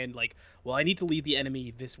basically try and, like, well, I need to lead the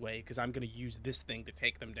enemy this way because I'm going to use this thing to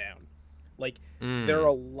take them down. Like, there are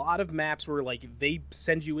a lot of maps where, like, they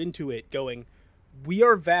send you into it going, we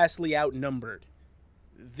are vastly outnumbered.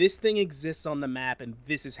 This thing exists on the map, and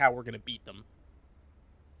this is how we're going to beat them.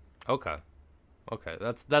 Okay,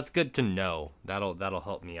 that's good to know. That'll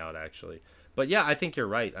help me out, actually. But yeah, I think you're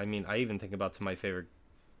right. I mean, I even think about my favorite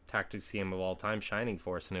tactics game of all time, Shining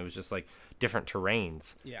Force, and it was just like different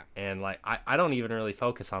terrains. Yeah. And like I don't even really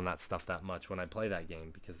focus on that stuff that much when I play that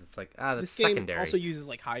game, because it's like that's this game secondary. Also uses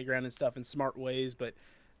like high ground and stuff in smart ways, but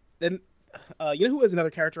then you know who has another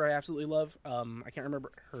character I absolutely love? I can't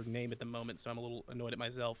remember her name at the moment, so I'm a little annoyed at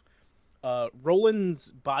myself.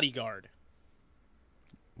 Roland's bodyguard.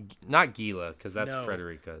 Not Gila, because that's No.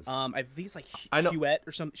 Frederica's. I think it's like I know. Huette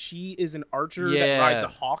or something. She is an archer that Yeah. rides a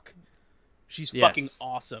hawk. She's Yes. fucking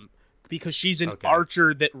awesome because she's an Okay.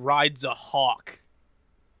 archer that rides a hawk.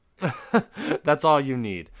 That's all you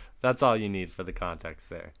need. That's all you need for the context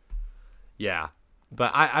there. Yeah.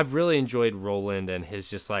 But I've really enjoyed Roland and his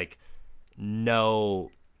just like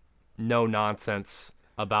no nonsense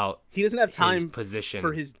about He doesn't have his time position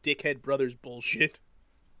for his dickhead brother's bullshit.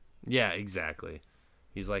 Yeah, exactly.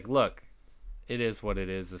 He's like, look, it is what it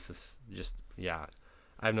is. This is just, yeah.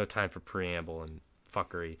 I have no time for preamble and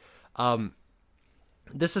fuckery.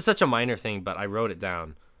 This is such a minor thing, but I wrote it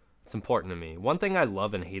down. It's important to me. One thing I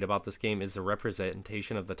love and hate about this game is the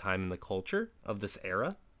representation of the time and the culture of this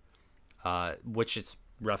era, which it's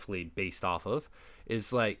roughly based off of.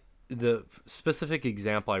 Is like the specific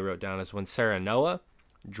example I wrote down is when Sarah Noah,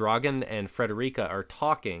 Dragan, and Frederica are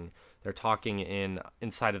talking. They're talking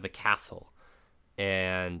inside of the castle,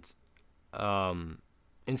 and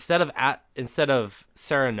instead of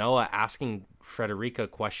Sarah Noah asking Frederica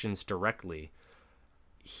questions directly,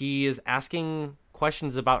 he is asking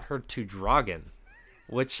questions about her to Dragan,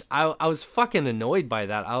 which I was fucking annoyed by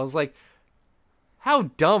that. I was like, how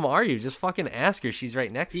dumb are you? Just fucking ask her. She's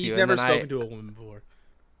right next to you. He's never spoken to a woman before.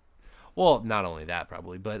 Well, not only that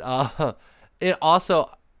probably, but it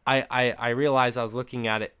also I realized I was looking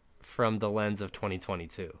at it from the lens of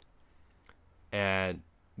 2022. And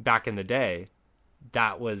back in the day,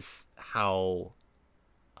 that was how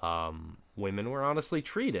women were honestly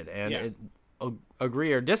treated. And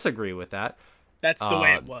agree or disagree with that. That's the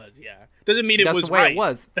way it was, yeah. Doesn't mean it was the way right. it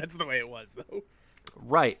was. That's the way it was, though.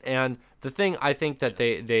 Right. And the thing I think that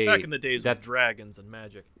they back in the days of dragons and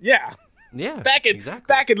magic. Yeah. Yeah. Back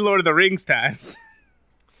in Lord of the Rings times.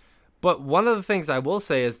 But one of the things I will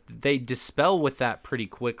say is they dispel with that pretty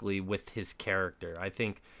quickly with his character. I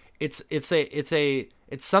think it's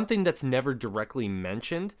something that's never directly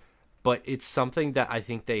mentioned, but it's something that I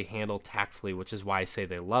think they handle tactfully, which is why I say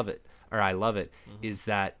I love it, is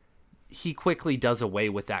that he quickly does away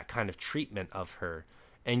with that kind of treatment of her.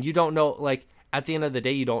 And you don't know, like, at the end of the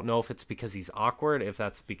day, you don't know if it's because he's awkward, if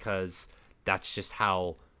that's because that's just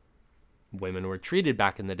how women were treated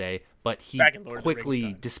back in the day, but he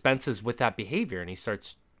quickly dispenses with that behavior, and he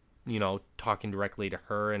starts, talking directly to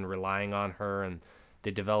her and relying on her, and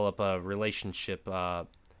they develop a relationship,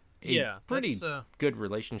 pretty good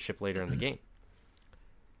relationship later in the game.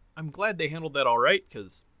 I'm glad they handled that all right,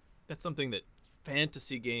 because that's something that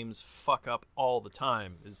fantasy games fuck up all the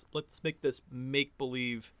time, is let's make this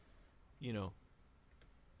make-believe,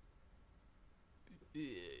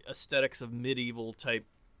 aesthetics of medieval type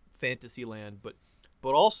fantasy land, but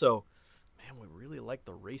also, man, we really like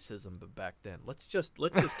the racism back then. Let's just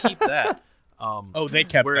keep that. They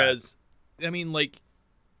kept whereas that. I mean, like,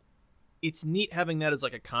 it's neat having that as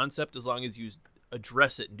like a concept as long as you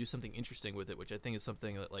address it and do something interesting with it, which I think is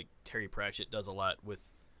something that like Terry Pratchett does a lot with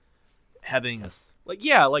having there's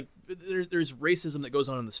racism that goes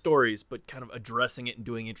on in the stories, but kind of addressing it and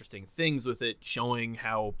doing interesting things with it, showing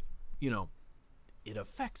how it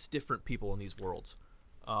affects different people in these worlds.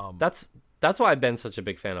 That's why I've been such a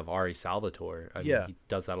big fan of Ari Salvatore. I mean, he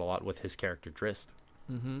does that a lot with his character Drist.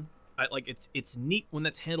 Mm-hmm. It's neat when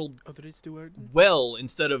that's handled well,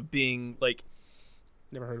 instead of being like,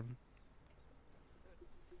 never heard of him.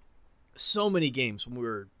 So many games when we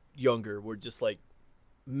were younger were just like,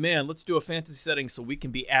 man, let's do a fantasy setting so we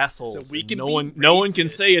can be assholes. So we can no one can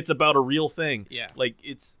say it's about a real thing. Yeah, like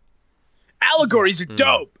it's allegories are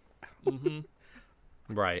dope. Mm-hmm.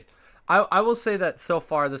 Right. I will say that so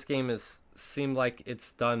far this game has seemed like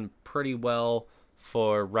it's done pretty well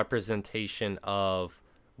for representation of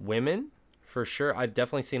women, for sure. I've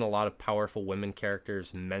definitely seen a lot of powerful women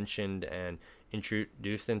characters mentioned and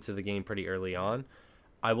introduced into the game pretty early on.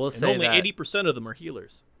 I will say only that 80% of them are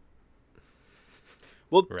healers.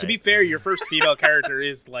 Well, to be fair, your first female character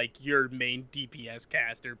is like your main DPS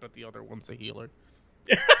caster, but the other one's a healer.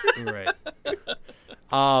 Right.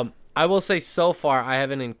 I will say so far I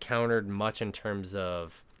haven't encountered much in terms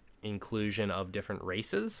of inclusion of different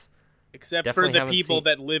races. Except for the people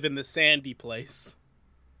that live in the sandy place.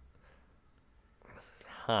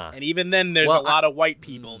 Huh. And even then there's a lot of white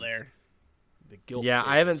people there. The guilt yeah, chasers.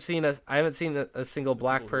 I haven't seen a single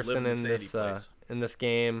black person in this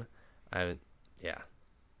game. I haven't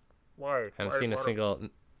Why? haven't seen a single.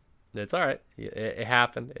 It's all right. It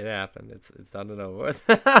happened. It's done and over with.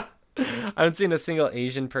 I haven't seen a single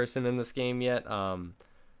Asian person in this game yet.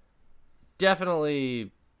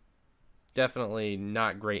 Definitely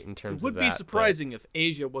not great in terms of that. It would be surprising if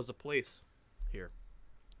Asia was a place here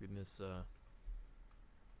in this.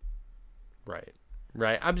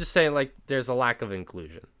 Right. I'm just saying, like, there's a lack of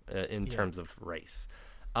inclusion in terms of race.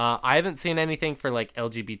 I haven't seen anything for like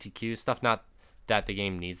LGBTQ stuff. Not that the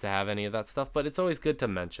game needs to have any of that stuff, but it's always good to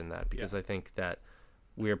mention that because I think that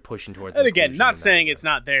we're pushing towards. And again, not saying it's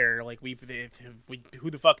not there. Like we who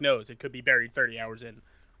the fuck knows? It could be buried 30 hours in.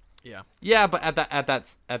 Yeah. Yeah, but at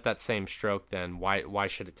that same stroke, then why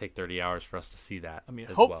should it take 30 hours for us to see that? I mean,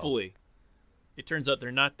 hopefully, It turns out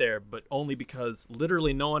they're not there, but only because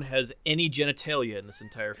literally no one has any genitalia in this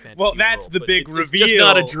entire fantasy Well, that's world. the But big it's reveal. just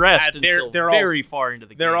not addressed that until they're very far into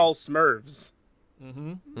the game. They're all Smurfs.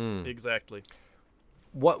 Exactly.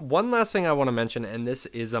 One last thing I want to mention, and this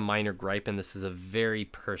is a minor gripe, and this is a very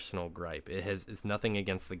personal gripe. It's nothing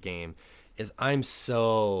against the game. Is I'm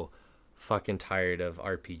so fucking tired of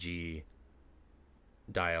RPG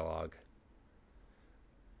dialogue,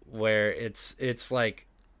 where it's like,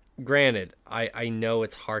 granted, I know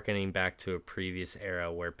it's hearkening back to a previous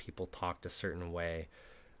era where people talked a certain way,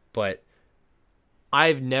 but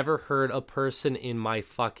I've never heard a person in my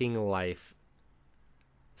fucking life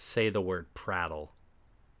say the word prattle.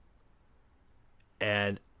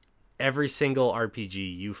 And every single RPG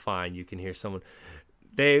you find, you can hear someone,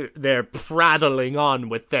 they're prattling on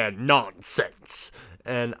with their nonsense.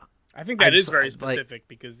 And I think that is very specific,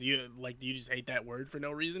 because do you just hate that word for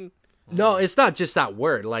no reason? No, it's not just that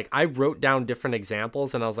word. Like, I wrote down different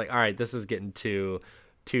examples, and I was like, all right, this is getting too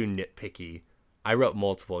nitpicky. I wrote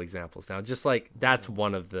multiple examples now. Just like, that's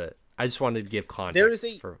one of the... I just wanted to give context. There is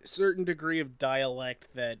a certain degree of dialect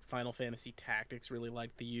that Final Fantasy Tactics really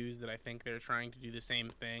like to use that I think they're trying to do the same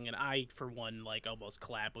thing, and I, for one, like, almost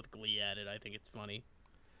clap with glee at it. I think it's funny.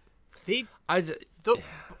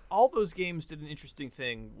 All those games did an interesting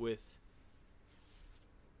thing with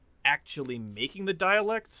actually making the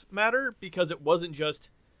dialects matter, because it wasn't just,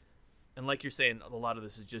 and like you're saying, a lot of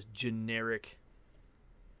this is just generic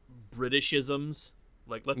Britishisms.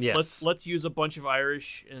 Like, let's use a bunch of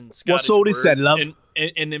Irish and Scottish words said, love?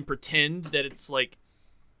 And then pretend that it's like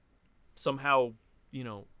somehow,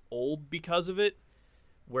 old because of it.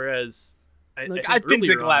 Whereas I've been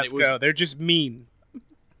to Glasgow. They're just mean.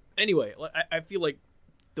 Anyway, I feel like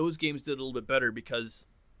those games did a little bit better because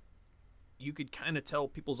you could kind of tell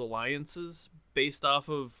people's alliances based off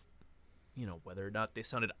of, whether or not they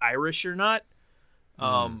sounded Irish or not.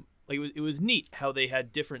 Like, it was neat how they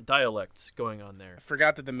had different dialects going on there. I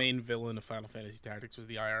forgot that the main villain of Final Fantasy Tactics was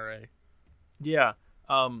the IRA. Yeah.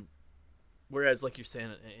 Whereas, like you're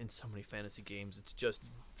saying, in so many fantasy games, it's just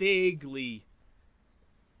vaguely,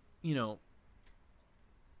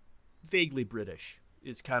 vaguely British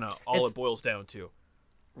is kind of all it boils down to.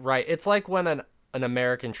 Right. It's like when an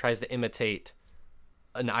American tries to imitate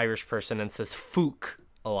an Irish person and says "fook"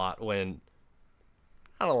 a lot, when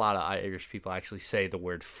not a lot of Irish people actually say the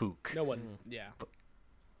word "fook." No one. Yeah.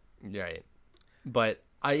 Right. But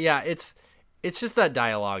it's just that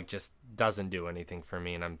dialogue just doesn't do anything for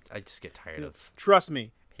me, and I just get tired of. Trust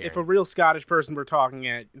me, hearing. If a real Scottish person were talking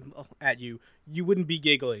at you, you wouldn't be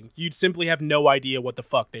giggling. You'd simply have no idea what the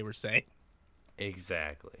fuck they were saying.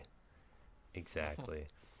 Exactly.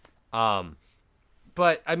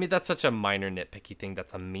 But I mean, that's such a minor nitpicky thing.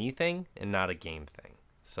 That's a me thing and not a game thing.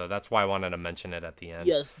 So that's why I wanted to mention it at the end.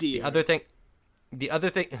 Yes, dear. The other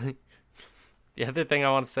thing I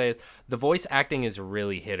want to say is the voice acting is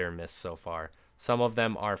really hit or miss so far. Some of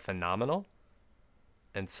them are phenomenal,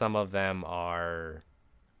 and some of them are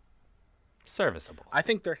serviceable. I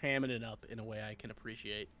think they're hamming it up in a way I can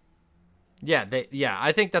appreciate. Yeah,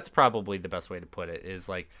 I think that's probably the best way to put it, is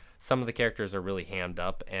like some of the characters are really hammed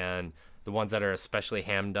up, and the ones that are especially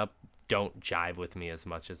hammed up don't jive with me as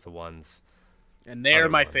much as the ones. And they're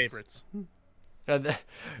my ones. favorites.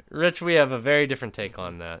 Rich, we have a very different take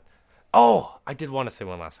on that. Oh, I did want to say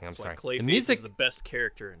one last thing. I'm sorry. Clayface The music is the best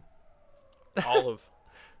character in all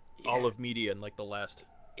of media in like the last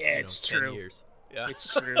it's 10 true. years. Yeah.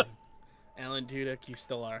 It's true. Alan Tudyk, you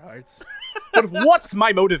stole our hearts. But what's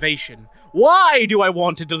my motivation? Why do I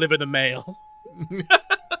want to deliver the mail?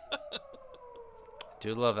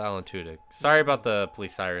 do love Alan Tudyk. Sorry about the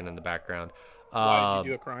police siren in the background. Why did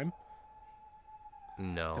you do a crime?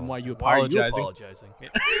 No. And why are you Why are you apologizing? apologizing? Yeah.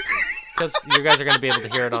 Because you guys are going to be able to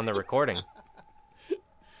hear it on the recording.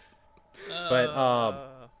 But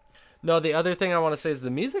no, the other thing I want to say is the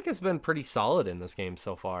music has been pretty solid in this game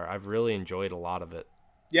so far. I've really enjoyed a lot of it.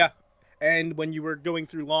 Yeah. And when you were going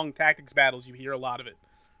through long tactics battles, you hear a lot of it.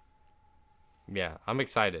 Yeah, I'm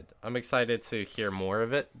excited. I'm excited to hear more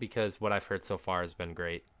of it because what I've heard so far has been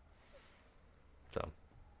great. So,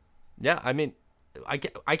 yeah, I mean, I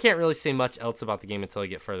can't really say much else about the game until I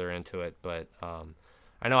get further into it, but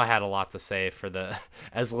I know I had a lot to say for the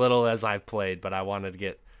as little as I've played, but I wanted to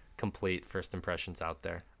get complete first impressions out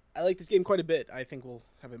there. I like this game quite a bit. I think we'll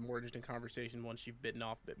have a more interesting conversation once you've bitten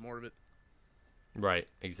off a bit more of it. Right,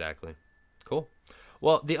 exactly. Cool.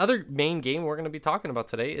 Well, the other main game we're going to be talking about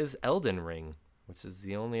today is Elden Ring, which is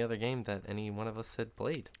the only other game that any one of us had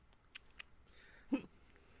played.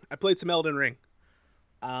 I played some Elden Ring.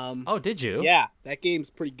 Oh, did you? Yeah, that game's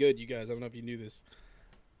pretty good, you guys. I don't know if you knew this.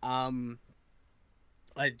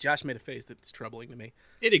 Josh made a face that's troubling to me.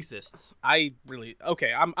 It exists. I'm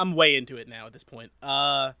way into it now at this point.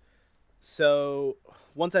 So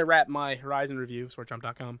once I wrap my Horizon review,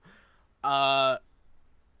 swordchomp.com, I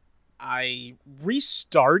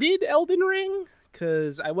restarted Elden Ring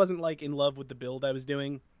because I wasn't like in love with the build I was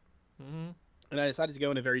doing, and I decided to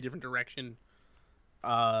go in a very different direction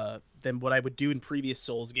than what I would do in previous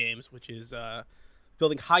Souls games, which is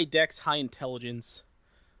building high dex, high intelligence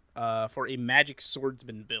for a magic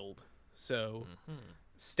swordsman build. So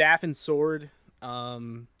staff and sword.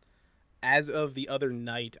 As of the other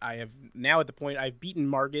night, I have now at the point I've beaten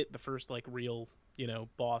Margit, the first like real,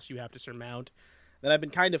 boss you have to surmount. Then I've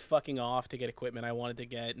been kind of fucking off to get equipment I wanted to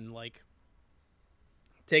get and like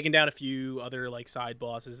taking down a few other like side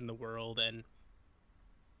bosses in the world. And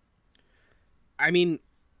I mean,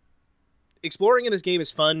 exploring in this game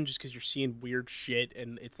is fun just because you're seeing weird shit,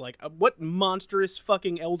 and it's like, what monstrous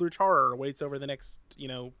fucking eldritch horror awaits over the next,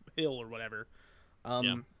 hill or whatever.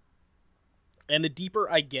 And the deeper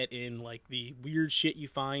I get in, like, the weird shit you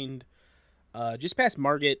find just past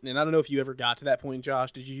Margit, and I don't know if you ever got to that point,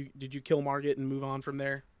 Josh. Did you kill Margit and move on from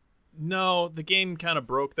there? No, the game kind of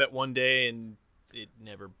broke that one day, and it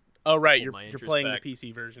never. Oh right, you're playing back. the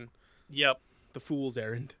PC version. Yep, the Fool's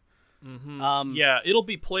Errand. Yeah, it'll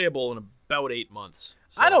be playable in about 8 months.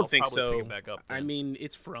 So I don't I'll think probably so. Pick it back up then. I mean,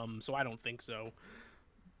 it's so I don't think so.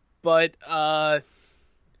 But I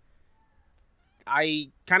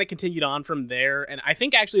kind of continued on from there, and I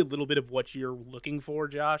think actually a little bit of what you're looking for,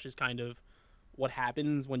 Josh, is kind of what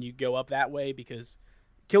happens when you go up that way, because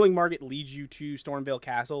killing Margit leads you to Stormvale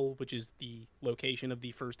Castle, which is the location of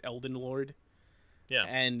the first Elden Lord. Yeah.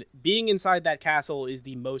 And being inside that castle is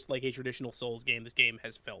the most like a traditional Souls game this game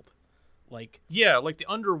has felt. Like the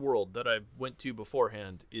underworld that I went to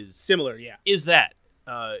beforehand is similar, yeah. Is that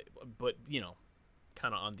but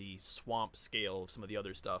kind of on the swamp scale of some of the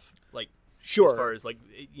other stuff. Like sure. As far as like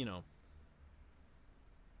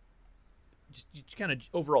just kind of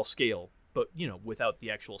overall scale, but without the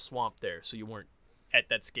actual swamp there, so you weren't at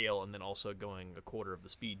that scale and then also going a quarter of the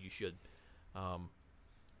speed you should.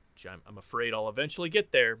 Which I'm afraid I'll eventually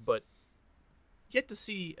get there, but yet to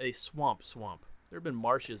see a swamp. There have been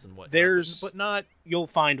marshes and whatnot, but not. You'll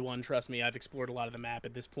find one. Trust me, I've explored a lot of the map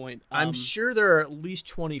at this point. I'm sure there are at least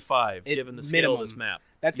 25, given the scale of this map.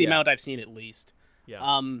 That's the amount I've seen at least.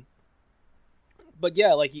 Yeah. But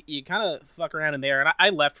yeah, like you kind of fuck around in there, and I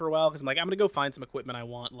left for a while because I'm like, I'm gonna go find some equipment I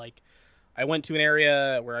want. Like, I went to an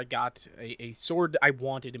area where I got a sword I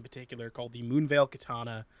wanted in particular called the Moonveil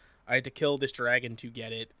Katana. I had to kill this dragon to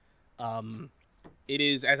get it. It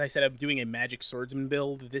is, as I said, I'm doing a magic swordsman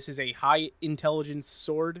build. This is a high intelligence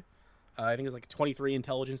sword. I think it's like 23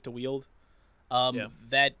 intelligence to wield.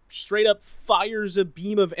 That straight up fires a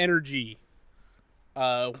beam of energy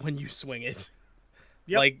when you swing it.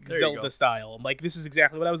 Yep, like Zelda style. I'm like, this is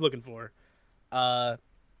exactly what I was looking for. But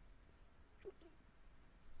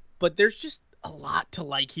there's just a lot to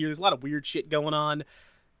like here. There's a lot of weird shit going on.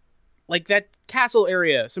 Like that castle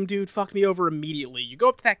area, some dude fucked me over immediately. You go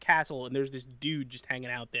up to that castle and there's this dude just hanging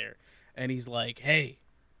out there. And he's like, hey,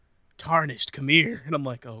 Tarnished, come here. And I'm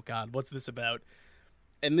like, oh God, what's this about?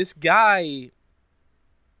 And this guy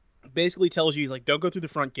basically tells you, he's like, don't go through the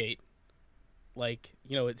front gate. Like,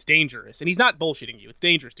 it's dangerous. And he's not bullshitting you. It's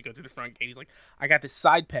dangerous to go through the front gate. He's like, I got this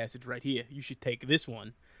side passage right here. You should take this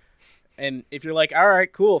one. And if you're like, all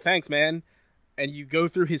right, cool, thanks, man. And you go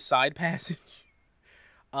through his side passage,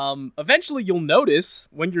 eventually you'll notice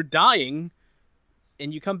when you're dying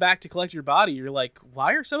and you come back to collect your body, you're like,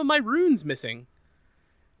 why are some of my runes missing?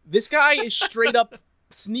 This guy is straight up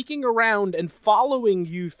sneaking around and following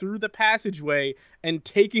you through the passageway and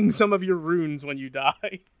taking some of your runes when you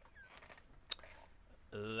die.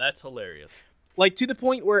 That's hilarious. Like, to the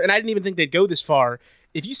point where, and I didn't even think they'd go this far,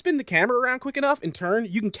 if you spin the camera around quick enough and turn,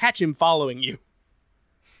 you can catch him following you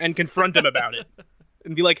and confront him about it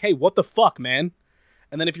and be like, hey, what the fuck, man?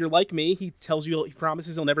 And then if you're like me, he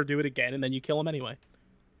promises he'll never do it again, and then you kill him anyway.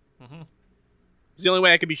 Mm-hmm. It's the only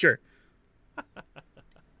way I can be sure.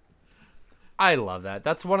 I love that.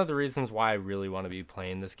 That's one of the reasons why I really want to be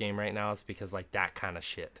playing this game right now, is because, like, that kind of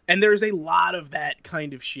shit. And there's a lot of that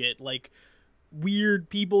kind of shit. Like, weird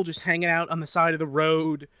people just hanging out on the side of the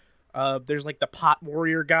road. There's, like, the pot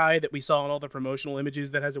warrior guy that we saw in all the promotional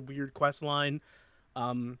images that has a weird quest line.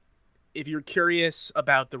 If you're curious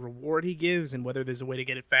about the reward he gives and whether there's a way to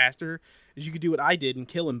get it faster, is you could do what I did and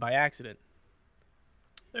kill him by accident.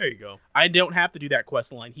 There you go. I don't have to do that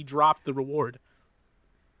quest line. He dropped the reward.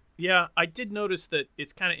 Yeah, I did notice that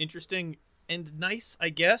it's kind of interesting and nice, I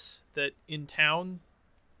guess, that in town,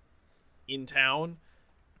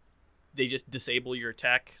 they just disable your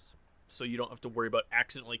attack so you don't have to worry about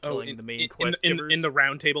accidentally killing the main quest in givers. the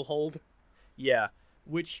round table hold. Yeah,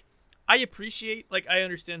 which I appreciate. Like, I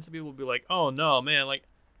understand some people will be like, "Oh no, man! Like,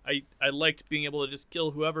 I liked being able to just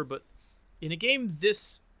kill whoever," but in a game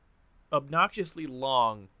this obnoxiously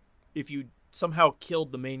long, if you somehow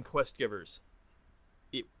killed the main quest givers,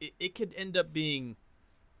 it could end up being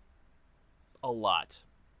a lot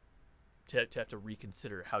to have to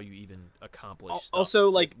reconsider how you even accomplish stuff also,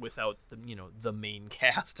 like, without the main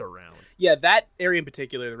cast around. Yeah, that area in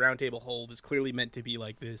particular, the round table hold, is clearly meant to be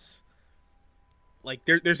like this. Like,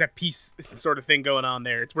 there's a peace sort of thing going on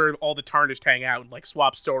there. It's where all the Tarnished hang out and, like,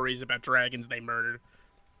 swap stories about dragons they murdered.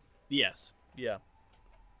 Yes. Yeah.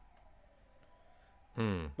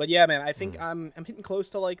 But yeah, man, I think I'm hitting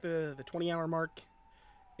close to, like, the 20-hour mark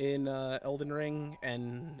in Elden Ring,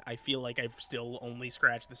 and I feel like I've still only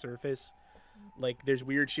scratched the surface. Like, there's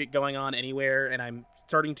weird shit going on anywhere, and I'm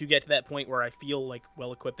starting to get to that point where I feel, like,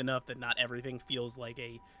 well-equipped enough that not everything feels like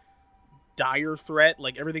a dire threat.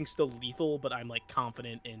 Like, everything's still lethal, but I'm, like,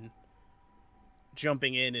 confident in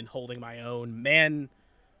jumping in and holding my own. Man,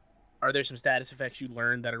 are there some status effects you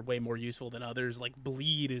learn that are way more useful than others? Like,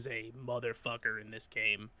 bleed is a motherfucker in this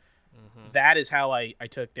game. That is how I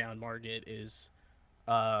took down Margit, is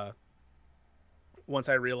once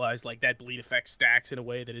I realized, like, that bleed effect stacks in a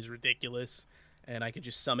way that is ridiculous, and I could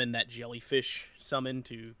just summon that jellyfish summon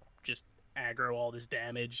to just aggro all this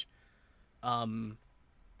damage.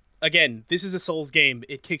 Again, this is a Souls game.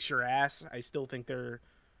 It kicks your ass. I still think there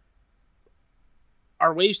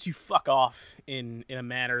are ways to fuck off in a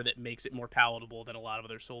manner that makes it more palatable than a lot of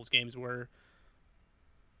other Souls games were.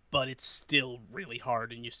 But it's still really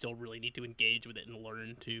hard, and you still really need to engage with it and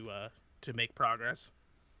learn to make progress.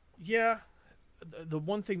 Yeah. The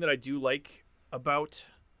one thing that I do like about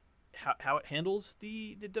how it handles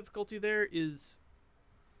the difficulty there is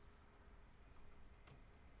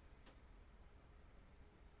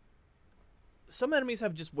some enemies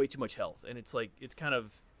have just way too much health, and it's like, it's kind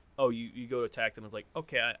of, oh, you go to attack them, it's like,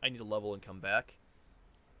 okay, I need to level and come back.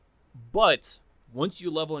 But once you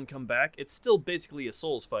level and come back, it's still basically a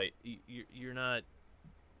Souls fight. You're not,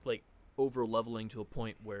 like, over leveling to a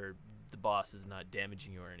point where the boss is not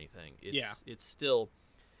damaging you or anything. It's still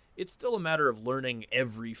a matter of learning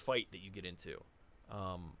every fight that you get into.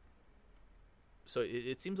 So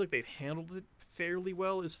it seems like they've handled it fairly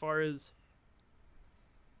well as far as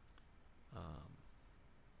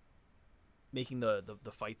making the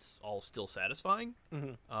fights all still satisfying.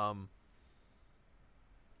 I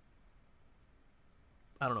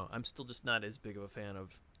don't know. I'm still just not as big of a fan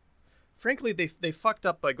of. Frankly, they fucked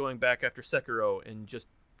up by going back after Sekiro and just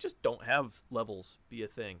don't have levels be a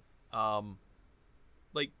thing.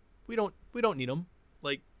 Like, we don't need them.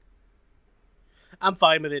 Like, I'm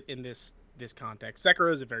fine with it in this context.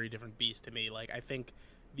 Sekiro is a very different beast to me. Like, I think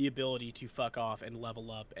the ability to fuck off and level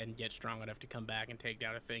up and get strong enough to come back and take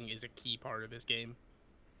down a thing is a key part of this game.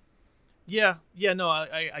 Yeah, no,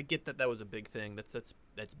 I get that was a big thing. That's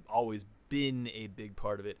always been a big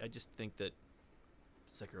part of it. I just think that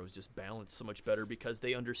Sekiro is just balanced so much better because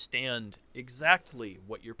they understand exactly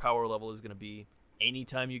what your power level is going to be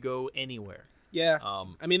anytime you go anywhere. Yeah,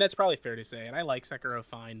 I mean, that's probably fair to say, and I like Sekiro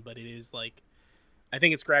fine, but it is, like, I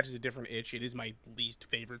think it scratches a different itch. It is my least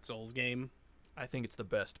favorite Souls game. I think it's the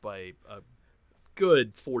best by a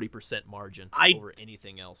good 40% margin over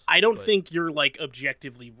anything else. I don't think you're, like,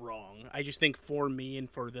 objectively wrong. I just think for me and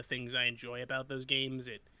for the things I enjoy about those games,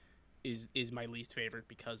 it is my least favorite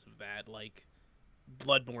because of that. Like,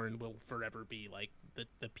 Bloodborne will forever be, like,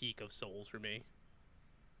 the peak of Souls for me.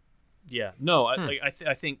 Yeah, no,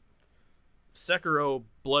 I think Sekiro,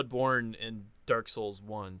 Bloodborne, and Dark Souls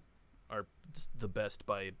 1 are just the best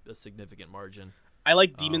by a significant margin. I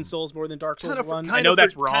like Demon Souls more than Dark Souls 1. I know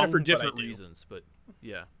that's wrong, kind of for different reasons, but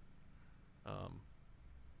yeah.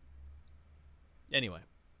 Anyway,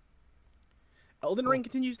 Elden Ring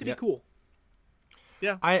continues to be cool.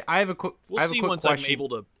 Yeah, I have a quick. We'll I have see a quick once question. I'm able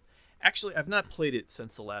to. Actually, I've not played it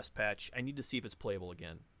since the last patch. I need to see if it's playable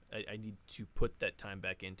again. I need to put that time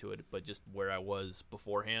back into it, but just where I was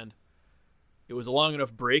beforehand. It was a long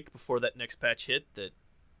enough break before that next patch hit that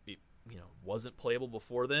it, wasn't playable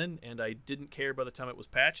before then, and I didn't care by the time it was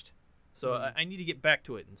patched. So I need to get back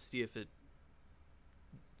to it and see if it,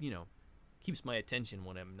 keeps my attention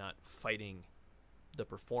when I'm not fighting the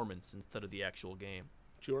performance instead of the actual game.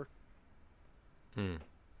 Sure.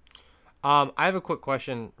 I have a quick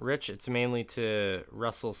question, Rich. It's mainly to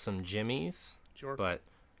rustle some jimmies. Sure. But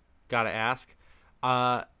gotta ask.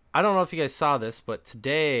 I don't know if you guys saw this, but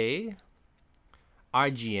today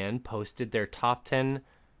IGN posted their top 10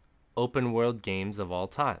 open world games of all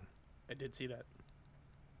time. I did see that.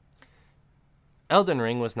 Elden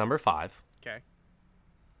Ring was number 5, Okay.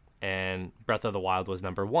 and Breath of the Wild was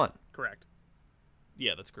number 1. Correct.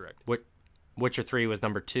 Yeah, that's correct. Witcher 3 was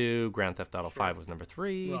number 2. Grand Theft Auto 5 was number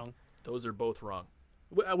 3. Wrong. Those are both wrong.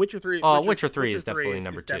 Witcher 3. Witcher 3 is definitely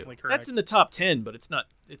number 2. Definitely correct. That's in the top 10, but it's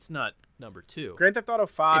not number 2. Grand Theft Auto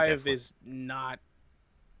 5 definitely- is not.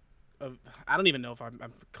 I don't even know if I'm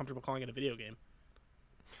comfortable calling it a video game.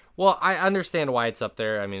 Well, I understand why it's up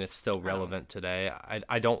there. I mean, it's still relevant today.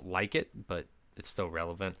 I don't like it, but it's still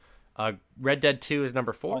relevant. Red Dead 2 is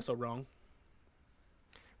number 4. Also wrong.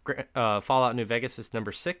 Fallout New Vegas is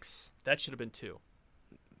number 6. That should have been 2.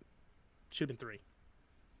 Should have been 3.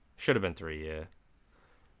 Should have been 3, yeah.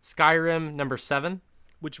 Skyrim, number 7.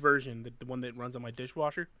 Which version? The one that runs on my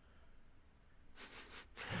dishwasher?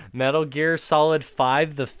 Metal Gear Solid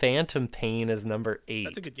 5, The Phantom Pain is number 8.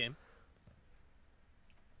 That's a good game.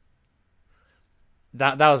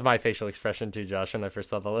 That was my facial expression too, Josh, when I first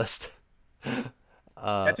saw the list.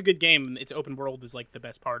 That's a good game. Its open world is like the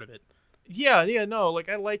best part of it. Yeah, no, like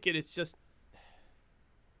I like it. It's just,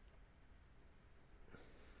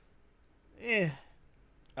 I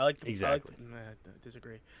like the, Exactly. I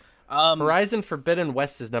disagree. Horizon Forbidden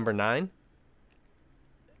West is number 9.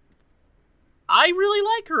 I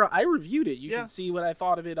really like her. I reviewed it. You Yeah. should see what I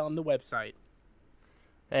thought of it on the website.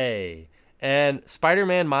 Hey. And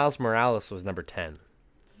Spider-Man Miles Morales was number 10.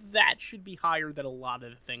 That should be higher than a lot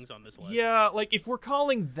of the things on this list. yeah, like if we're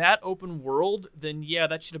calling that open world, then yeah,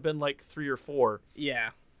 that should have been like 3 or 4.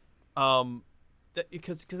 Yeah.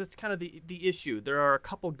 Because that's kind of the issue. There are a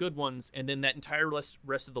couple good ones, and then that entire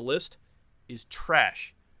rest of the list is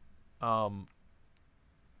trash.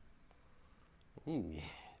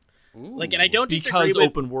 Like, and I don't disagree Because with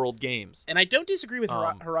open world games. And I don't disagree with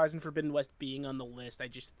Horizon Forbidden West being on the list. I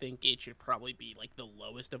just think it should probably be like the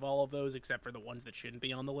lowest of all of those, except for the ones that shouldn't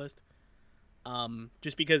be on the list.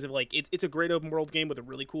 Just because of like it's a great open world game with a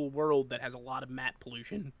really cool world that has a lot of matte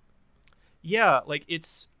pollution. Yeah, like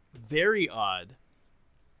it's very odd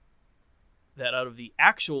that out of the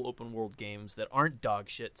actual open world games that aren't dog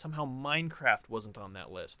shit, somehow Minecraft wasn't on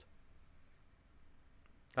that list.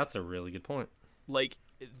 That's a really good point. Like,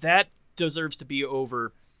 that deserves to be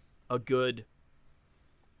over a good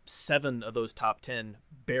 7 of those top 10,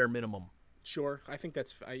 bare minimum. Sure, I think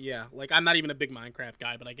that's yeah. Like I'm not even a big Minecraft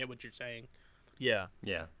guy, but I get what you're saying. Yeah.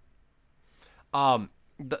 Yeah.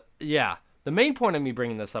 The main point of me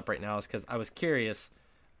bringing this up right now is because I was curious.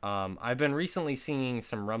 I've been recently seeing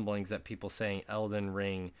some rumblings that people saying Elden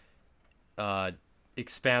Ring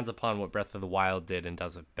expands upon what Breath of the Wild did and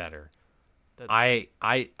does it better. I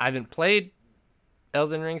haven't played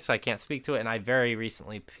Elden Ring, so I can't speak to it, and I very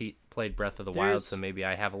recently played Breath of the Wild, so maybe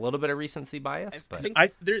I have a little bit of recency bias. But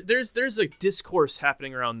there's a discourse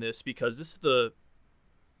happening around this because this is the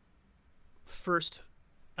first.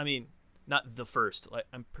 I mean, not the first. Like,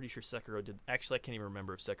 I'm pretty sure Sekiro did. Actually, I can't even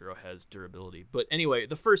remember if Sekiro has durability. But anyway,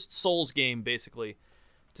 the first Souls game basically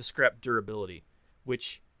to scrap durability,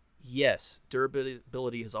 which, yes,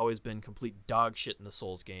 durability has always been complete dog shit in the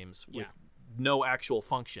Souls games with no actual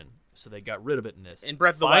function. So they got rid of it in this. In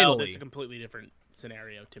Breath of the Wild, it's a completely different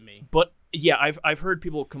scenario to me. But yeah, I've heard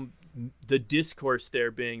people the discourse there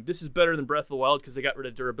being this is better than Breath of the Wild because they got rid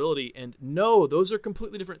of durability, and no, those are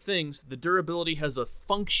completely different things. The durability has a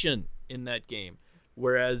function in that game,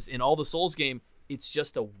 whereas in all the Souls game, it's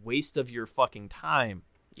just a waste of your fucking time.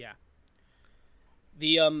 Yeah.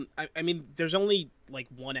 The I mean, there's only like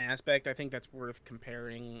one aspect I think that's worth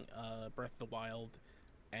comparing Breath of the Wild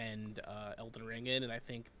and Elden Ring in, and I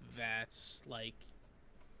think that's like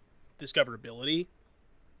discoverability.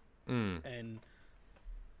 And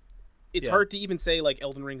it's hard to even say like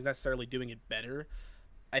Elden Ring's necessarily doing it better.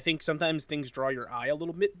 I think sometimes things draw your eye a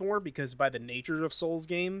little bit more because by the nature of Souls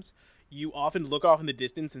games, you often look off in the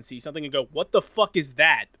distance and see something and go, "What the fuck is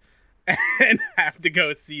that?" and have to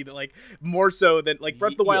go see that. Like more so than like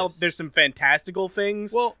Breath of the Wild, there's some fantastical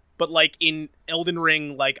things. Well, but like in Elden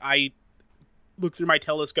Ring, like I look through my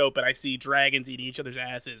telescope and I see dragons eating each other's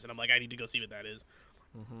asses, and I'm like, I need to go see what that is.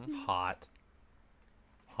 Hot.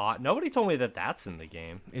 Nobody told me that that's in the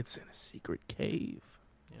game. It's in a secret cave.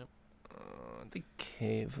 Yep. The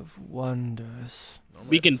Cave of Wonders.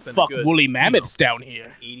 We can fuck woolly mammoths down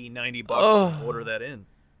here. $80-$90 and order that in.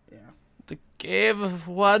 Yeah. The Cave of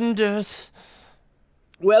Wonders.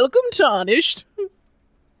 Welcome, Tarnished.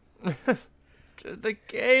 To the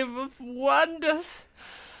Cave of Wonders.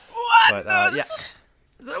 Wonders.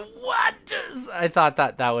 But, the Wonders. I thought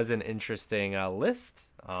that was an interesting list.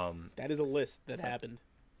 That is a list that happened.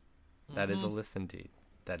 That is a list indeed.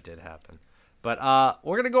 That did happen. But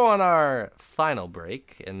we're going to go on our final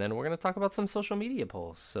break, and then we're going to talk about some social media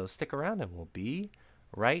polls. So stick around, and we'll be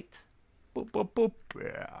right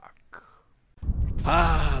Back.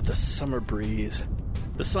 Ah, the summer breeze.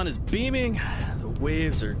 The sun is beaming. The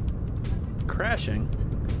waves are crashing.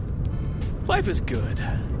 Life is good.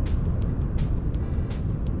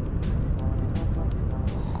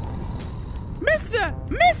 Mister!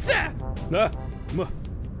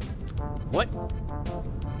 What?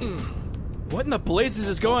 What in the blazes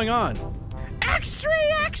is going on? Extra!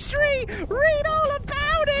 Read all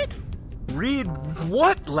about it! Read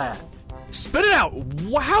what, lad? Spit it out!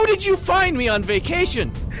 How did you find me on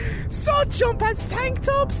vacation? Swordchomp has tank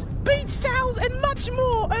tops, beach towels, and much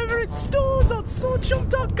more over at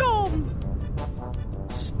store.swordchomp.com.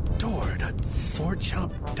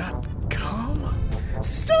 Store.swordchomp.com?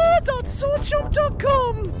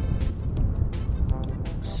 Store.swordchomp.com.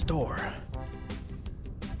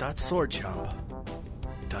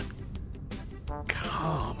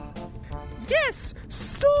 Store.swordchomp.com. Yes,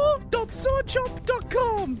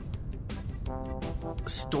 store.swordchomp.com.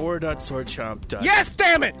 Store.swordchomp.com. Yes,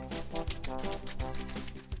 damn it!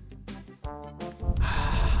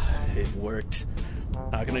 It worked.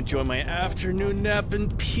 I can enjoy my afternoon nap in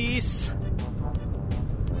peace.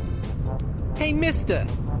 Hey, mister,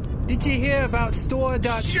 did you hear about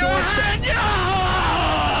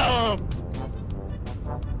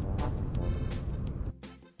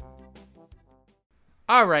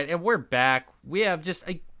All right, and we're back. We have just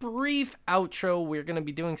a brief outro. We're going to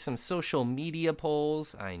be doing some social media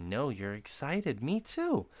polls. I know you're excited. Me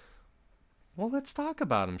too. Well, let's talk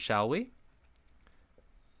about them, shall we?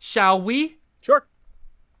 Shall we? Sure.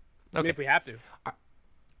 I Okay. mean, if we have to.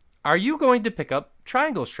 Are you going to pick up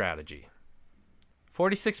Triangle Strategy?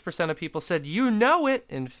 46% of people said you know it,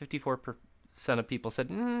 and 54% of people said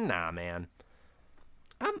nah, man.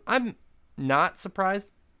 I'm not surprised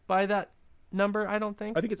by that number. I don't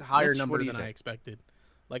think. I think it's a higher Mitch, number what do you than I think? expected.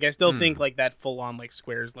 Like, I still think like that full-on like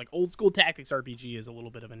squares, like old school tactics RPG is a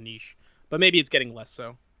little bit of a niche, but maybe it's getting less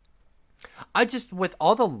so. I just, with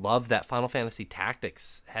all the love that Final Fantasy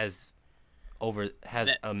Tactics has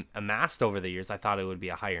amassed over the years, I thought it would be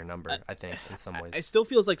a higher number. I think in some ways. It still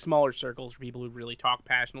feels like smaller circles for people who really talk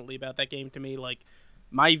passionately about that game to me. Like,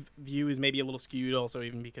 my view is maybe a little skewed also,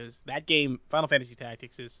 even because that game, Final Fantasy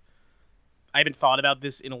Tactics, is... I haven't thought about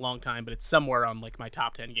this in a long time, but it's somewhere on like my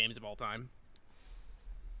top 10 games of all time.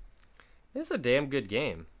 It's a damn good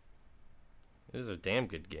game. It is a damn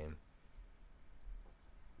good game.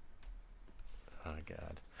 Oh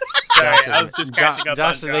God. Sorry, I was just catching up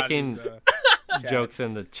Josh on is making Josh's, jokes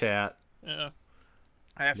in the chat. Yeah.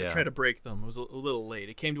 I have to Yeah. try to break them. It was a little late.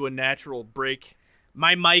 It came to a natural break.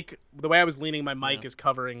 My mic, the way I was leaning, my mic is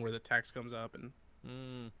covering where the text comes up,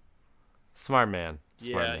 and Smart man.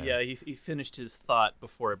 Smart man. Yeah. He finished his thought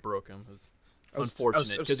before it broke him. It was was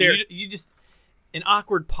unfortunate because staring- you just an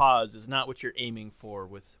awkward pause is not what you're aiming for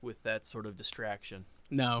with that sort of distraction.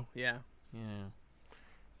 no, yeah. Yeah.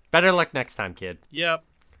 Better luck next time, kid. Yep.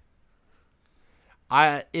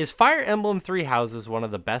 Is Fire Emblem Three Houses one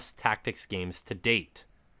of the best tactics games to date?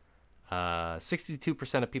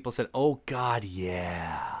 62% of people said, "Oh God,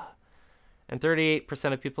 yeah," and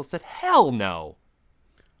 38% of people said, "Hell no."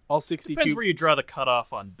 All Depends 62 where you draw the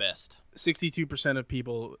cutoff on best. 62% of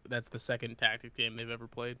people, that's the second tactic game they've ever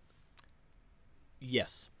played.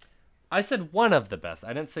 Yes. I said one of the best.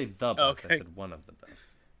 I didn't say the best. Okay. I said one of the best.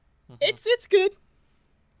 It's good.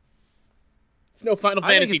 It's no Final I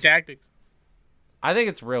think Fantasy it's- Tactics. I think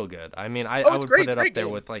it's real good. I mean, I it's would great. put It's it a up great there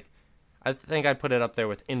game. with like, I think I'd put it up there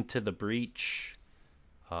with Into the Breach.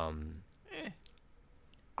 I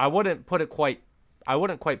wouldn't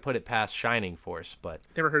quite put it past Shining Force, but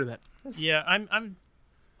Never heard of that. Yeah, I'm.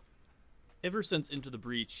 Ever since Into the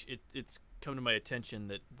Breach, it's come to my attention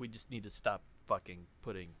that we just need to stop fucking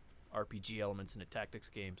putting RPG elements into tactics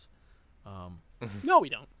games, No, we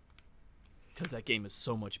don't. because that game is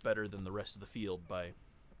so much better than the rest of the field by,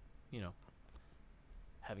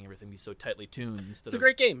 having everything be so tightly tuned instead It's a of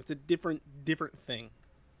great game. It's a different thing.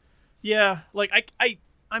 Yeah, like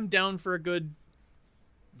I'm down for a good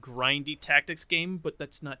grindy tactics game, but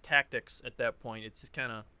that's not tactics at that point. It's just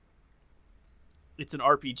kind of it's an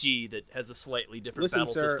RPG that has a slightly different Listen,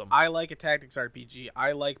 battle sir, system. I like a tactics RPG.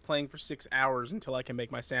 I like playing for 6 hours until I can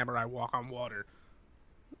make my samurai walk on water.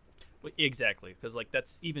 Exactly, because like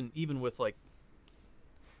that's even with like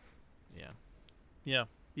yeah.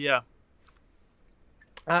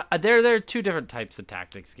 there are two different types of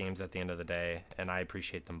tactics games at the end of the day, and I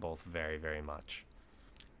appreciate them both very, very much.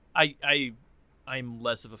 I'm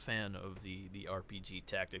less of a fan of the RPG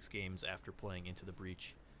tactics games after playing Into the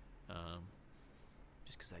Breach,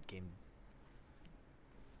 just because that game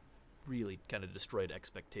really kind of destroyed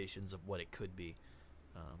expectations of what it could be.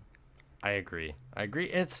 I agree.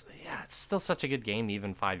 It's still such a good game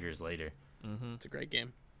even 5 years later. It's a great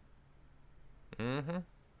game.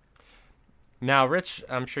 Now, Rich,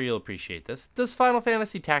 I'm sure you'll appreciate this. Does Final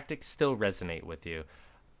Fantasy Tactics still resonate with you?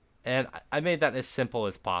 And I made that as simple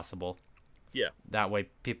as possible. Yeah. That way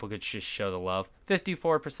people could just show the love.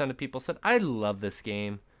 54% of people said, I love this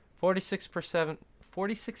game. 46%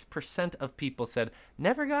 of people said,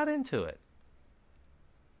 never got into it.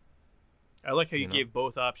 I like how you gave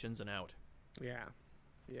both options an out. Yeah.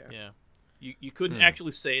 You couldn't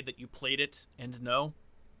actually say that you played it and no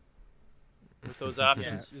with those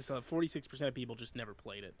options. Yeah, so 46% of people just never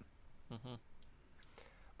played it.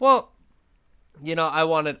 Well, I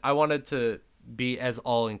wanted to be as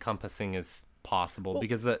all encompassing as possible,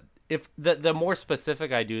 because if the more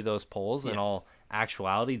specific I do those polls, in all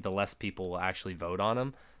actuality, the less people will actually vote on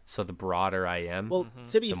them. So the broader I am, well,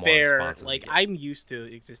 to be the more fair, responses we like, get. I'm used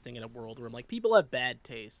to existing in a world where like people have bad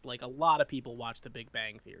taste. Like, a lot of people watch The Big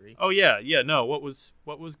Bang Theory. Oh yeah. No, what was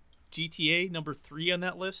GTA number 3 on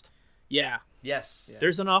that list? Yeah. Yes. Yeah.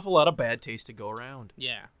 There's an awful lot of bad taste to go around.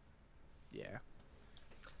 Yeah.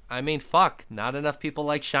 I mean, fuck, not enough people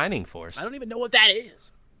like Shining Force. I don't even know what that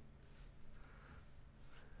is.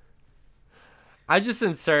 I just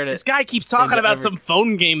inserted. This guy keeps talking about some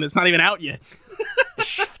phone game that's not even out yet.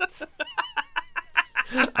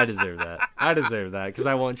 I deserve that because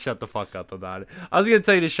I won't shut the fuck up about it. I was gonna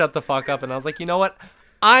tell you to shut the fuck up, and I was like, you know what?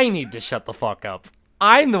 I need to shut the fuck up.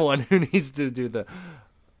 I'm the one who needs to do the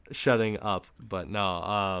shutting up. But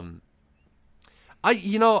no,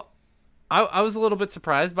 I was a little bit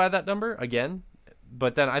surprised by that number again,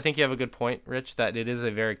 but then I think you have a good point, Rich, that it is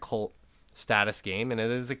a very cult status game, and it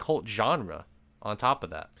is a cult genre on top of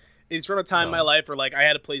that. It's from a time in my life where like I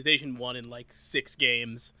had a PlayStation 1 in like 6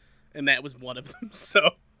 games, and that was one of them. So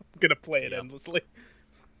I'm gonna play it endlessly.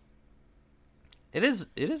 It is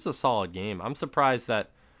a solid game. I'm surprised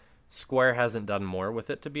that Square hasn't done more with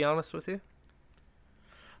it, to be honest with you.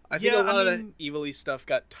 I think a lot of the Evil stuff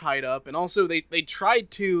got tied up, and also they tried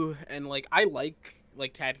to, and like I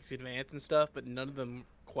like Tactics Advance and stuff, but none of them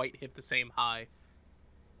quite hit the same high.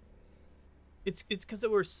 It's because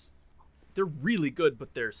they're really good,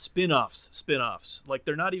 but they're spin-offs. Like,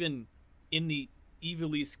 they're not even in the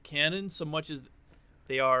Evilise canon so much as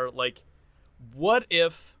they are like, what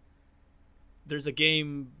if there's a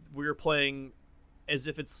game we're playing as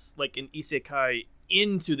if it's like an isekai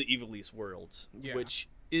into the Evilise worlds, which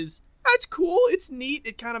is, that's cool, it's neat,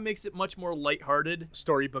 it kind of makes it much more lighthearted.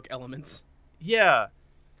 Storybook elements. Yeah.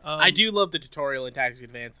 I do love the tutorial in Tactics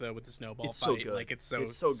Advance though, with the snowball it's fight. So good. Like, it's so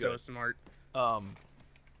good. smart.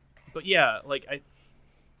 But yeah, like I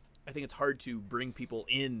think it's hard to bring people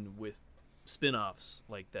in with spin-offs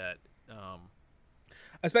like that.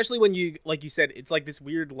 Especially when you, like you said, it's like this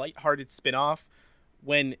weird lighthearted spin-off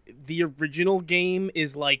when the original game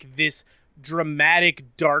is like this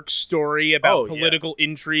dramatic dark story about political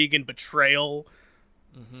intrigue and betrayal.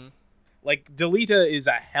 Like, Delita is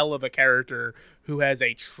a hell of a character who has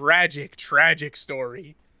a tragic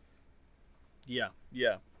story. Yeah.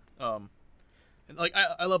 And like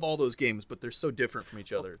I love all those games, but they're so different from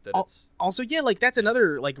each other that it's also like that's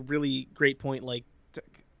another like really great point. Like,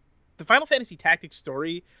 the Final Fantasy Tactics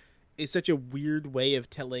story is such a weird way of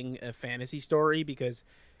telling a fantasy story, because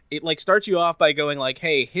it like starts you off by going like,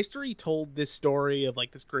 hey, history told this story of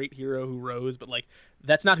like this great hero who rose, but like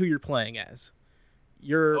that's not who you're playing as.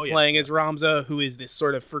 You're playing as Ramza, who is this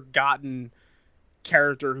sort of forgotten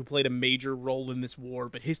character who played a major role in this war,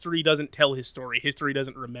 but history doesn't tell his story. History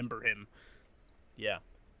doesn't remember him. Yeah.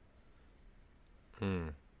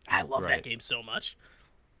 I love that game so much.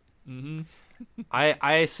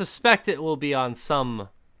 I suspect it will be on some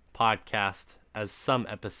podcast as some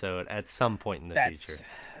episode at some point in the future.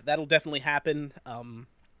 That'll definitely happen.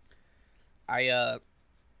 I've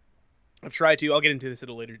tried to. I'll get into this at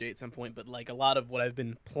a later date at some point, but like a lot of what I've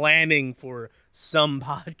been planning for some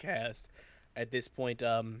podcast at this point,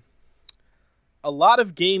 a lot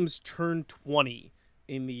of games turn 20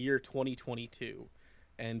 in the year 2022.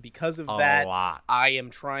 And because of that, I am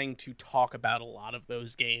trying to talk about a lot of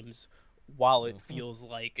those games while it feels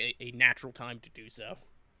like a natural time to do so.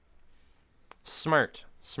 Smart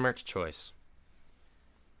choice.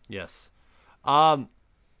 Yes. Oh,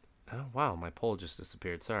 wow, my poll just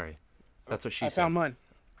disappeared. Sorry. That's what she said. I found mine.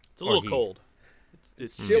 It's a little cold.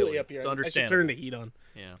 It's chilly up here. It's I understandable. should turn the heat on.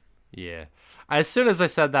 Yeah. As soon as I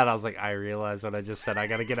said that, I was like, I realized what I just said. I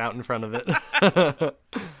got to get out in front of it.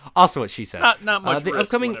 Also, what she said. Not much the risk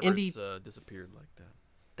upcoming whenever indie it's, disappeared like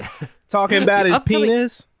that. Talking about his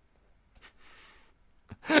penis.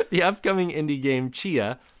 The upcoming indie game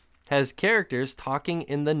Chia has characters talking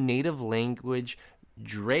in the native language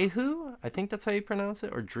Drehu, I think that's how you pronounce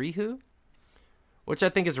it, or Drehu, which I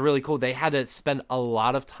think is really cool. They had to spend a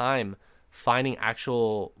lot of time finding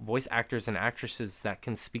actual voice actors and actresses that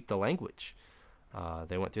can speak the language.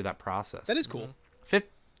 They went through that process. That is cool.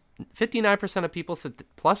 59% of people said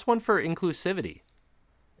 +1 for inclusivity,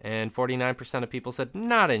 and 49% of people said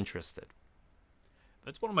not interested.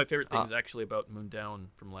 That's one of my favorite things actually about Moondown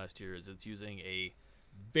from last year is it's using a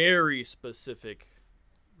very specific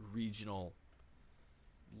regional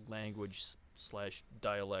language /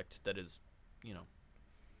 dialect that is,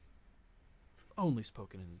 only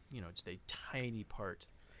spoken in, just a tiny part.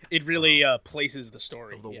 It really places the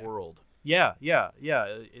story of the world. Yeah.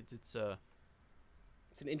 It's an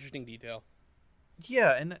interesting detail.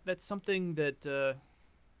 Yeah, and that's something that I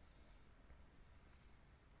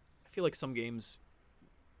feel like some games,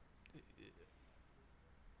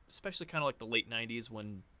 especially kind of like the late 90s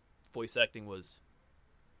when voice acting was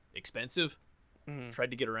expensive,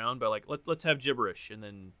 tried to get around by like, let's have gibberish, and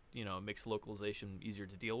then, it makes localization easier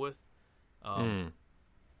to deal with. I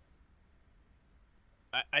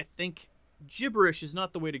think gibberish is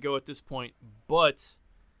not the way to go at this point, but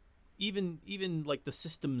even like the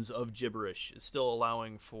systems of gibberish is still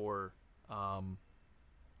allowing for the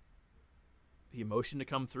emotion to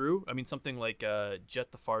come through. I mean, something like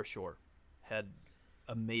Jet the Far Shore had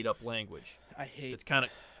a made-up language. I hate it's kind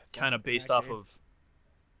of based off of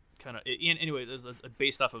anyway. It's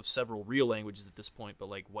based off of several real languages at this point, but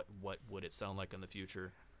like, what would it sound like in the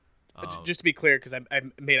future? Just to be clear, because I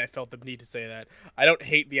felt the need to say that I don't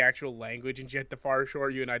hate the actual language in Jet the Far Shore.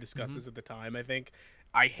 You and I discussed this at the time. I think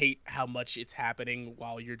I hate how much it's happening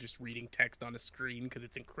while you're just reading text on a screen because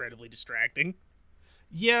it's incredibly distracting.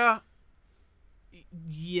 Yeah.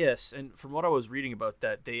 Yes, and from what I was reading about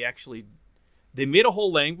that, they made a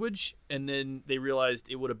whole language, and then they realized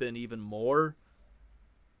it would have been even more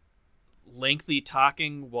lengthy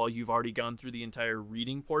talking while you've already gone through the entire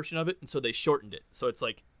reading portion of it, and so they shortened it. So it's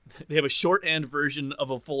like they have a shorthand version of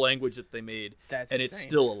a full language that they made, and insane. It's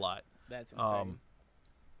still a lot. That's insane.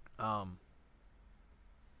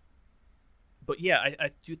 But yeah, I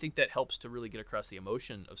do think that helps to really get across the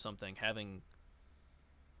emotion of something, having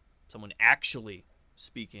someone actually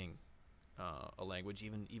speaking a language,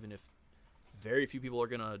 even if very few people are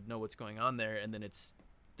going to know what's going on there, and then it's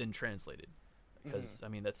then translated. Because, I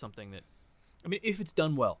mean, that's something that... I mean, if it's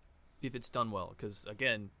done well. Because,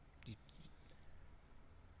 again, you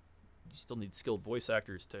still need skilled voice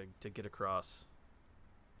actors to get across,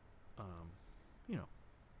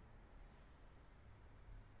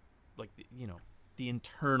 like, the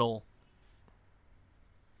internal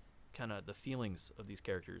kind of the feelings of these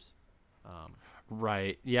characters.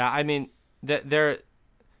 Right. Yeah, I mean, there's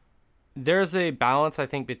a balance, I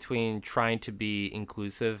think, between trying to be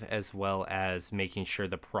inclusive as well as making sure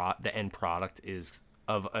the end product is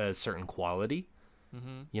of a certain quality.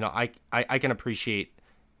 I can appreciate...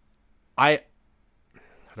 how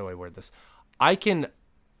do I word this? I can,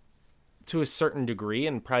 to a certain degree,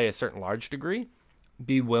 and probably a certain large degree,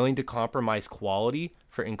 be willing to compromise quality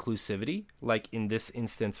for inclusivity, like in this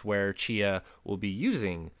instance where Chia will be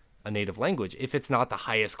using a native language. If it's not the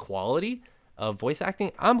highest quality of voice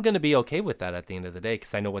acting, I'm going to be okay with that at the end of the day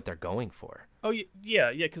because I know what they're going for. Oh,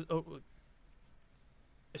 yeah, because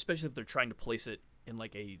especially if they're trying to place it in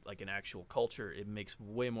like an actual culture, it makes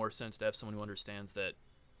way more sense to have someone who understands that,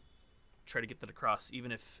 try to get that across,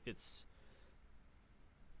 even if it's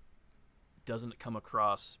doesn't come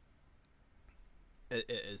across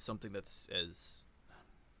as something that's as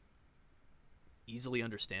easily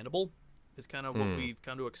understandable is kind of what we've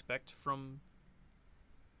come to expect from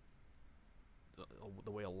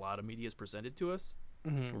the way a lot of media is presented to us.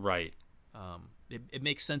 Right. It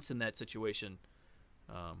makes sense in that situation.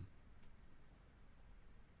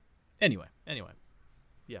 Anyway,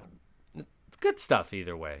 yeah. It's good stuff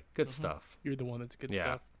either way. Good stuff. You're the one that's good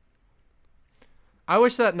stuff. I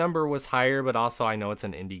wish that number was higher, but also I know it's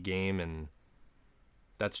an indie game, and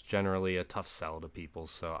that's generally a tough sell to people,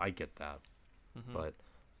 so I get that. But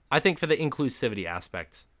I think for the inclusivity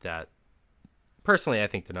aspect, that personally I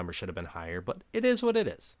think the number should have been higher, but it is what it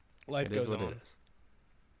is. Life goes on. It is.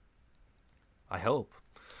 I hope.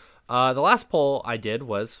 The last poll I did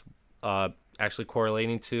was actually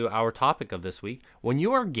correlating to our topic of this week. When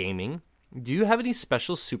you are gaming, do you have any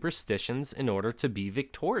special superstitions in order to be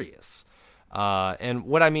victorious? And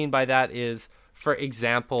what I mean by that is, for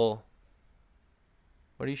example,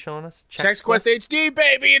 what are you showing us? Chex Quest HD,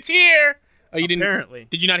 baby, it's here! Oh, you didn't? Apparently.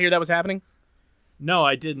 Did you not hear that was happening? No,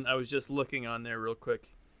 I didn't. I was just looking on there real quick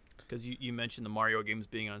because you mentioned the Mario games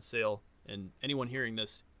being on sale, and anyone hearing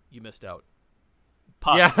this, you missed out.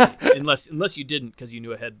 Possibly. Yeah. unless you didn't because you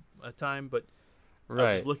knew ahead of time, but I was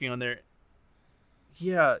Right. just looking on there.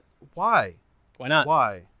 Yeah, why? Why not?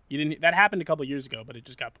 Why? You didn't. That happened a couple years ago, but it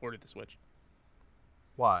just got ported to Switch.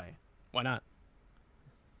 Why? Why not?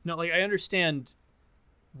 No, like I understand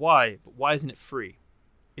why, but why isn't it free?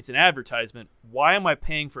 It's an advertisement. Why am I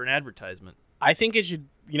paying for an advertisement? I think it should.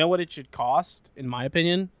 You know what it should cost, in my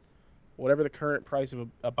opinion? Whatever the current price of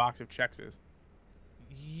a box of checks is.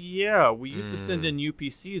 Yeah, we used to send in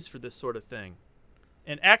UPCs for this sort of thing.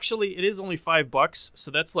 And actually, it is only $5,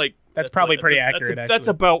 so that's like That's probably like, pretty that's accurate, That's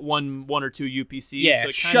actually. about one or two UPCs. Yeah, so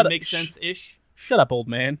it shut kind of up. makes sense ish. Shut up, old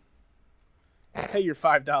man. Pay your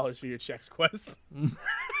 $5 for your checks quest.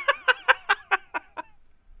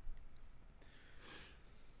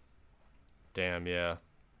 Damn, yeah.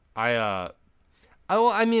 I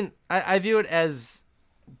view it as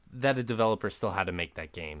that a developer still had to make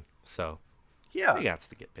that game, so Yeah, he has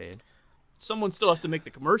to get paid. someone still has to make the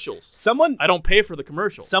commercials. Someone I don't pay for the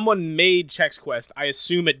commercials. made checks quest. I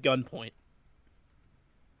assume at gunpoint.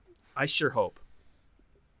 I sure hope.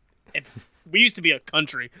 We used to be a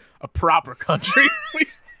country, a proper country.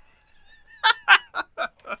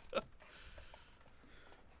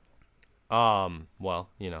 Well,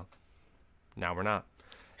 now we're not.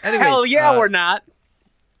 Anyways, Hell yeah, we're not.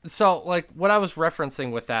 So, like, what I was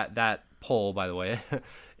referencing with that poll, by the way,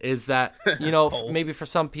 is that, maybe for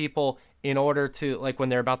some people, in order to, like, when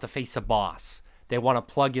they're about to face a boss, they want to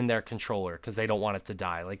plug in their controller because they don't want it to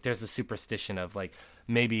die. Like, there's a superstition of, like,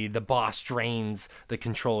 maybe the boss drains the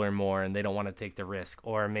controller more and they don't want to take the risk.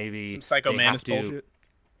 Or maybe Some Psycho Manus bullshit.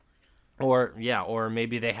 Or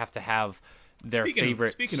maybe they have to have their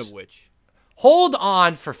favorite... Speaking of which... Hold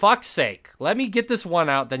on, for fuck's sake. Let me get this one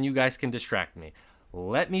out, then you guys can distract me.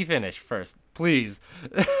 Let me finish first, please.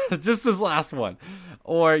 Just this last one.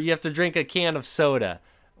 Or you have to drink a can of soda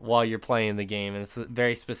while you're playing the game, and it's a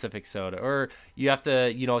very specific soda. Or you have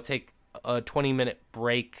to, take a 20-minute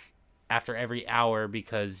break after every hour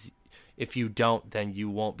because if you don't, then you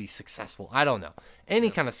won't be successful. I don't know.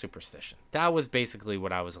 Any kind of superstition. That was basically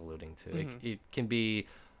what I was alluding to. Mm-hmm. It can be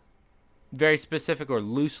very specific or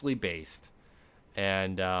loosely based.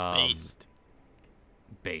 And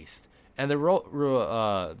based. And the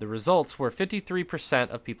results were 53%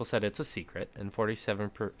 of people said it's a secret, and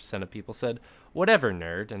 47% of people said, whatever,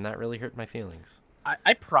 nerd, and that really hurt my feelings.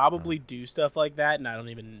 I probably do stuff like that, and I don't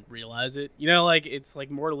even realize it. Like, it's,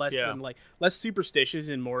 like, more or less than, like, less superstitious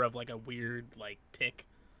and more of, like, a weird, like, tick.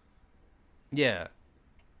 Yeah.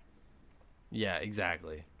 Yeah,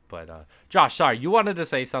 exactly. But, Josh, sorry, you wanted to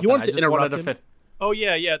say something. You wanted to interrupt him? Oh,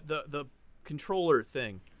 yeah, the controller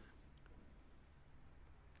thing.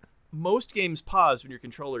 Most games pause when your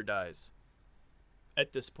controller dies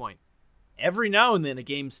at this point. Every now and then a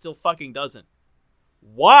game still fucking doesn't.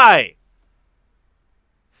 Why?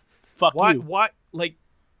 Fuck Why? you. Why? Like,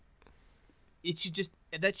 it should just...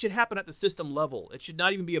 That should happen at the system level. It should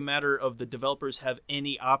not even be a matter of the developers have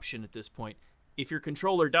any option at this point. If your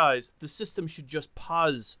controller dies, the system should just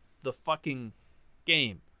pause the fucking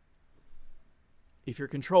game. If your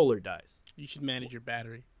controller dies. You should manage your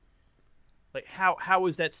battery. Like, how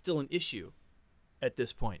is that still an issue at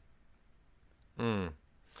this point?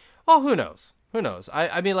 Well, who knows? Who knows?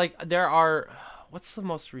 I mean, like, there are... What's the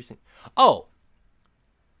most recent... Oh!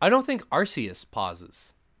 I don't think Arceus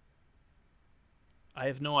pauses. I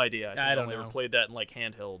have no idea. I think I don't only know. ever played that in, like,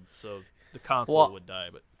 handheld, so the console would die,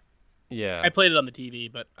 but... Yeah. I played it on the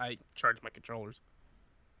TV, but I charged my controllers.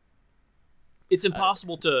 It's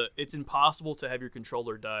impossible to have your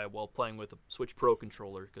controller die while playing with a Switch Pro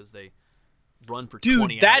controller because they run for 20 hours.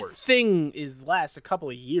 Dude, that thing lasts a couple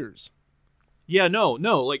of years. Yeah, no,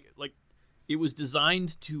 like it was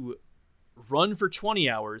designed to run for 20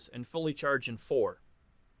 hours and fully charge in 4.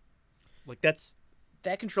 Like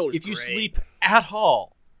that controller's if you great. sleep at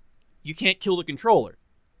all, you can't kill the controller.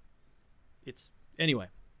 Anyway.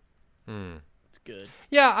 It's good.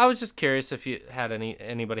 Yeah, I was just curious if you had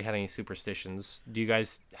anybody had any superstitions. Do you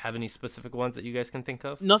guys have any specific ones that you guys can think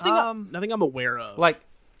of? Nothing I'm aware of.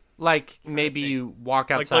 Like maybe you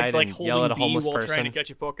walk outside like and yell at a homeless while person. trying to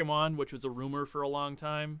catch a Pokemon, which was a rumor for a long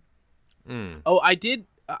time. Oh, I did.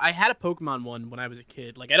 I had a Pokemon one when I was a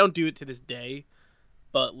kid. Like, I don't do it to this day,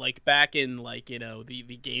 but like back in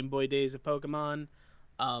the Game Boy days of Pokemon,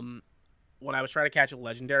 when I was trying to catch a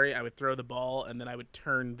legendary, I would throw the ball and then I would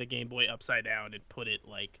turn the Game Boy upside down and put it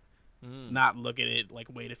not look at it, like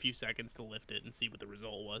wait a few seconds to lift it and see what the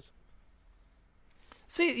result was.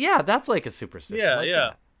 See, yeah, that's like a superstition. Yeah, like yeah.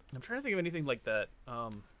 that. I'm trying to think of anything like that.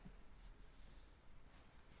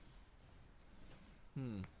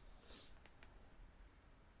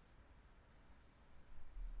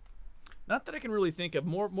 Not that I can really think of.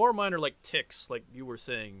 More mine are like tics, like you were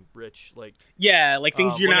saying, Rich. Like Yeah, like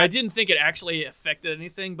things you're like not. I didn't think it actually affected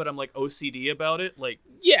anything, but I'm like OCD about it. Like,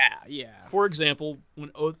 Yeah. for example,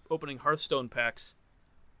 when opening Hearthstone packs,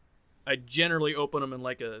 I generally open them in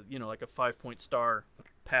like a 5-point star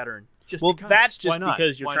pattern. Just Well, because. that's Why just not?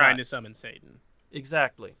 because you're Why trying not? to summon Satan.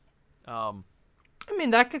 Exactly. I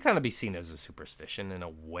mean, that could kind of be seen as a superstition in a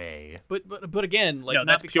way. But again, like No,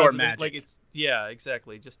 not that's because pure of it, magic. like it's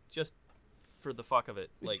exactly. Just for the fuck of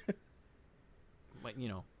it, like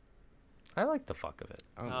I like the fuck of it.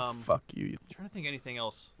 Fuck you. I'm trying to think anything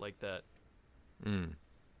else like that.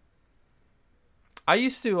 I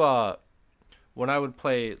used to, when I would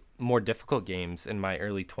play more difficult games in my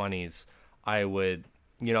early 20s, I would,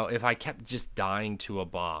 if I kept just dying to a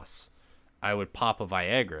boss, I would pop a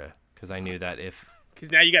Viagra because I knew that if...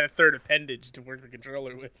 Because now you got a third appendage to work the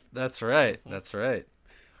controller with. That's right.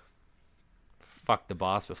 Fuck the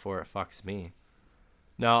boss before it fucks me.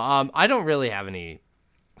 No, I don't really have any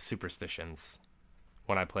superstitions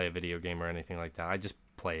when I play a video game or anything like that. I just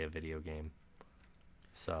play a video game.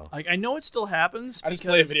 So I know it still happens. I just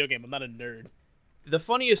play a video game. I'm not a nerd. The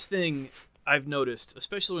funniest thing I've noticed,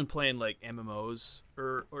 especially when playing like MMOs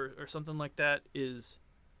or something like that, is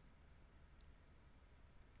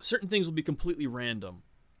certain things will be completely random.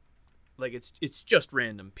 Like it's just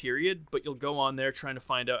random, period. But you'll go on there trying to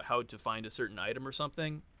find out how to find a certain item or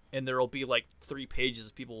something, and there'll be like 3 pages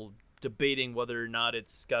of people debating whether or not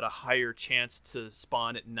it's got a higher chance to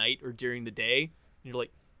spawn at night or during the day. And you're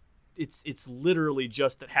like, it's literally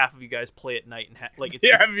just that half of you guys play at night and like it's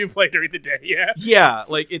Have you played during the day? Yeah. yeah,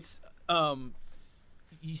 like it's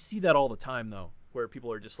you see that all the time though, where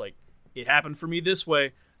people are just like, it happened for me this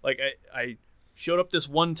way. Like I showed up this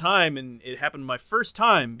one time and it happened my first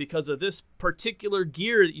time because of this particular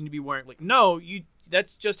gear that you need to be wearing. Like, no,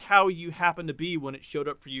 that's just how you happen to be when it showed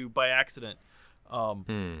up for you by accident on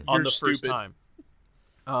You're the first stupid.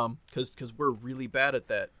 time. Because we're really bad at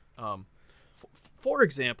that. For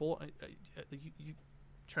example, you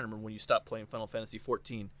trying to remember when you stopped playing Final Fantasy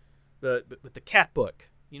 14, but the cat book.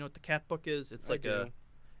 You know what the cat book is? It's like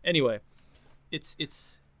anyway, it's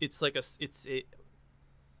like it's a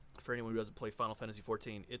for anyone who doesn't play Final Fantasy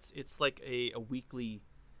 14, it's like a weekly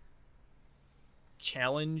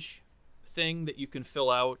challenge thing that you can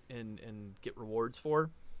fill out and get rewards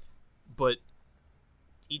for. But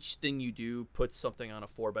each thing you do puts something on a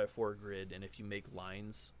 4x4 grid, and if you make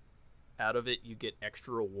lines out of it, you get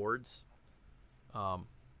extra rewards.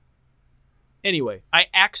 Anyway, I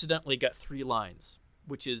accidentally got 3 lines,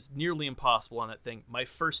 which is nearly impossible on that thing. My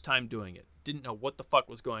first time doing it. Didn't know what the fuck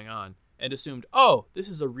was going on, and assumed, oh, this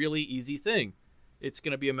is a really easy thing. It's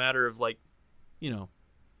going to be a matter of, like,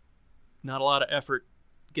 not a lot of effort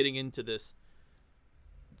getting into this.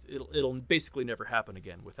 It'll basically never happen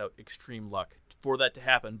again without extreme luck for that to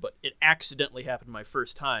happen, but it accidentally happened my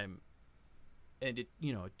first time, and it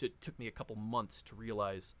took me a couple months to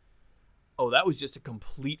realize, oh, that was just a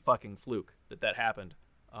complete fucking fluke that happened.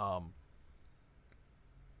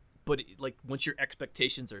 But like once your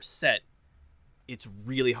expectations are set, it's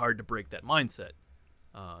really hard to break that mindset,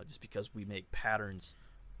 just because we make patterns.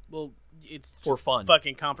 Well, it's for just fun.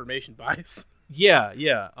 Fucking confirmation bias. Yeah.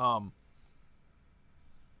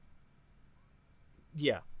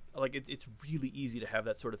 Like it's really easy to have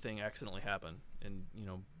that sort of thing accidentally happen, and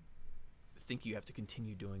think you have to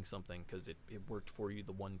continue doing something because it worked for you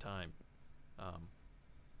the one time.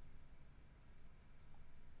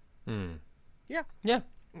 Yeah.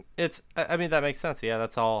 I mean, that makes sense. Yeah,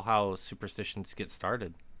 that's all how superstitions get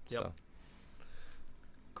started. Yep. So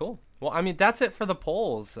cool. Well, I mean, that's it for the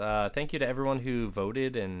polls. Thank you to everyone who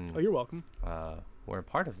voted and Oh, you're welcome. were a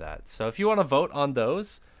part of that. So if you want to vote on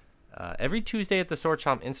those, every Tuesday at the Sword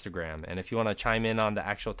Chomp Instagram, and if you want to chime in on the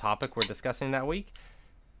actual topic we're discussing that week,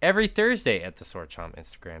 every Thursday at the Sword Chomp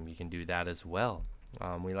Instagram, you can do that as well.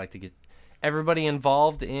 We like to get everybody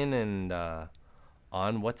involved in and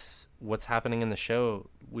on what's happening in the show.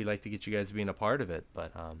 We like to get you guys being a part of it.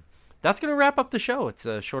 But that's going to wrap up the show. It's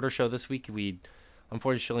a shorter show this week. We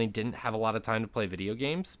unfortunately didn't have a lot of time to play video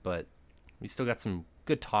games, but we still got some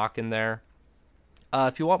good talk in there.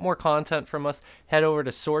 If you want more content from us, head over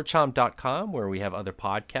to swordchomp.com where we have other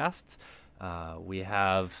podcasts. We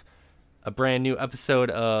have a brand new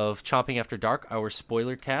episode of Chomping After Dark, our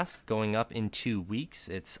spoiler cast, going up in 2 weeks.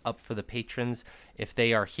 It's up for the patrons. If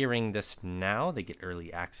they are hearing this now, they get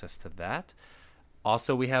early access to that.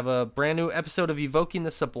 Also, we have a brand new episode of Evoking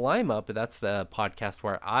the Sublime up. That's the podcast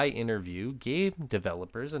where I interview game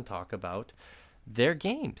developers and talk about their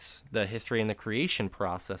games, the history and the creation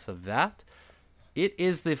process of that. It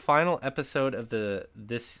is the final episode of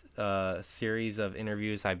this series of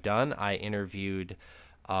interviews I've done. I interviewed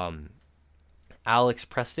Alex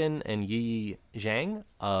Preston and Yi Zhang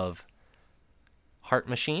of Heart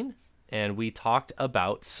Machine, and we talked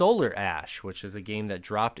about Solar Ash, which is a game that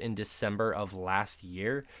dropped in December of last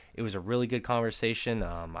year. It was a really good conversation.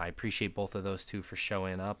 I appreciate both of those two for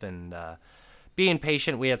showing up and being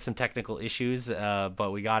patient. We had some technical issues,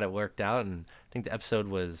 but we got it worked out, and I think the episode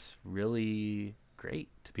was really great,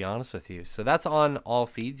 to be honest with you. So that's on all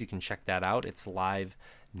feeds. You can check that out. It's live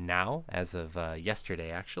now as of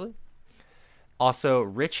yesterday, actually. Also,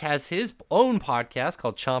 Rich has his own podcast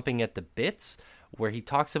called Chomping at the Bits, where he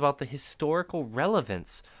talks about the historical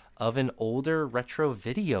relevance of an older retro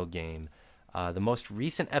video game. The most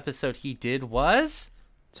recent episode he did was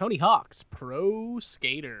Tony Hawk's Pro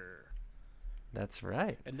Skater. That's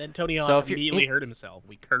right. And then Tony Hawk immediately hurt himself.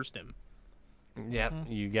 We cursed him. Yeah,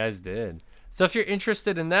 you guys did. So if you're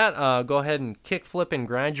interested in that, go ahead and kick, flip, and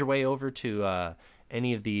grind your way over to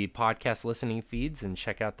any of the podcast listening feeds and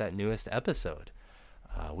check out that newest episode.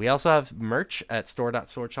 We also have merch at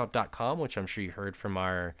store.swordchomp.com, which I'm sure you heard from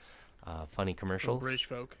our funny commercials. British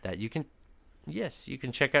folk. That you can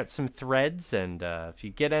check out some threads, and if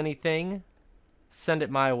you get anything, send it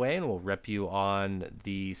my way, and we'll rep you on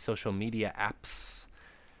the social media apps.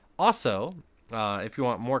 Also, if you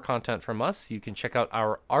want more content from us, you can check out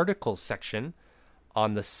our article section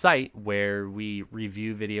on the site where we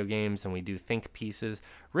review video games and we do think pieces.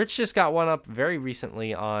 Rich just got one up very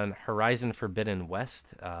recently on Horizon Forbidden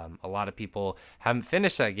West. A lot of people haven't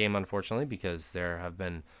finished that game, unfortunately, because there have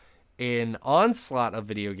been an onslaught of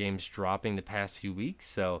video games dropping the past few weeks.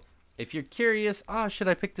 So if you're curious, should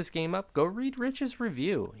I pick this game up? Go read Rich's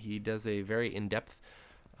review. He does a very in-depth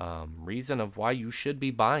reason of why you should be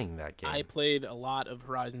buying that game. I played a lot of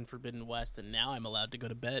Horizon Forbidden West, and now I'm allowed to go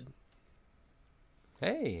to bed.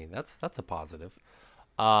 Hey, that's a positive.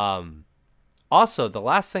 Also, the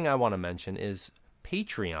last thing I want to mention is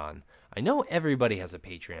Patreon. I know everybody has a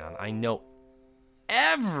Patreon.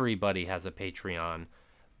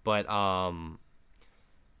 But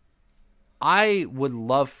I would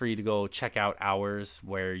love for you to go check out ours,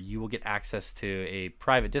 where you will get access to a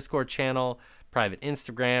private Discord channel, private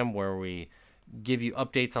Instagram, where we give you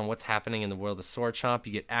updates on what's happening in the world of Sword Chomp.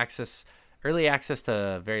 You get early access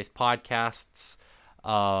to various podcasts,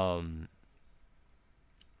 and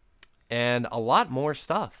a lot more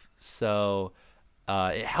stuff. So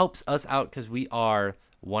it helps us out because we are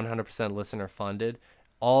 100% listener funded.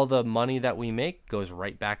 All the money that we make goes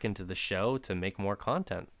right back into the show to make more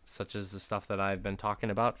content, such as the stuff that I've been talking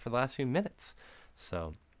about for the last few minutes.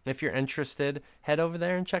 So if you're interested, head over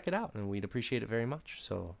there and check it out, and we'd appreciate it very much.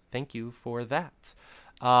 So thank you for that.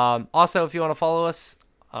 Also, if you want to follow us,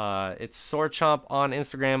 it's Sword Chomp on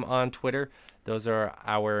Instagram, on Twitter. Those are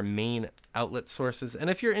our main outlet sources.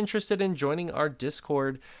 And if you're interested in joining our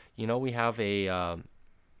Discord, we have a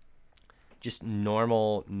just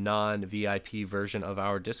normal non-VIP version of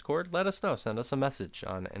our Discord. Let us know. Send us a message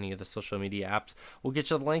on any of the social media apps. We'll get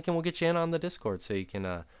you the link and we'll get you in on the Discord so you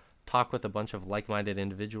can talk with a bunch of like-minded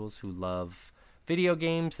individuals who love video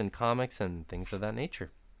games and comics and things of that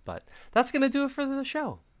nature. But that's going to do it for the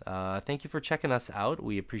show. Thank you for checking us out.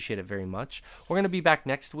 We appreciate it very much. We're going to be back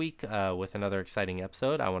next week with another exciting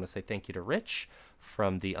episode. I want to say thank you to Rich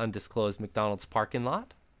from the undisclosed McDonald's parking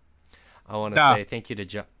lot. I want to say thank you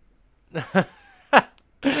to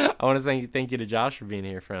thank you to Josh for being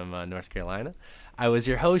here from North Carolina. I was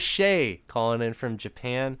your host, Shay, calling in from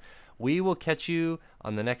Japan. We will catch you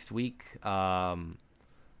on the next week.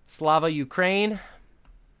 Slava Ukraine.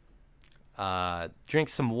 Drink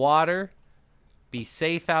some water. Be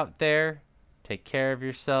safe out there. Take care of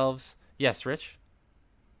yourselves. Yes, Rich?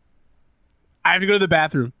 I have to go to the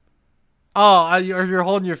bathroom. Oh, you're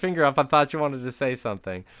holding your finger up. I thought you wanted to say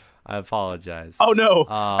something. I apologize. Oh, no.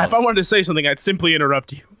 If I wanted to say something, I'd simply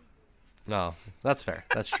interrupt you. No, that's fair.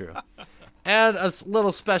 That's true. And a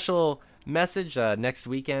little special message. Next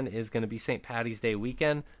weekend is going to be St. Paddy's Day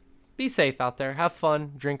weekend. Be safe out there. Have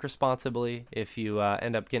fun. Drink responsibly. If you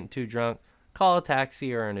end up getting too drunk, call a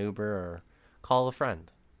taxi or an Uber or call a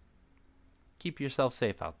friend. Keep yourself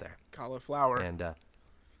safe out there. Cauliflower.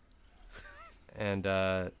 And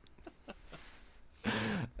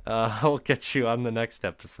we'll catch you on the next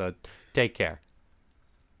episode. Take care.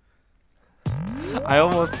 I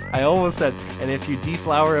almost said, and if you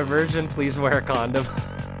deflower a virgin, please wear a condom.